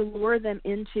attempt to lure them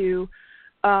into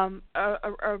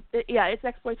it's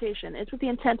exploitation. It's with the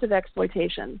intent of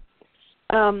exploitation.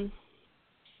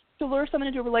 To lure someone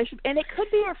into a relationship, and it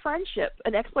could be a friendship,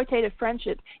 an exploitative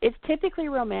friendship. It's typically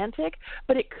romantic,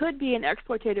 but it could be an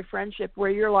exploitative friendship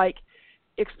where you're like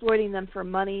exploiting them for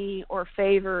money or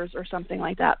favors or something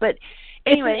like that. But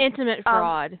anyway, it's an intimate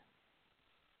fraud.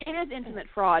 It is intimate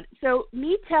fraud. So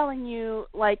me telling you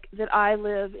like that I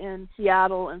live in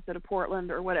Seattle instead of Portland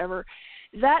or whatever,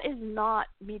 that is not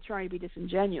me trying to be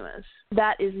disingenuous.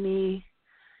 That is me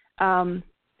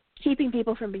keeping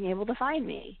people from being able to find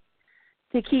me,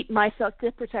 to keep myself,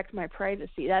 to protect my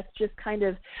privacy. That's just kind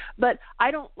of, but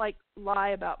I don't like lie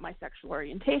about my sexual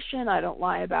orientation. I don't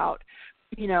lie about,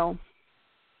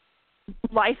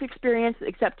 life experience,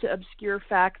 except to obscure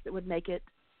facts that would make it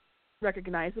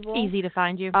recognizable. Easy to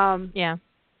find you. Yeah.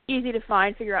 Easy to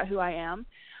find, figure out who I am.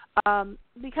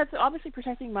 Because obviously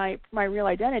protecting my real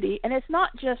identity, and it's not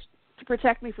just to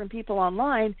protect me from people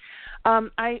online.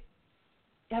 I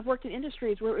have worked in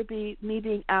industries where it would be me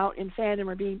being out in fandom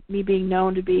or me being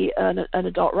known to be an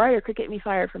adult writer could get me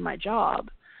fired from my job.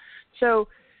 So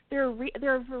there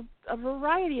are a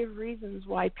variety of reasons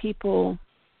why people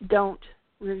don't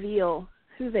reveal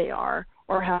who they are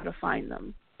or how to find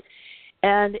them.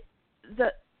 And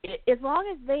as long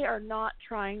as they are not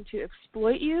trying to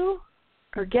exploit you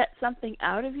or get something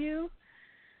out of you,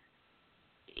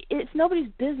 it's nobody's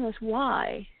business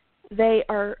why they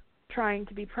are trying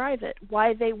to be private,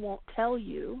 why they won't tell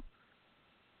you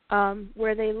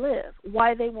where they live,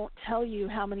 why they won't tell you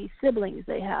how many siblings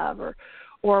they have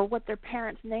or what their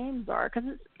parents' names are, because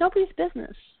it's nobody's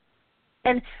business.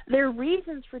 And their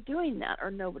reasons for doing that are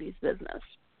nobody's business.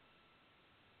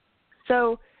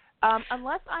 So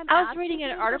unless I was reading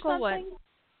an article once.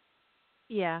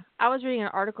 Yeah, I was reading an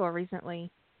article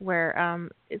recently where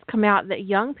it's come out that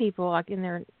young people, like in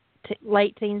their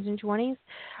late teens and 20s,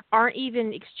 aren't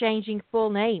even exchanging full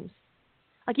names.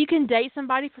 Like you can date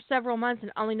somebody for several months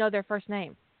and only know their first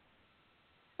name.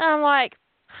 And I'm like,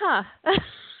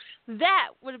 that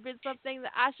would have been something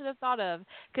that I should have thought of,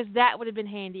 because that would have been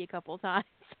handy a couple of times.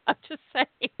 I'm just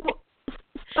saying. Well,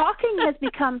 stalking has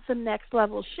become some next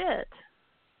level shit.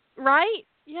 Right?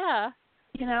 Yeah.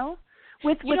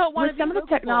 With some of the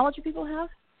technology people have.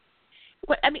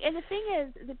 And the thing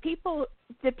is, the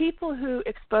people who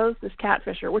exposed this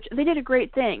catfisher, which they did a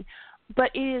great thing,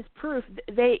 but it is proof.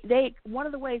 They one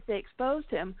of the ways they exposed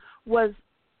him was,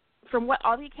 from what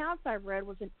all the accounts I've read,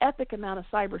 was an epic amount of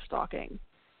cyber stalking,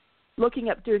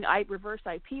 doing reverse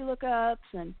IP lookups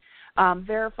and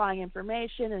verifying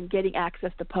information and getting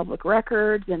access to public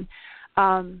records. And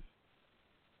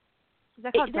is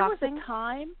that called there was doxing? a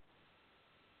time.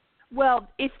 Well,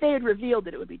 if they had revealed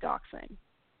it would be doxing.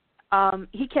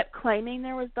 He kept claiming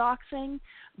there was doxing,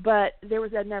 but there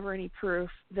was never any proof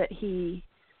that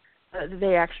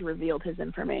they actually revealed his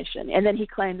information. And then he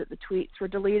claimed that the tweets were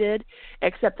deleted,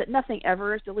 except that nothing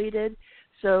ever is deleted.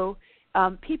 So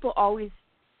people always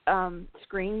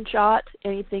screenshot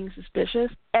anything suspicious.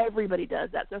 Everybody does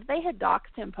that. So if they had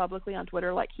doxed him publicly on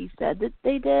Twitter like he said that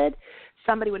they did,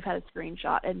 somebody would have had a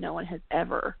screenshot, and no one has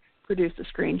ever produced a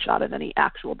screenshot of any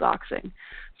actual doxing.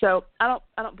 So I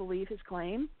don't believe his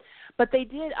claim, but they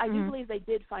did. I do believe they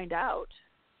did find out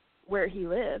where he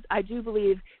lived. I do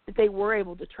believe that they were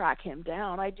able to track him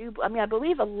down. I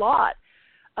believe a lot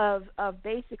of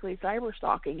basically cyber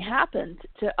stalking happened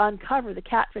to uncover the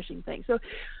catfishing thing. So,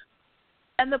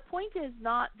 and the point is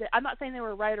not that I'm not saying they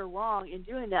were right or wrong in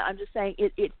doing that. I'm just saying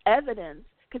it's evidence,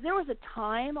 because there was a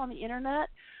time on the internet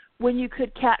when you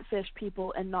could catfish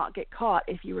people and not get caught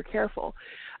if you were careful.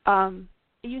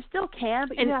 You still can,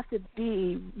 but you have to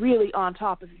be really on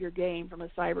top of your game from a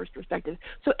cyber's perspective.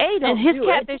 So and his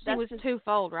catfishing was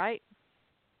twofold, right?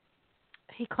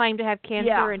 He claimed to have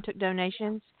cancer and took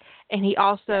donations, and he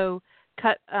also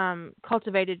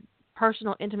cultivated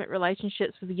personal, intimate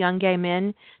relationships with young gay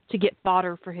men to get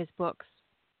fodder for his books.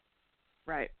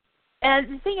 Right.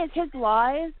 And the thing is, his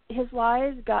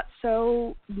lies got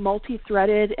so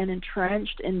multi-threaded and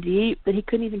entrenched and deep that he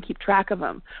couldn't even keep track of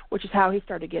them, which is how he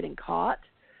started getting caught.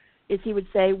 Is he would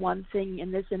say one thing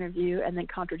in this interview and then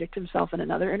contradict himself in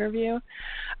another interview.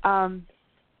 And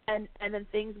then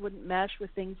things wouldn't mesh with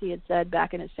things he had said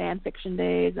back in his fan fiction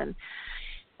days. And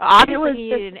obviously he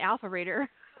needed an alpha reader.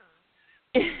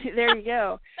 There you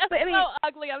go. That's so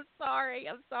ugly. I'm sorry.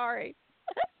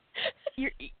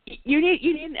 You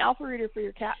need an alpha reader for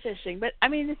your catfishing. But I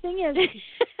mean, the thing is,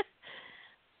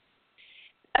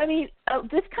 this kind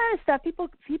of stuff,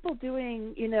 people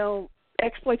doing,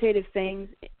 exploitative things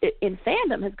in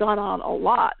fandom has gone on a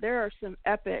lot. There are some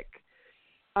epic,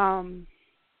 tales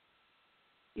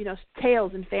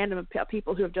in fandom of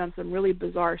people who have done some really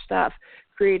bizarre stuff,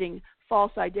 creating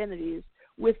false identities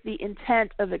with the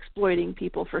intent of exploiting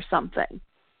people for something,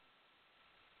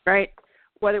 right?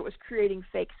 Whether it was creating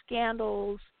fake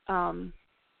scandals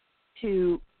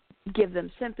to give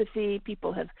them sympathy.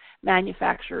 People have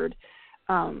manufactured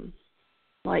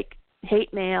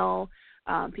hate mail.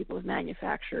 People have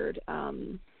manufactured.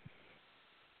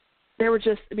 There were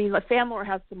just, Fanlore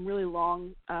has some really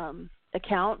long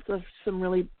accounts of some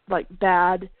really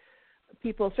bad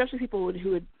people, especially people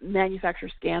who would manufacture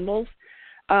scandals.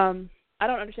 I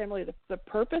don't understand really the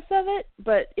purpose of it,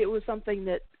 but it was something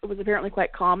that was apparently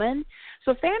quite common.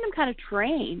 So fandom kind of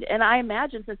trained, and I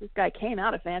imagine since this guy came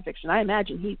out of fan fiction, I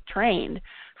imagine he trained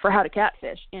for how to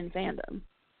catfish in fandom.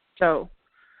 So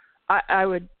I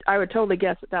would totally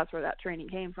guess that that's where that training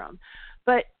came from.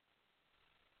 But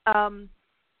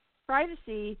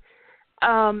privacy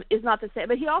is not the same.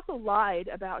 But he also lied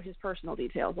about his personal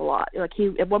details a lot.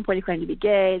 He at one point he claimed to be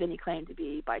gay, then he claimed to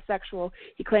be bisexual.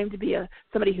 He claimed to be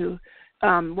somebody who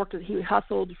he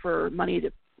hustled for money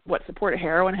to support a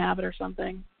heroin habit or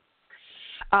something.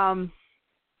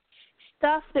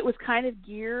 Stuff that was kind of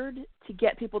geared to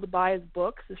get people to buy his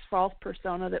books, this false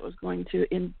persona that was going to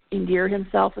endear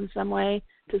himself in some way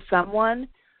to someone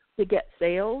to get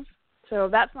sales. So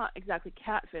that's not exactly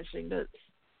catfishing, but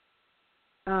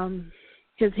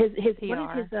his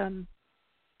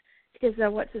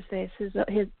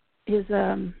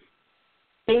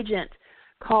agent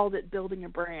called it building a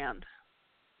brand.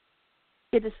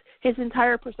 His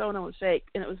entire persona was fake,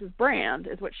 and it was his brand,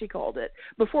 is what she called it,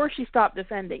 before she stopped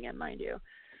defending him, mind you.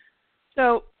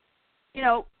 So,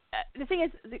 the thing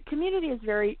is, the community is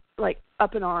very,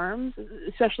 up in arms,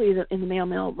 especially in the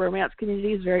male-male romance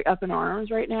community is very up in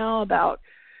arms right now about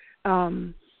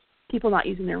people not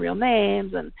using their real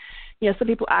names, and, some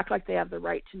people act like they have the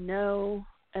right to know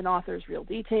an author's real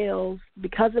details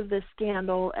because of this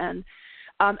scandal, and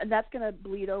that's going to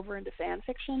bleed over into fan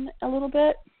fiction a little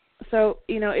bit. So,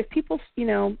 if people,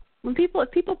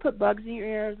 if people put bugs in your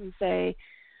ears and say,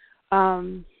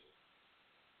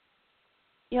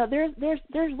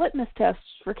 there's litmus tests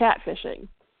for catfishing.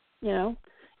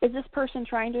 Is this person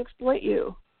trying to exploit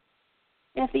you?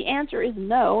 And if the answer is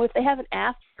no, if they haven't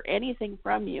asked for anything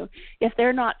from you, if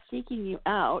they're not seeking you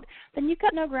out, then you've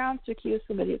got no grounds to accuse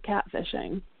somebody of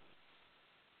catfishing.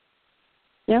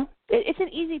 It's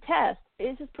an easy test.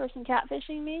 Is this person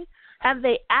catfishing me? Have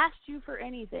they asked you for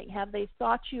anything? Have they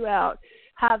sought you out?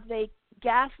 Have they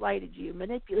gaslighted you,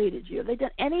 manipulated you? Have they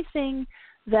done anything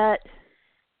that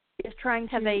is trying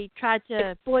to Have they tried to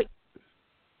exploit?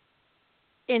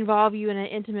 Involve you in an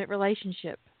intimate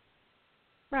relationship?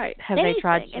 Right. Have anything. they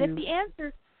tried to? And if the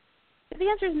answer, If the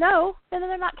answer is no, then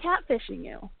they're not catfishing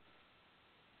you.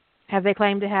 Have they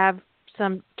claimed to have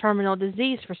some terminal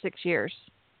disease for 6 years?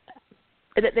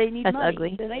 That they need That's money,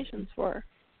 ugly. donations for.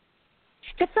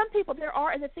 Because some people, there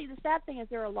are, and the sad thing is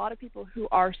there are a lot of people who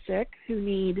are sick who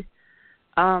need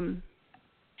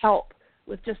help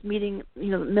with just meeting,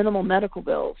 minimal medical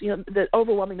bills, the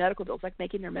overwhelming medical bills, like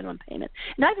making their minimum payment.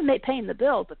 Not even paying the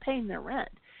bills, but paying their rent.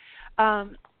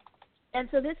 And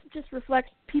so this just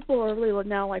reflects people are really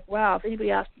now like, wow, if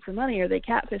anybody asks me for money, are they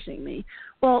catfishing me?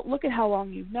 Well, look at how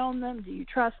long you've known them. Do you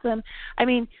trust them? I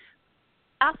mean,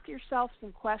 ask yourself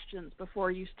some questions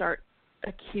before you start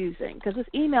accusing, because this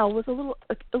email was a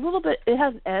little bit, it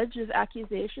has an edge of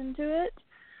accusation to it.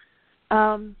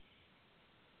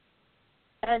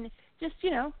 And just,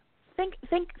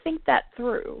 think that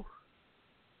through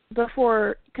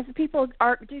before, because people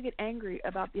do get angry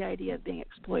about the idea of being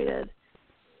exploited.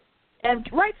 And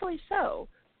rightfully so,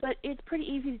 but it's pretty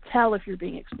easy to tell if you're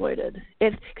being exploited.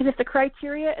 Because if the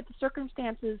criteria, if the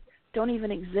circumstances don't even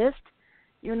exist,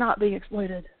 you're not being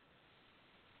exploited.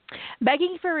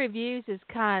 Begging for reviews is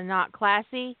kind of not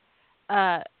classy.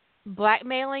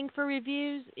 Blackmailing for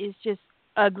reviews is just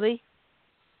ugly.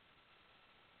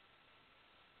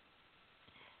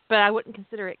 But I wouldn't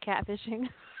consider it catfishing.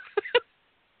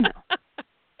 No.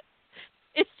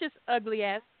 It's just ugly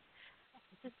ass.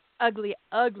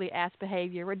 Ugly ass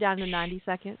behavior. We're down to 90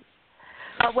 seconds.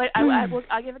 I'll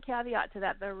give a caveat to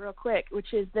that, though, real quick,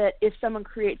 which is that if someone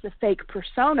creates a fake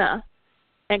persona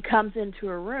and comes into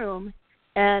a room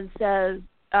and says,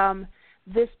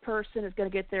 this person is going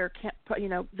to get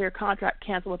their contract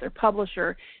canceled with their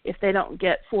publisher if they don't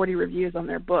get 40 reviews on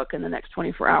their book in the next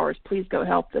 24 hours, please go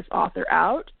help this author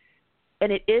out,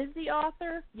 and it is the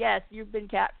author, yes, you've been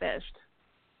catfished.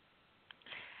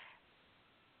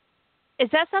 Is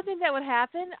that something that would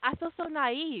happen? I feel so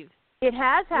naive. It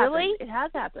has happened. Really? It has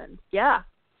happened. Yeah.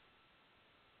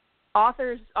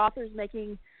 Authors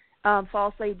making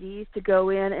false IDs to go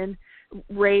in and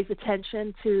raise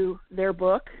attention to their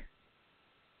book.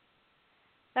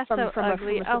 That's from so a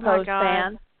ugly. supposed Oh my God.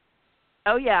 fan.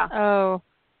 Oh yeah.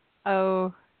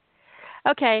 Oh.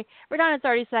 Okay, we're down to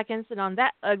 30 seconds, and on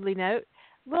that ugly note,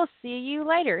 we'll see you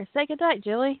later. Say good night,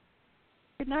 Jilly.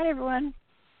 Good night, everyone.